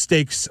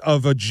sweepstakes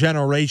of a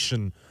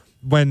generation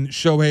when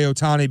Shohei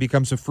Ohtani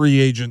becomes a free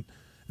agent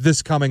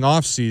this coming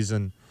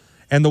offseason.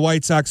 And the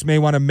White Sox may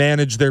want to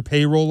manage their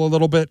payroll a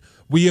little bit.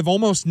 We have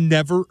almost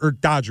never, or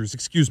Dodgers,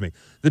 excuse me.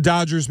 The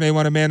Dodgers may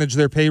want to manage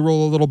their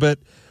payroll a little bit.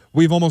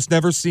 We've almost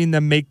never seen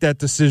them make that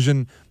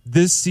decision.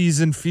 This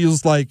season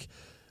feels like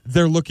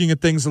they're looking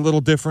at things a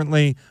little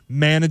differently,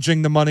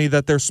 managing the money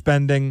that they're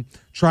spending,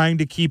 trying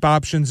to keep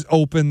options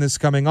open this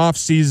coming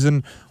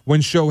offseason when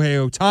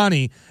Shohei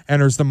Ohtani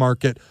enters the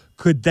market.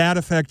 Could that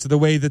affect the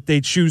way that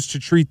they choose to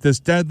treat this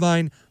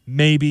deadline?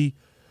 Maybe.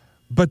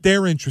 But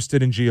they're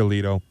interested in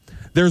Giolito.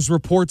 There's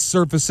reports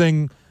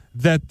surfacing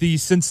that the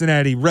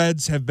Cincinnati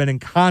Reds have been in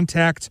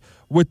contact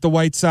with the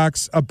White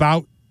Sox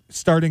about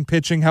starting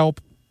pitching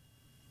help.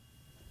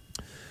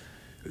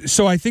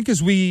 So I think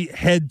as we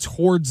head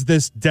towards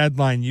this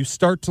deadline, you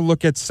start to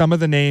look at some of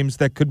the names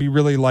that could be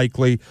really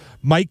likely.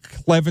 Mike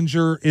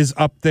Clevenger is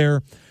up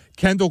there.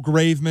 Kendall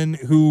Graveman,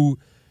 who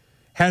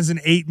has an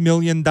 $8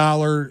 million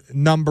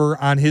number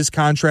on his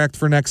contract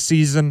for next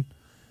season.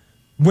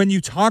 When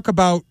you talk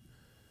about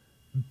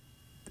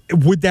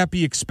would that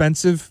be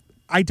expensive,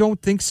 I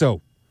don't think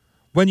so.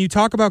 When you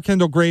talk about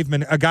Kendall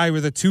Graveman, a guy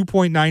with a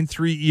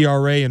 2.93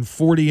 ERA and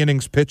 40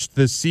 innings pitched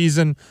this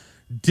season,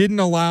 didn't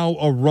allow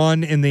a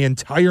run in the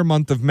entire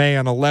month of May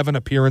on 11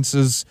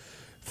 appearances,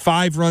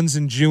 5 runs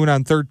in June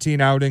on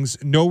 13 outings,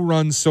 no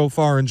runs so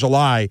far in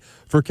July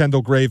for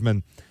Kendall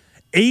Graveman.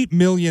 $8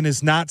 million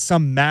is not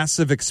some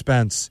massive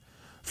expense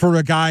for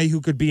a guy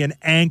who could be an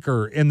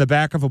anchor in the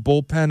back of a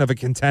bullpen of a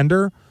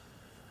contender.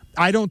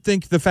 I don't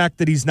think the fact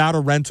that he's not a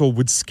rental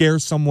would scare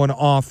someone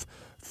off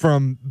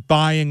from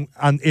buying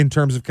in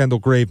terms of Kendall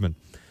Graveman.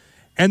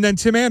 And then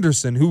Tim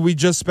Anderson, who we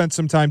just spent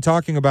some time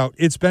talking about.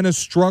 It's been a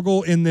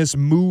struggle in this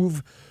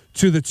move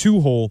to the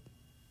 2-hole,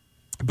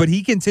 but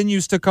he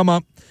continues to come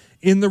up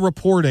in the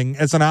reporting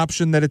as an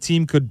option that a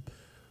team could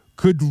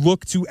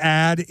look to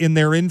add in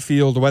their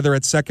infield, whether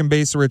at second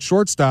base or at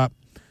shortstop.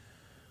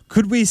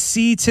 Could we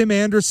see Tim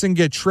Anderson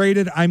get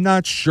traded? I'm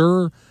not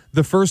sure.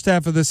 The first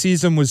half of the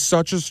season was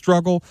such a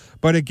struggle.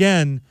 But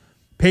again,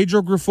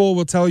 Pedro Grifol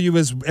will tell you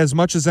as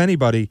much as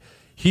anybody,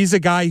 he's a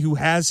guy who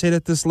has hit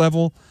at this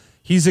level.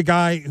 He's a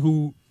guy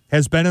who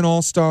has been an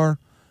all-star,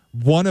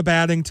 won a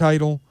batting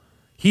title.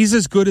 He's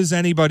as good as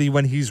anybody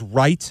when he's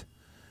right,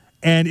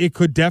 and it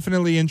could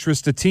definitely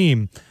interest a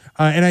team.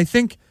 And I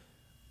think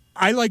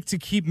I like to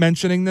keep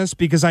mentioning this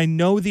because I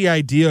know the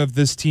idea of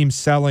this team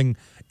selling,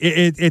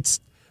 it's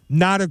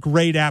not a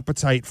great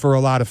appetite for a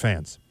lot of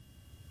fans.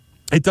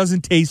 It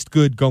doesn't taste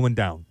good going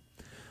down.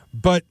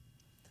 But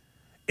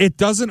it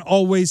doesn't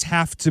always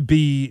have to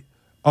be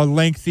a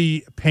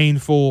lengthy,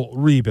 painful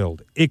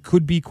rebuild. It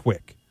could be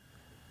quick.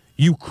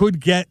 You could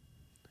get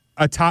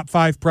a top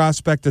 5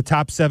 prospect, a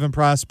top 7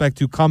 prospect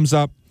who comes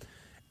up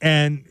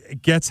and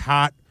gets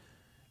hot,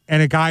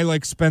 and a guy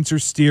like Spencer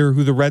Steer,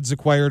 who the Reds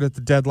acquired at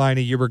the deadline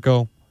a year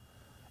ago,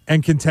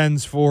 and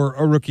contends for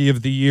a Rookie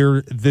of the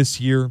Year this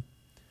year.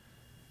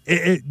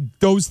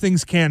 Those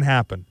things can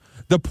happen.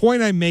 The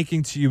point I'm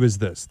making to you is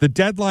this. The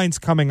deadline's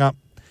coming up,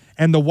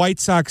 and the White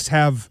Sox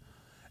have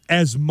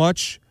as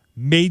much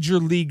major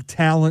league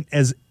talent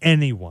as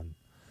anyone.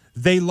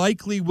 They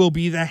likely will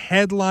be the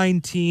headline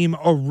team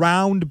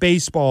around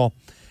baseball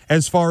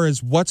as far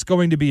as what's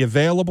going to be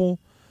available,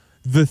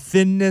 the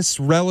thinness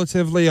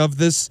relatively of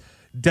this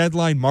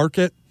deadline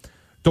market.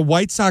 The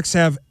White Sox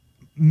have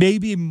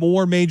maybe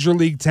more major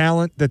league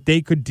talent that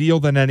they could deal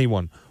than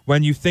anyone.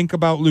 When you think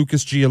about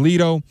Lucas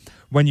Giolito,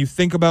 when you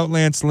think about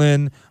Lance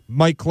Lynn,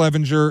 Mike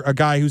Clevenger, a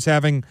guy who's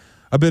having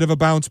a bit of a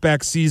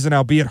bounce-back season,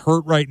 albeit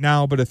hurt right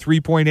now, but a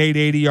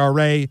 3.88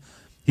 ERA.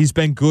 He's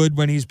been good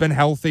when he's been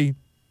healthy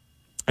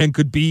and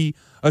could be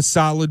a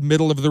solid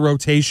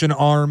middle-of-the-rotation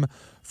arm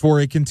for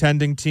a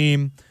contending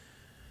team.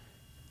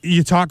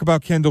 You talk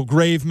about Kendall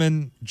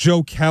Graveman,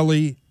 Joe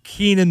Kelly,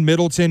 Keenan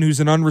Middleton, who's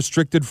an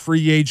unrestricted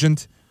free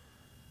agent,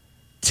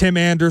 Tim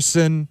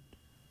Anderson,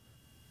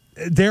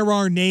 there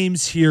are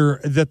names here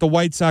that the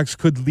White Sox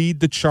could lead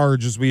the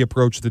charge as we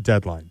approach the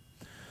deadline.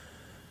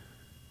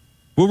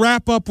 We'll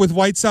wrap up with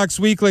White Sox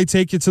Weekly,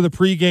 take you to the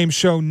pregame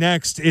show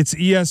next. It's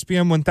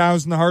ESPN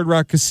 1000, the Hard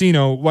Rock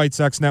Casino, White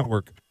Sox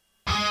Network.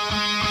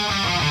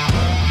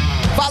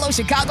 Follow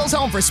Chicago's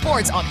Home for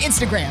Sports on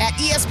Instagram at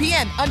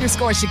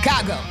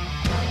ESPN_Chicago.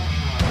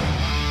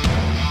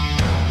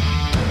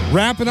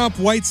 Wrapping up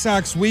White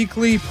Sox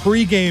Weekly,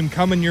 pregame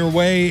coming your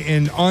way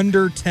in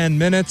under 10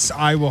 minutes.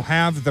 I will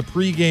have the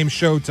pregame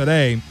show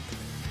today.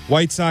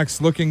 White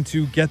Sox looking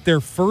to get their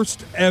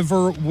first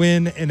ever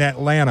win in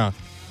Atlanta.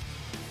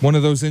 One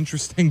of those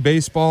interesting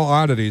baseball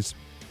oddities.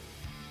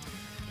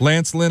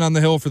 Lance Lynn on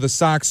the hill for the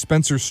Sox,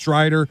 Spencer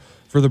Strider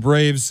for the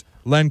Braves,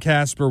 Len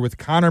Casper with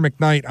Connor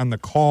McKnight on the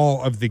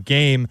call of the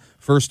game.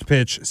 First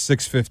pitch,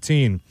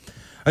 6:15.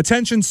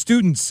 Attention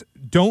students,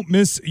 don't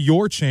miss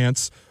your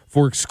chance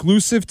for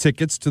exclusive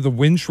tickets to the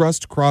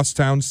Wintrust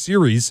Crosstown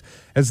Series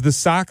as the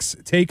Sox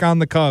take on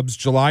the Cubs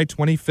July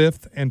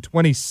 25th and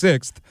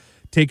 26th.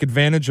 Take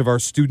advantage of our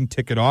student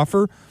ticket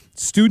offer,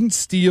 student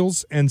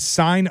steals, and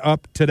sign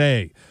up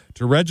today.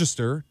 To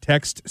register,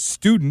 text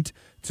STUDENT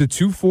to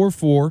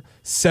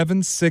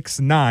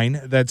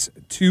 244-769. That's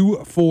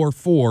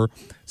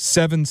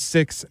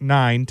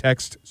 244-769.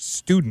 Text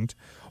STUDENT.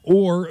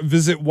 Or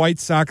visit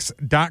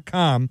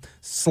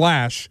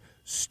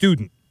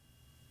whitesox.com/student.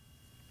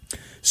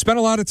 Spent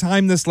a lot of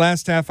time this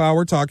last half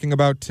hour talking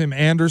about Tim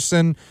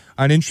Anderson,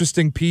 an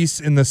interesting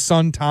piece in the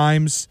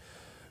Sun-Times.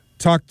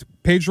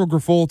 Pedro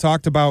Grifol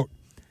talked about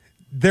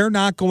they're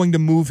not going to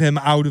move him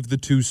out of the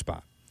 2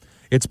 spot.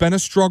 It's been a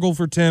struggle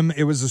for Tim.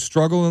 It was a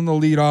struggle in the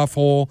leadoff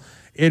hole.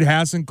 It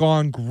hasn't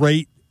gone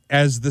great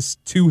as this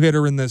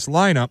 2-hitter in this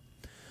lineup.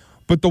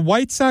 But the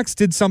White Sox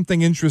did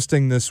something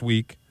interesting this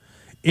week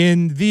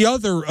in the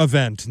other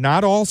event,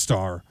 not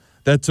All-Star,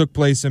 that took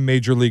place in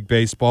Major League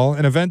Baseball,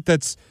 an event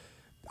that's,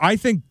 I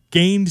think,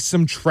 gained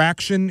some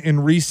traction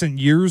in recent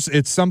years.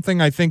 It's something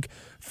I think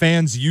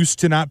fans used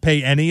to not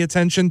pay any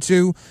attention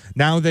to.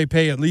 Now they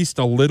pay at least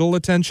a little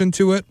attention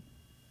to it.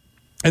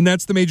 And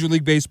that's the Major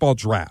League Baseball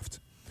draft.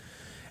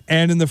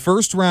 And in the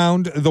first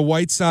round, the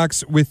White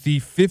Sox, with the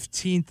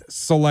 15th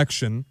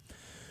selection,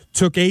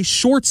 took a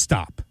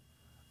shortstop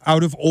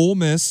out of Ole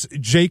Miss,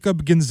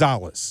 Jacob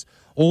Gonzalez.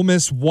 Ole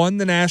Miss won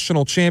the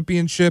national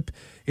championship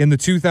in the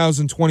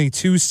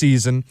 2022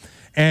 season,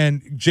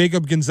 and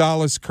Jacob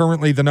Gonzalez,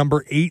 currently the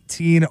number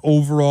 18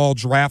 overall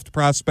draft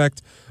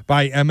prospect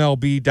by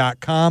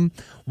MLB.com.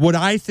 What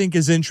I think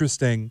is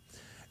interesting,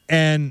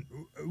 and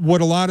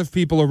what a lot of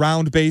people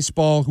around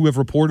baseball who have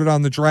reported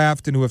on the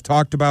draft and who have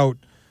talked about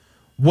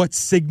what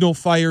signal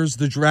fires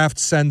the draft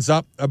sends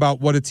up about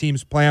what a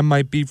team's plan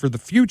might be for the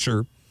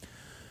future,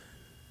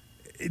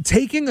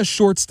 taking a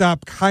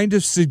shortstop kind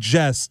of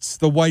suggests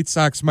the White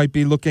Sox might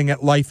be looking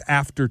at life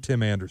after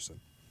Tim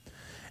Anderson.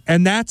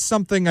 And that's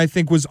something I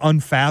think was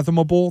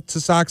unfathomable to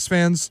Sox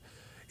fans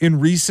in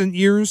recent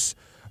years,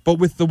 but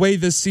with the way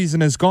this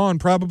season has gone,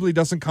 probably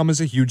doesn't come as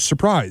a huge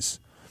surprise.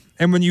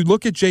 And when you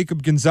look at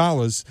Jacob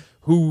Gonzalez,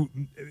 who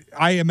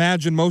I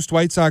imagine most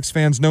White Sox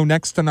fans know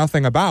next to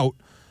nothing about,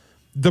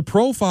 the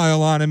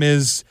profile on him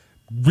is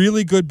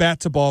really good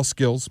bat-to-ball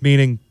skills,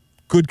 meaning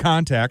good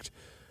contact,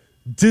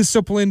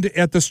 disciplined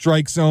at the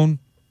strike zone,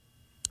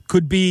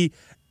 could be,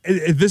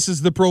 this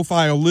is the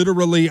profile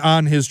literally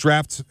on his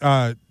draft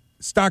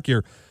stock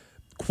here,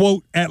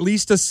 quote, at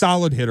least a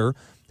solid hitter,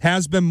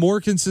 has been more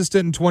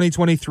consistent in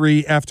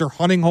 2023 after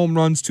hunting home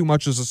runs too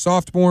much as a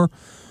sophomore,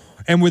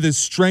 and with his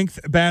strength,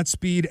 bat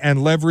speed,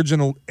 and leverage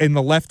in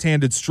the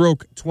left-handed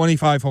stroke,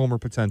 25 homer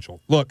potential.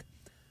 Look,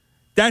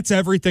 that's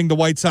everything the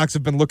White Sox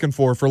have been looking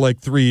for like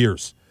 3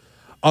 years.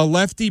 A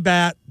lefty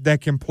bat that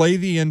can play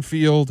the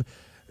infield,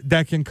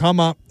 that can come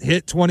up,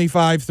 hit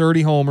 25,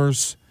 30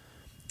 homers.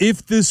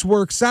 If this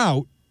works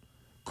out,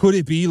 could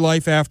it be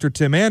life after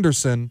Tim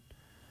Anderson?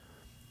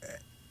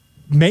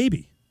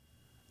 Maybe.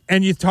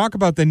 And you talk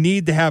about the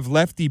need to have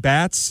lefty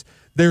bats.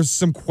 There's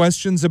some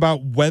questions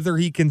about whether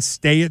he can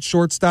stay at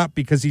shortstop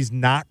because he's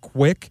not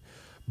quick.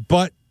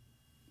 But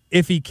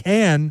if he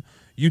can,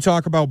 you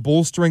talk about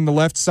bolstering the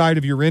left side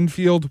of your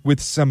infield with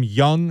some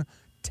young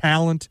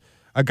talent,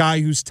 a guy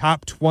who's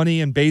top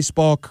 20 in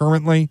baseball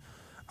currently,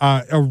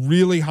 a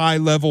really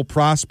high-level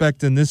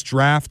prospect in this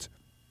draft.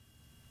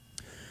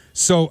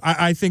 So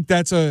I think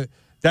that's a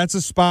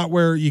spot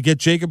where you get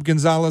Jacob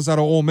Gonzalez out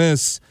of Ole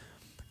Miss.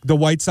 The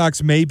White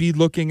Sox may be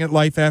looking at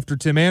life after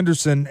Tim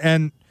Anderson,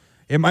 and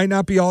it might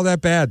not be all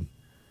that bad.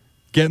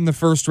 Get in the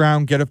first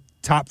round, get a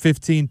top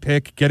 15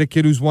 pick, get a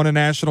kid who's won a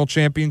national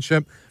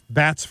championship,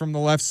 bats from the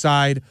left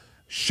side,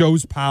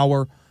 shows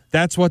power.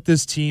 That's what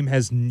this team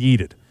has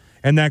needed,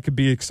 and that could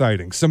be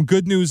exciting. Some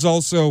good news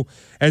also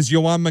as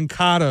Yoan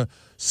Moncada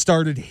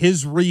started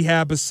his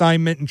rehab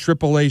assignment in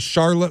AAA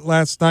Charlotte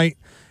last night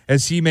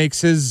as he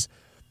makes his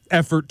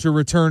effort to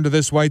return to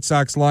this White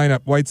Sox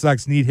lineup. White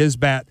Sox need his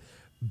bat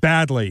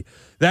badly.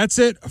 That's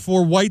it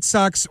for White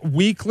Sox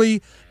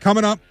Weekly.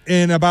 Coming up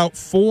in about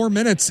 4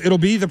 minutes, it'll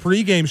be the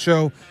pregame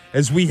show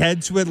as we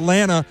head to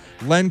Atlanta.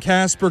 Len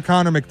Casper,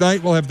 Connor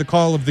McKnight will have the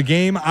call of the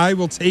game. I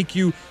will take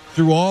you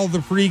through all the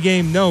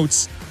pregame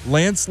notes.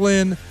 Lance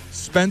Lynn,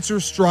 Spencer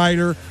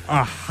Strider,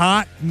 a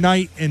hot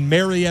night in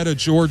Marietta,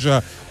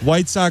 Georgia.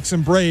 White Sox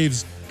and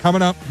Braves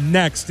coming up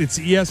next. It's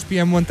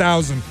ESPN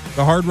 1000,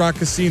 the Hard Rock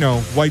Casino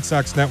White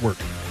Sox Network.